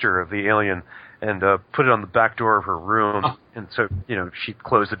poster of the alien and put it on the back door of her room. And so, she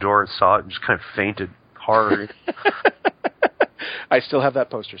closed the door and saw it and just kind of fainted hard. I still have that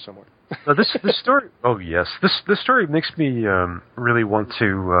poster somewhere. Now this story. Oh yes, this story makes me really want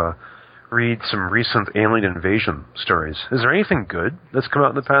to read some recent alien invasion stories. Is there anything good that's come out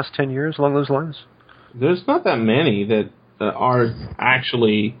in the past 10 years along those lines? There's not that many that are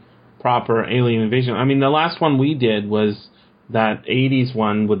actually proper alien invasion. I mean, the last one we did was that 80s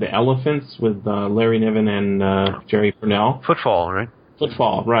one with the elephants with Larry Niven and Jerry Purnell. Footfall, right?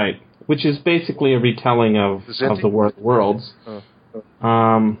 Footfall, right. Which is basically a retelling of the Worlds.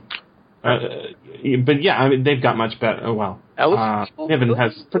 But yeah, I mean, they've got much better. Oh, well, Niven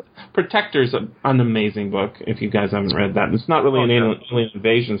has Protector's an amazing book. If you guys haven't read that, it's not really an alien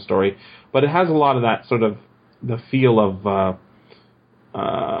invasion story, but it has a lot of that sort of the feel of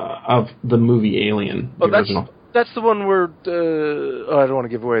the movie Alien, the original. That's the one where I don't want to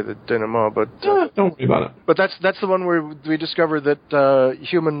give away the denouement, but don't worry about it. But that's the one where we discover that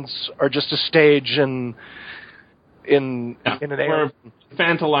humans are just a stage in an alien.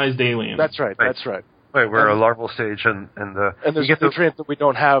 Infantilized alien. That's right. That's right. Right, we're a larval stage, and there's a nutrient that we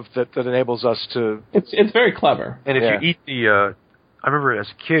don't have that enables us to. It's very clever. And if you eat the, I remember as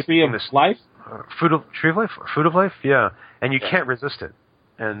a kid Tree of Life, Food of Life, yeah, and you can't resist it,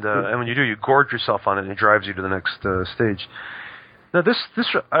 and when you do, you gorge yourself on it, and it drives you to the next stage. Now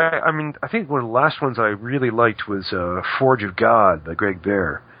I think one of the last ones I really liked was Forge of God by Greg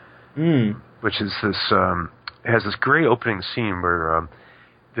Bear, which is this has this great opening scene where.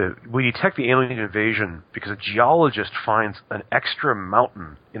 We detect the alien invasion because a geologist finds an extra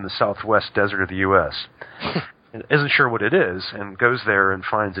mountain in the southwest desert of the U.S. and isn't sure what it is, and goes there and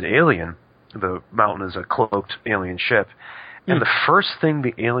finds an alien. The mountain is a cloaked alien ship, and the first thing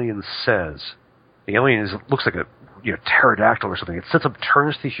the alien says, looks like a pterodactyl or something. It sits up,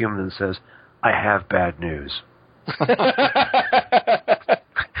 turns to human, and says, "I have bad news."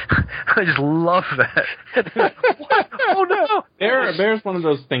 I just love that. Oh no! Bear's one of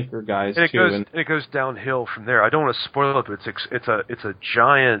those thinker guys and it goes downhill from there. I don't want to spoil it, but it's a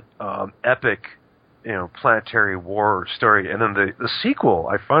giant epic, planetary war story. And then the sequel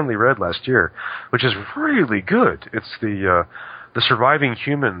I finally read last year, which is really good. It's the surviving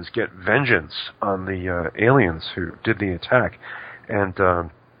humans get vengeance on the aliens who did the attack, and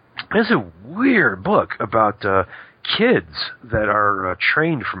it's a weird book about kids that are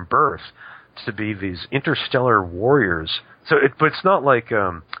trained from birth to be these interstellar warriors. But it's not like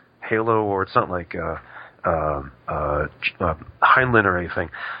Halo, or it's not like Heinlein or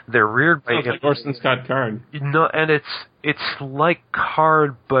anything. They're reared by like Orson Scott Card. And it's like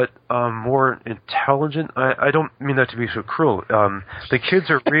Card, but more intelligent. I don't mean that to be so cruel. The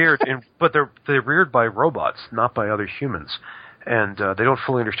kids are reared, but they're reared by robots, not by other humans. And they don't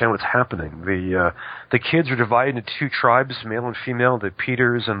fully understand what's happening. The kids are divided into two tribes, male and female, the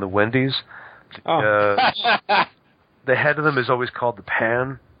Peters and the Wendys. The head of them is always called the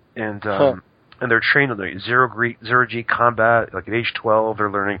Pan, and they're trained on zero G combat. Like at age 12,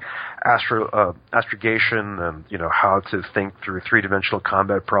 they're learning astrogation and how to think through 3-dimensional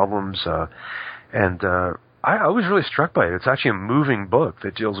combat problems. I was really struck by it. It's actually a moving book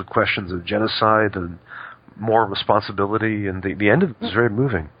that deals with questions of genocide and moral responsibility, and the end of it is very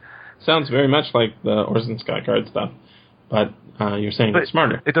moving. Sounds very much like the Orson Scott Card stuff, but you're saying it's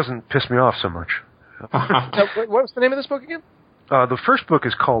smarter. It doesn't piss me off so much. What was the name of this book again? The first book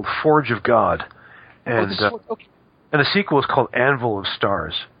is called Forge of God, and the sequel is called Anvil of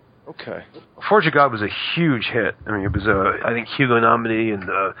Stars. Okay. Forge of God was a huge hit. I mean, it was I think Hugo nominee and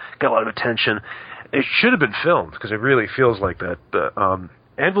got a lot of attention. It should have been filmed because it really feels like that. But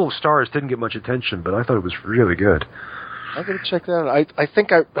Anvil of Stars didn't get much attention, but I thought it was really good. I'm going to check that out. I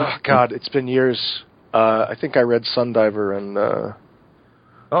think it's been years. I think I read Sundiver and...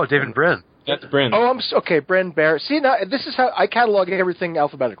 David Brin. That's Brin. Oh, okay, Brin, Bear. See, now, this is how I catalog everything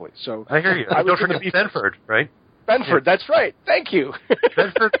alphabetically. So I hear you. Don't forget Benford, right? Benford, that's right. Thank you.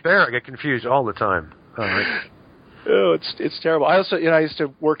 Benford and Bear, I get confused all the time. All right. Oh, it's terrible. I also, I used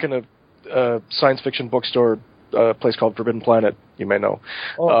to work in a science fiction bookstore, a place called Forbidden Planet, you may know.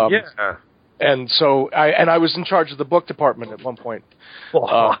 Oh, yeah. And so I was in charge of the book department at one point.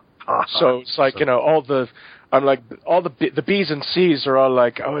 So it's like, all the B's and C's are all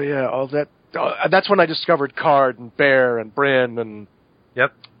like, oh yeah, all that. That's when I discovered Card and Bear and Brin and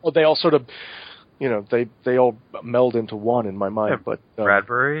yep. Well, they all sort of, they all meld into one in my mind. Yeah, but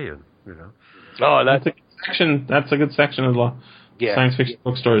Bradbury and Oh, that's a good section. That's a good section of the science fiction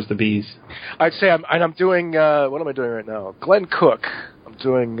bookstores. The B's. I'd say I'm doing. What am I doing right now? Glenn Cook. I'm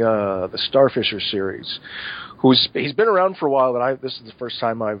doing the Starfisher series. He's been around for a while, but this is the first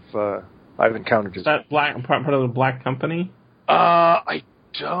time I've encountered his. Is that part of the Black Company? I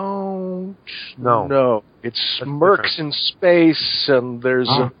don't know. No, it's Mercs in space, and there's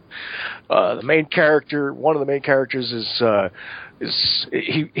the main character. One of the main characters is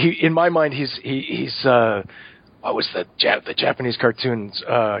he in my mind he's what was the Japanese cartoons?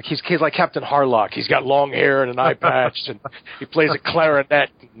 He's like Captain Harlock. He's got long hair and an eye patch, and he plays a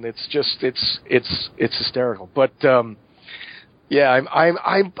clarinet. And it's hysterical. But Yeah, I'm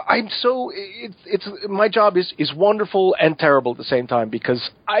so it's my job is wonderful and terrible at the same time because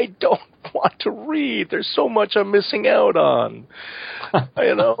I don't want to read. There's so much I'm missing out on.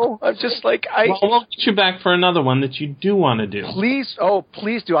 You know, I'm just like Well, we'll get you back for another one that you do want to do. Please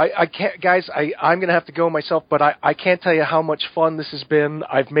do. I can't, guys. I'm going to have to go myself, but I can't tell you how much fun this has been.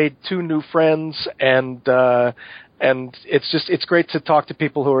 I've made 2 new friends, and it's great to talk to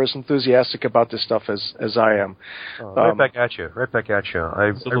people who are as enthusiastic about this stuff as I am. Right back at you.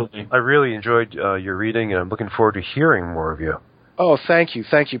 I really enjoyed your reading, and I'm looking forward to hearing more of you. Oh, thank you.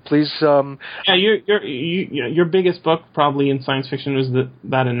 Please. Yeah, your biggest book probably in science fiction was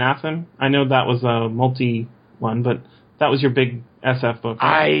that Anathem. I know that was a multi one, but that was your big SF book.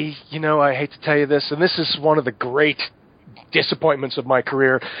 Right? I hate to tell you this, and this is one of the great disappointments of my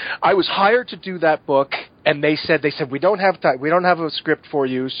career. I was hired to do that book, and they said we don't have time. We don't have a script for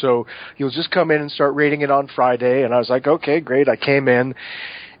you, so you'll just come in and start reading it on Friday. And I was like, okay, great. I came in,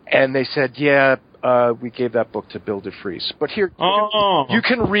 and they said, yeah. We gave that book to Bill DeFries, but here you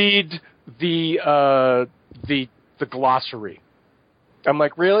can read the glossary. I'm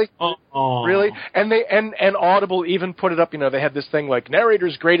like, really? Really? And and Audible even put it up. They had this thing like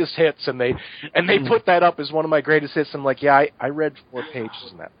narrator's greatest hits, and they put that up as one of my greatest hits. I'm like, yeah, I read 4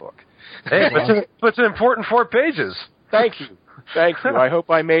 pages in that book. Hey, but it's an important 4 pages. Thank you. I hope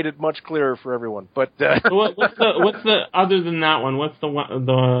I made it much clearer for everyone. But what's the other than that one? What's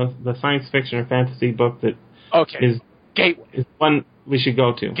the science fiction or fantasy book that is Gateway? Is one we should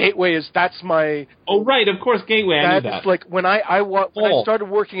go to. Gateway that's my. Oh right, of course, Gateway. I knew that. That's like when I started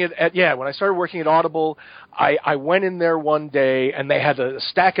working at Audible, I went in there one day and they had a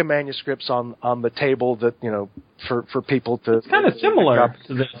stack of manuscripts on the table that for people to. It's kind of similar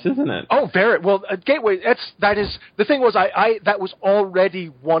to this, isn't it? Oh, Barrett. Well, Gateway. That is the thing was that was already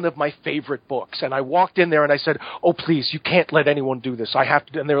one of my favorite books, and I walked in there and I said, "Oh, please, you can't let anyone do this. I have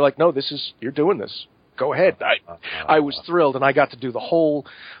to." And they were like, "No, you're doing this. Go ahead." I was thrilled, and I got to do the whole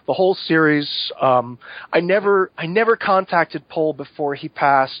series. I never contacted Paul before he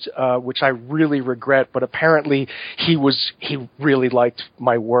passed, which I really regret. But apparently, he really liked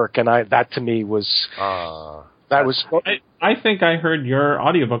my work, and that to me was that was. I think I heard your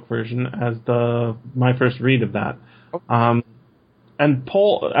audiobook version as my first read of that. And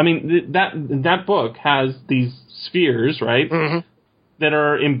Paul, I mean that book has these spheres, right? Mm-hmm. That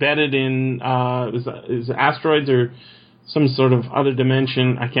are embedded in is asteroids or some sort of other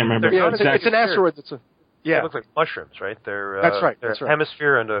dimension. I can't remember. Yeah, it's an asteroid. They look like mushrooms, right? That's right. They're a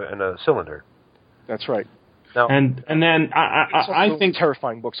hemisphere and a cylinder. That's right. Now, and then I think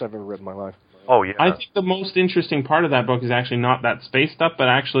terrifying books I've ever read in my life. Oh yeah. I think the most interesting part of that book is actually not that space stuff, but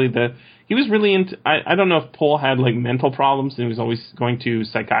actually he was really into. I don't know if Paul had like mental problems and he was always going to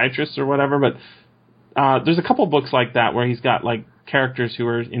psychiatrists or whatever, but there's a couple books like that where he's got like characters who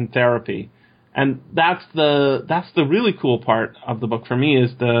are in therapy, and that's the really cool part of the book for me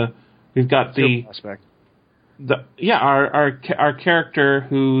is we've got the aspect. Our character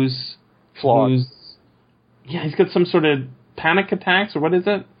who's flawed. He's got some sort of panic attacks or what is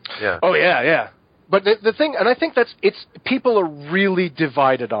it? Yeah. Oh yeah. But the thing, and I think people are really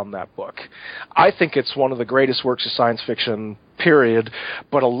divided on that book. I think it's one of the greatest works of science fiction, period.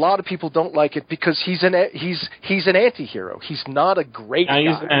 But a lot of people don't like it because he's an anti-hero. He's not a great guy.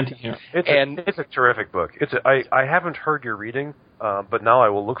 He's an anti-hero. It's a terrific book. I haven't heard your reading, but now I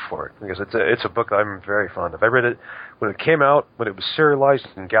will look for it because it's a book I'm very fond of. I read it when it came out, when it was serialized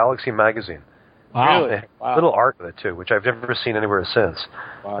in Galaxy magazine. Wow. Really? Wow. Little art with it too, which I've never seen anywhere since.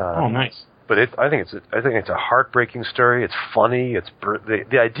 Wow. Nice. But I think it's a heartbreaking story. It's funny. It's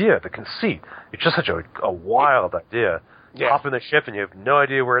the idea, the conceit. It's just such a wild idea. Yeah. Hop in the ship and you have no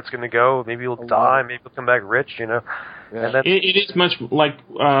idea where it's going to go. Maybe you'll die. Maybe you'll come back rich. Yeah. And it is much like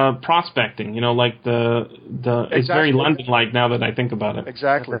prospecting. Like the exactly. It's very London-like now that I think about it.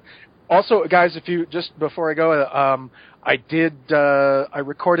 Exactly. Also, guys, if you just before I go, I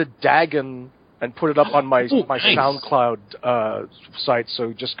recorded Dagon and put it up on my nice. SoundCloud site.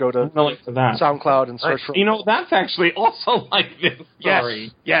 So just go to SoundCloud and search for. That's actually also like this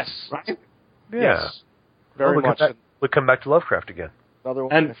story. Yes. Right? Yeah. Yes. Very much. We'll come back to Lovecraft again. Another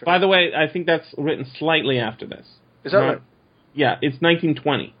one. And by the way, I think that's written slightly after this. Is that right? Yeah, it's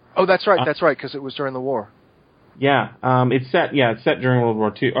 1920. Oh, that's right. That's right, because it was during the war. Yeah, it's set during World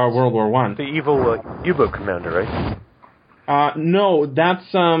War II or World War One. The evil U-boat commander, right? No,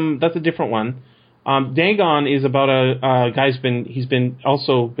 that's a different one. Dagon is about a guy's he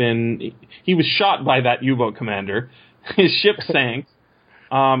was shot by that U-boat commander. His ship sank.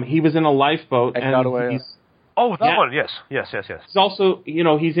 He was in a lifeboat and got away. Oh, that one, yes. He's also,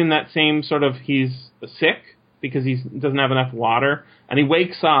 he's in that same sort of, he's sick, because he doesn't have enough water, and he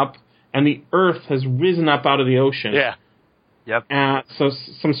wakes up, and the Earth has risen up out of the ocean. Yeah. Yep. So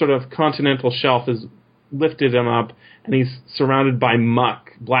some sort of continental shelf has lifted him up, and he's surrounded by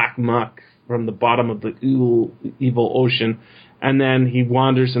muck, black muck, from the bottom of the evil ocean. And then he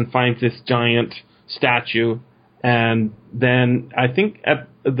wanders and finds this giant statue. And then I think at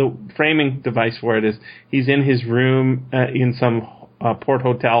the framing device for it is he's in his room in some port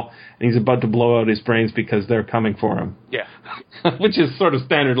hotel, and he's about to blow out his brains because they're coming for him. Yeah. Which is sort of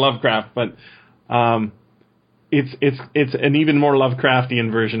standard Lovecraft, but it's an even more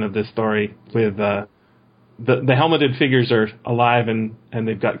Lovecraftian version of this story with the helmeted figures are alive and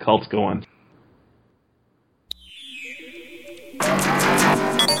they've got cults going.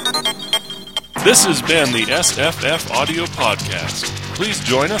 This has been the SFF Audio Podcast. Please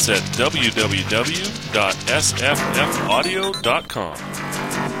join us at www.sffaudio.com.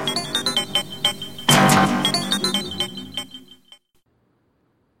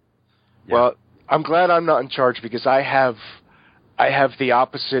 Well, I'm glad I'm not in charge because I have the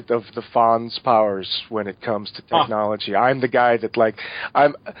opposite of the Fawn's powers when it comes to technology. I'm the guy that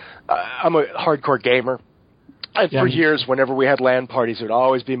I'm a hardcore gamer. And for years, whenever we had LAN parties, it would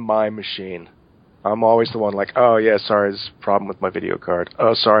always be my machine. I'm always the one oh, yeah, sorry, there's a problem with my video card.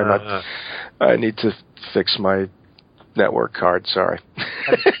 Oh, sorry, I need to fix my network card, sorry.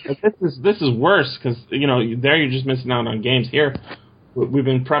 This is worse, because, there you're just missing out on games. Here, we've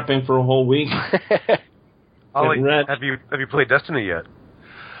been prepping for a whole week. Ollie, have you played Destiny yet?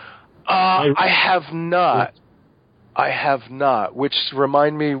 I have not.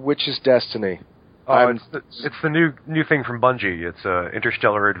 Remind me, which is Destiny? It's the new thing from Bungie. It's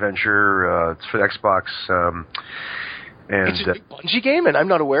interstellar adventure. It's for the Xbox. It's a new Bungie game, and I'm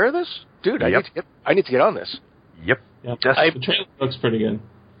not aware of this, dude. Yep. I need to get on this. Yep. The trailer looks pretty good.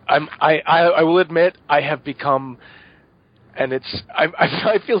 I will admit I have become, and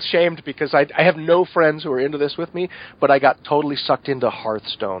I feel shamed because I have no friends who are into this with me, but I got totally sucked into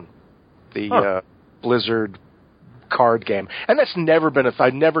Hearthstone, the Blizzard card game, and that's never been I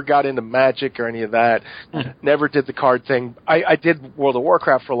never got into Magic or any of that. Never did the card thing. I did World of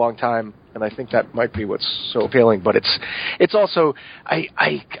Warcraft for a long time, and I think that might be what's so appealing. But it's also I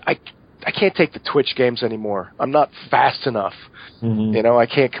can't take the Twitch games anymore. I'm not fast enough. Mm-hmm. I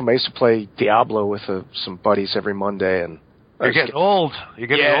can't come. I used to play Diablo with some buddies every Monday, and you're getting old. You're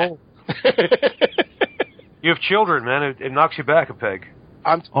getting old. You have children, man. It knocks you back a peg.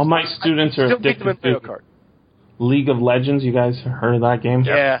 All my students are addicted to League of Legends. You guys heard of that game?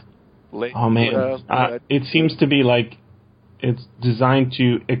 Yeah. Oh, man. It seems to be like it's designed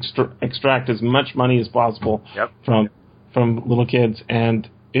to extract as much money as possible from little kids, and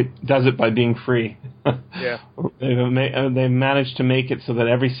it does it by being free. Yeah. They've managed to make it so that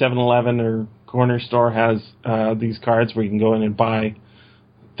every 7-Eleven or corner store has these cards where you can go in and buy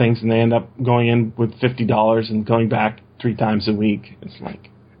things, and they end up going in with $50 and going back 3 times a week. It's like,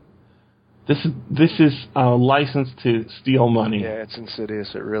 this is a license to steal money. Yeah, it's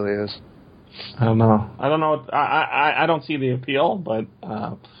insidious. It really is. I don't know. I don't see the appeal, but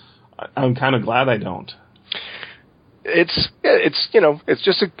I'm kind of glad I don't. It's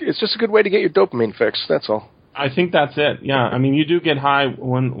just a good way to get your dopamine fix. That's all. I think that's it. Yeah, I mean, you do get high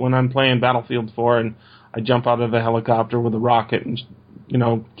when I'm playing Battlefield 4 and I jump out of a helicopter with a rocket and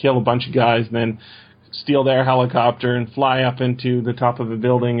kill a bunch of guys and then steal their helicopter and fly up into the top of a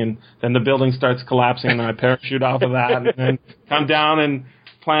building, and then the building starts collapsing and I parachute off of that and then come down and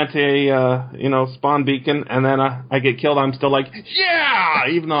plant a spawn beacon, and then I get killed. I'm still like, yeah,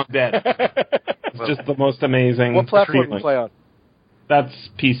 even though I'm dead. It's just the most amazing. What platform do you play on? That's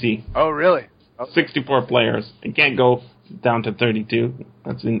PC. Oh, really? Okay. 64 players. You can't go down to 32.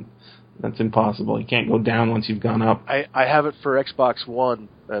 That's impossible. You can't go down once you've gone up. I have it for Xbox One,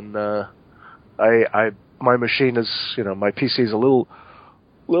 and my machine is, my PC is a little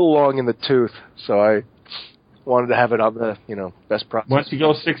long in the tooth, so I wanted to have it on the, best processor. Once you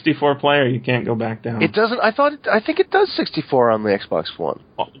go 64 player, you can't go back down. It doesn't. I think it does 64 on the Xbox One.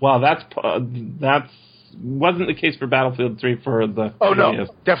 Well, that's wasn't the case for Battlefield 3 for the. Oh no,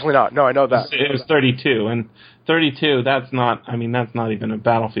 definitely not. No, I know that. It was 32, and 32. That's not even a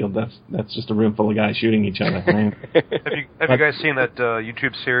Battlefield. That's just a room full of guys shooting each other. Right? Have you guys seen that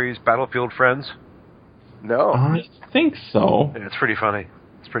YouTube series Battlefield Friends? No, I think so. Yeah, it's pretty funny.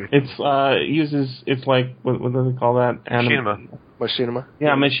 It's like what do they call that? Machinima.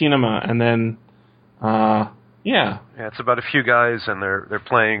 Yeah, Machinima, and then yeah, it's about a few guys and they're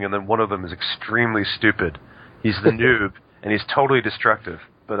playing, and then one of them is extremely stupid. He's the noob, and he's totally destructive.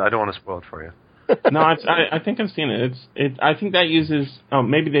 But I don't want to spoil it for you. No, I think I've seen it. I think that uses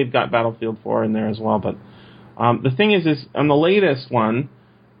maybe they've got Battlefield 4 in there as well, but The thing is on the latest one,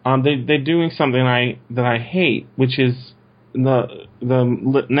 they're doing something that I hate, which is the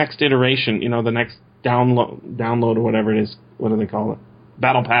next iteration, the next download or whatever it is. What do they call it?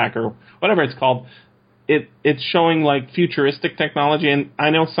 Battle Pack or whatever it's called. It's showing like futuristic technology, and I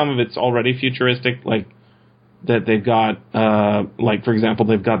know some of it's already futuristic, like that they've got, like for example,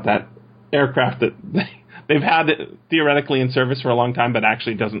 they've got that aircraft that they've had theoretically in service for a long time, but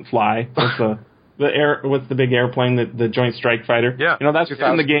actually doesn't fly. What's the big airplane, the Joint Strike Fighter? Yeah, that's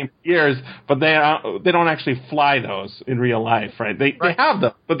been in the game for years, but they don't actually fly those in real life, right? They have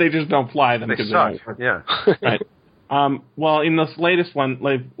them, but they just don't fly them because they suck. Yeah, right. Well, in this latest one,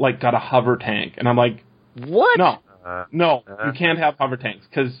 they've like got a hover tank, and I'm like, what? No, you can't have hover tanks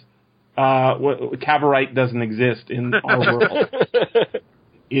because Cavorite doesn't exist in our world,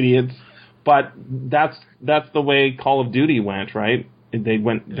 idiots. But that's the way Call of Duty went, right? They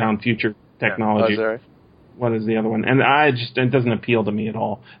went down future technology. Yeah. What is the other one? And it doesn't appeal to me at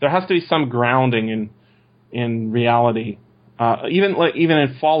all. There has to be some grounding in reality. Even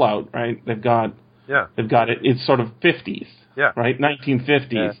in Fallout, right? They've got it. It's sort of 50s, right?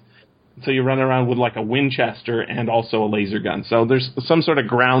 1950s. Yeah. So you run around with like a Winchester and also a laser gun. So there's some sort of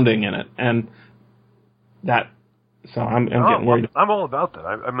grounding in it, and that. So I'm getting worried. I'm all about that.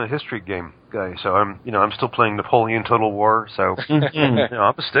 I'm a history game guy, so I'm still playing Napoleon Total War. So I'm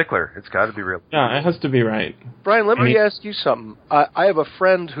a stickler. It's got to be real. Yeah, it has to be right. Brian, let me ask you something. I have a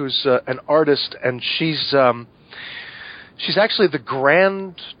friend who's an artist, and she's actually the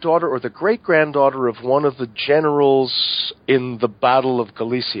granddaughter or the great granddaughter of one of the generals in the Battle of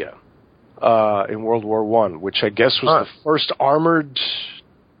Galicia in World War I, which I guess was the first armored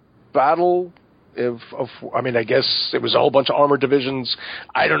battle. I guess it was a whole bunch of armored divisions.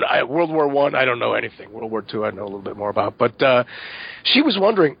 World War I, I don't know anything. World War II, I know a little bit more about. But she was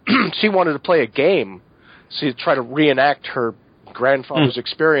wondering, she wanted to play a game, to try to reenact her grandfather's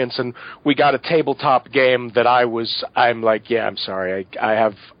experience, and we got a tabletop game that I'm like, yeah, I'm sorry,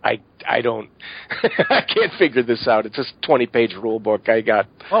 I don't, I can't figure this out. It's a 20-page rule book. I got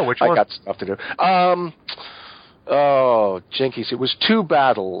stuff to do. Oh, jinkies. It was 2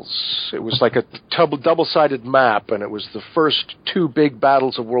 battles. It was like a double-sided map, and it was the first 2 big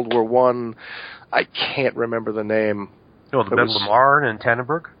battles of World War I. I can't remember the name. The Battle of Marne and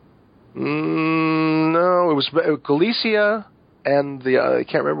Tannenberg? No, it was Galicia, and I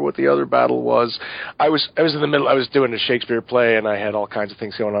can't remember what the other battle was. I was in the middle. I was doing a Shakespeare play, and I had all kinds of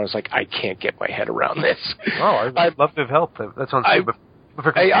things going on. I was like, I can't get my head around this. Oh, I'd love to have helped. That sounds good. But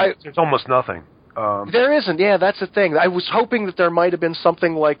for there's almost nothing. There isn't. Yeah, that's the thing. I was hoping that there might have been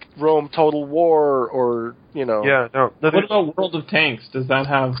something like Rome Total War, or Yeah, no. What about World of Tanks? Does that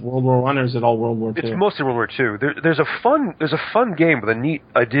have World War I, or is it all World War II? It's mostly World War II. There's a fun game with a neat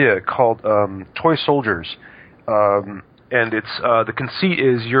idea called Toy Soldiers, and it's the conceit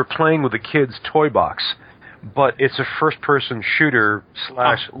is you're playing with a kid's toy box, but it's a first-person shooter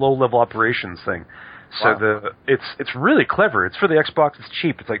 / low-level operations thing. So it's really clever. It's for the Xbox. It's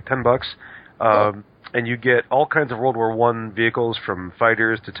cheap. It's like $10. And you get all kinds of World War I vehicles, from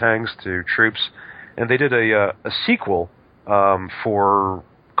fighters to tanks to troops. And they did a sequel for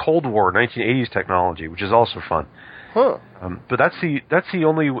Cold War 1980s technology, which is also fun. Huh. But that's the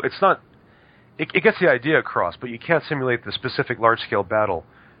only. It's not. It gets the idea across, but you can't simulate the specific large-scale battle.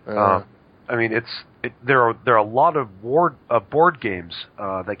 There are a lot of board games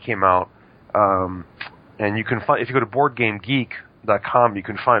that came out, and you can find, if you go to BoardGameGeek.com, you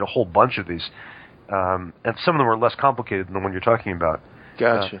can find a whole bunch of these, and some of them are less complicated than the one you're talking about.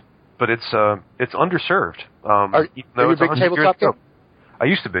 Gotcha. But it's underserved. Are you a big tabletop game? I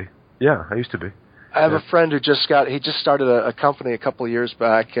used to be. Yeah, I used to be. I have a friend who just started a company a couple of years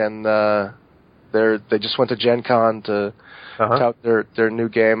back, and they just went to Gen Con to tout their new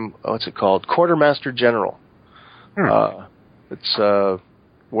game. What's it called? Quartermaster General. It's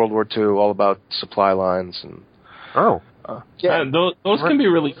World War II, all about supply lines and. Those can be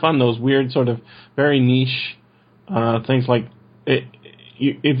really fun. Those weird, sort of very niche things. Like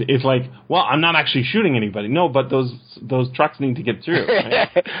it's like, well, I'm not actually shooting anybody. No, but those trucks need to get through.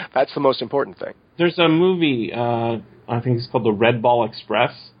 Right? That's the most important thing. There's a movie. I think it's called The Red Ball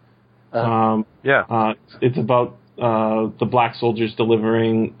Express. It's about the black soldiers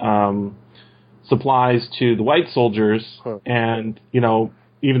delivering supplies to the white soldiers, and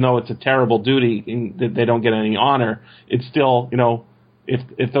even though it's a terrible duty and they don't get any honor, it's still,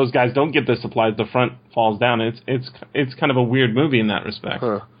 if those guys don't get the supplies, the front falls down. It's kind of a weird movie in that respect.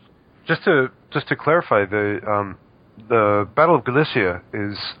 Just to clarify, the Battle of Galicia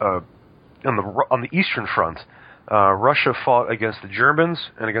is on the Eastern Front. Russia fought against the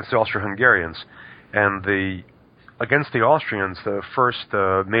Germans and against the Austro-Hungarians, and the against the Austrians, the first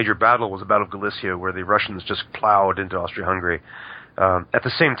major battle was the Battle of Galicia, where the Russians just plowed into Austria-Hungary. At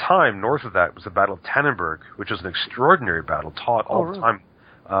the same time, north of that was the Battle of Tannenberg, which was an extraordinary battle, taught all the time,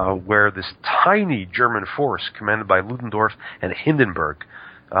 where this tiny German force, commanded by Ludendorff and Hindenburg,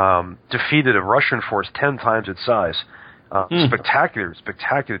 defeated a Russian force 10 times its size. Spectacular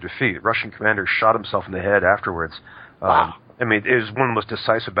defeat. Russian commander shot himself in the head afterwards. Wow. I mean, it was one of the most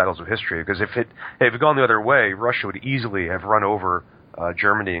decisive battles of history, because if it had gone the other way, Russia would easily have run over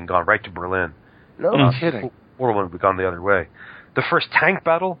Germany and gone right to Berlin. No kidding. World War I would have gone the other way. The first tank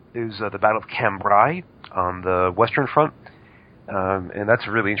battle is the Battle of Cambrai on the Western Front, and that's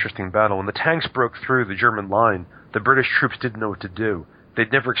a really interesting battle. When the tanks broke through the German line, the British troops didn't know what to do.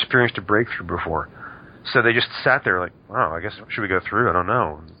 They'd never experienced a breakthrough before. So they just sat there like, wow, I guess, should we go through? I don't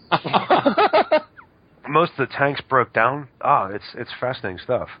know. Most of the tanks broke down. It's fascinating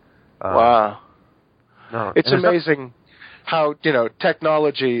stuff. Wow. No, it's amazing how,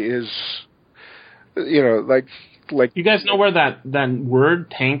 technology is, like you guys know where that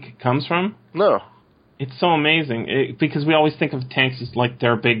word tank comes from? No. It's so amazing because we always think of tanks as like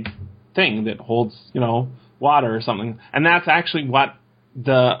their big thing that holds, water or something. And that's actually what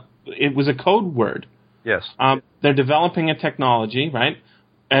it was a code word. Yes. They're developing a technology, right?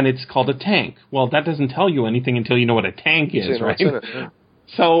 And it's called a tank. Well, that doesn't tell you anything until you know what a tank is, right?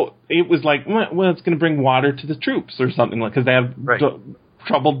 So it was like, well, it's going to bring water to the troops or something, like because they have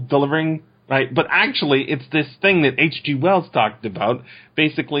trouble delivering, right? But actually, it's this thing that H.G. Wells talked about,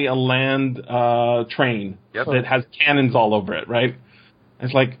 basically a land train that has cannons all over it, right?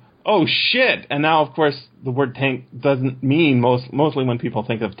 It's like, oh, shit. And now, of course, the word tank doesn't mean mostly when people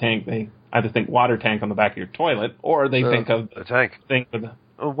think of tank, they either think water tank on the back of your toilet, or they think of a tank. With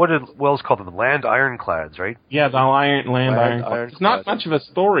what did Wells call them? Land ironclads, right? Yeah, the land ironclads. It's not much of a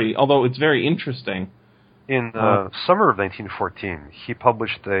story, although it's very interesting. In summer of 1914, he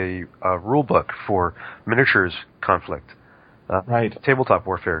published a rule book for miniatures conflict, tabletop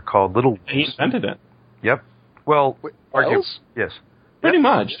warfare, called Little Wolves. He invented it. Yep. Well, Wells? Yes. Pretty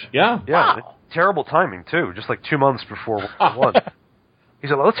much, yeah. Yeah, wow. Terrible timing, too, just like 2 months before World War I. He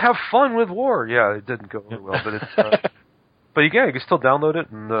said, let's have fun with war. Yeah, it didn't go very well, but it's... But you can still download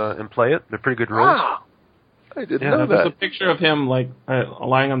it and play it. They're pretty good rules. Wow. I didn't know that. There's a picture of him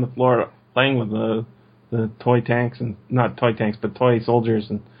lying on the floor playing with the toy tanks, and not toy tanks, but toy soldiers,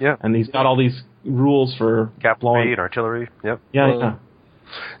 and he's got all these rules for cavalry and artillery. Yep. Yeah.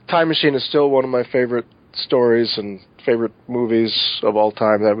 Time Machine is still one of my favorite stories and favorite movies of all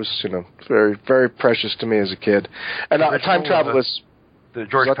time. That was very, very precious to me as a kid. And Time Travel is the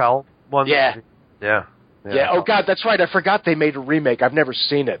George Powell one. Yeah. Oh God, that's right. I forgot they made a remake. I've never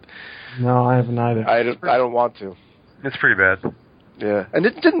seen it. No, I haven't either. I don't want to. It's pretty bad. Yeah, and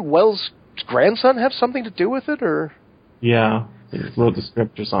didn't Wells' grandson have something to do with it, or? Yeah, he wrote the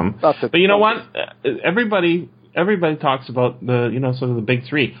script or something. But you know what? Everybody talks about the sort of the big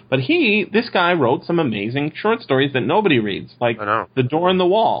three, but this guy wrote some amazing short stories that nobody reads, like The Door in the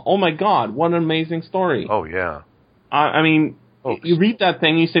Wall. Oh my God, what an amazing story! Oh yeah. I mean. You read that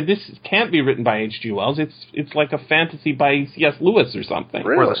thing, you say, this can't be written by H.G. Wells. It's like a fantasy by C.S. Lewis or something.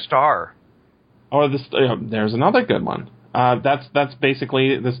 Really? Or The Star. Or there's another good one. That's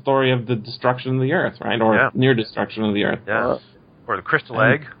basically the story of the destruction of the Earth, right? Or near destruction of the Earth. Yeah. Or The Crystal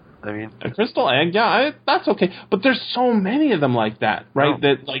Egg. I mean, a Crystal Egg, that's okay. But there's so many of them like that, right?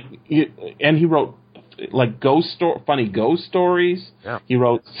 Oh. And he wrote like funny ghost stories. Yeah. He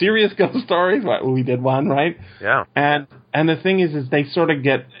wrote serious ghost stories. We did one, right? Yeah. And the thing is they sort of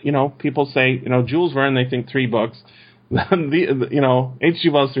get, people say, Jules Verne, they think 3 books. H.G.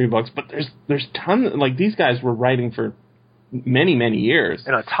 Wells 3 books, but there's tons. Like these guys were writing for many, many years.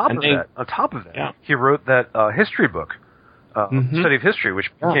 And on top of that, he wrote that history book, Study of History,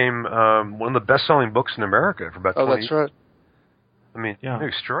 which became one of the best-selling books in America for about 20 years. Oh, that's right. I mean,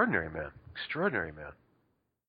 extraordinary man. Extraordinary man.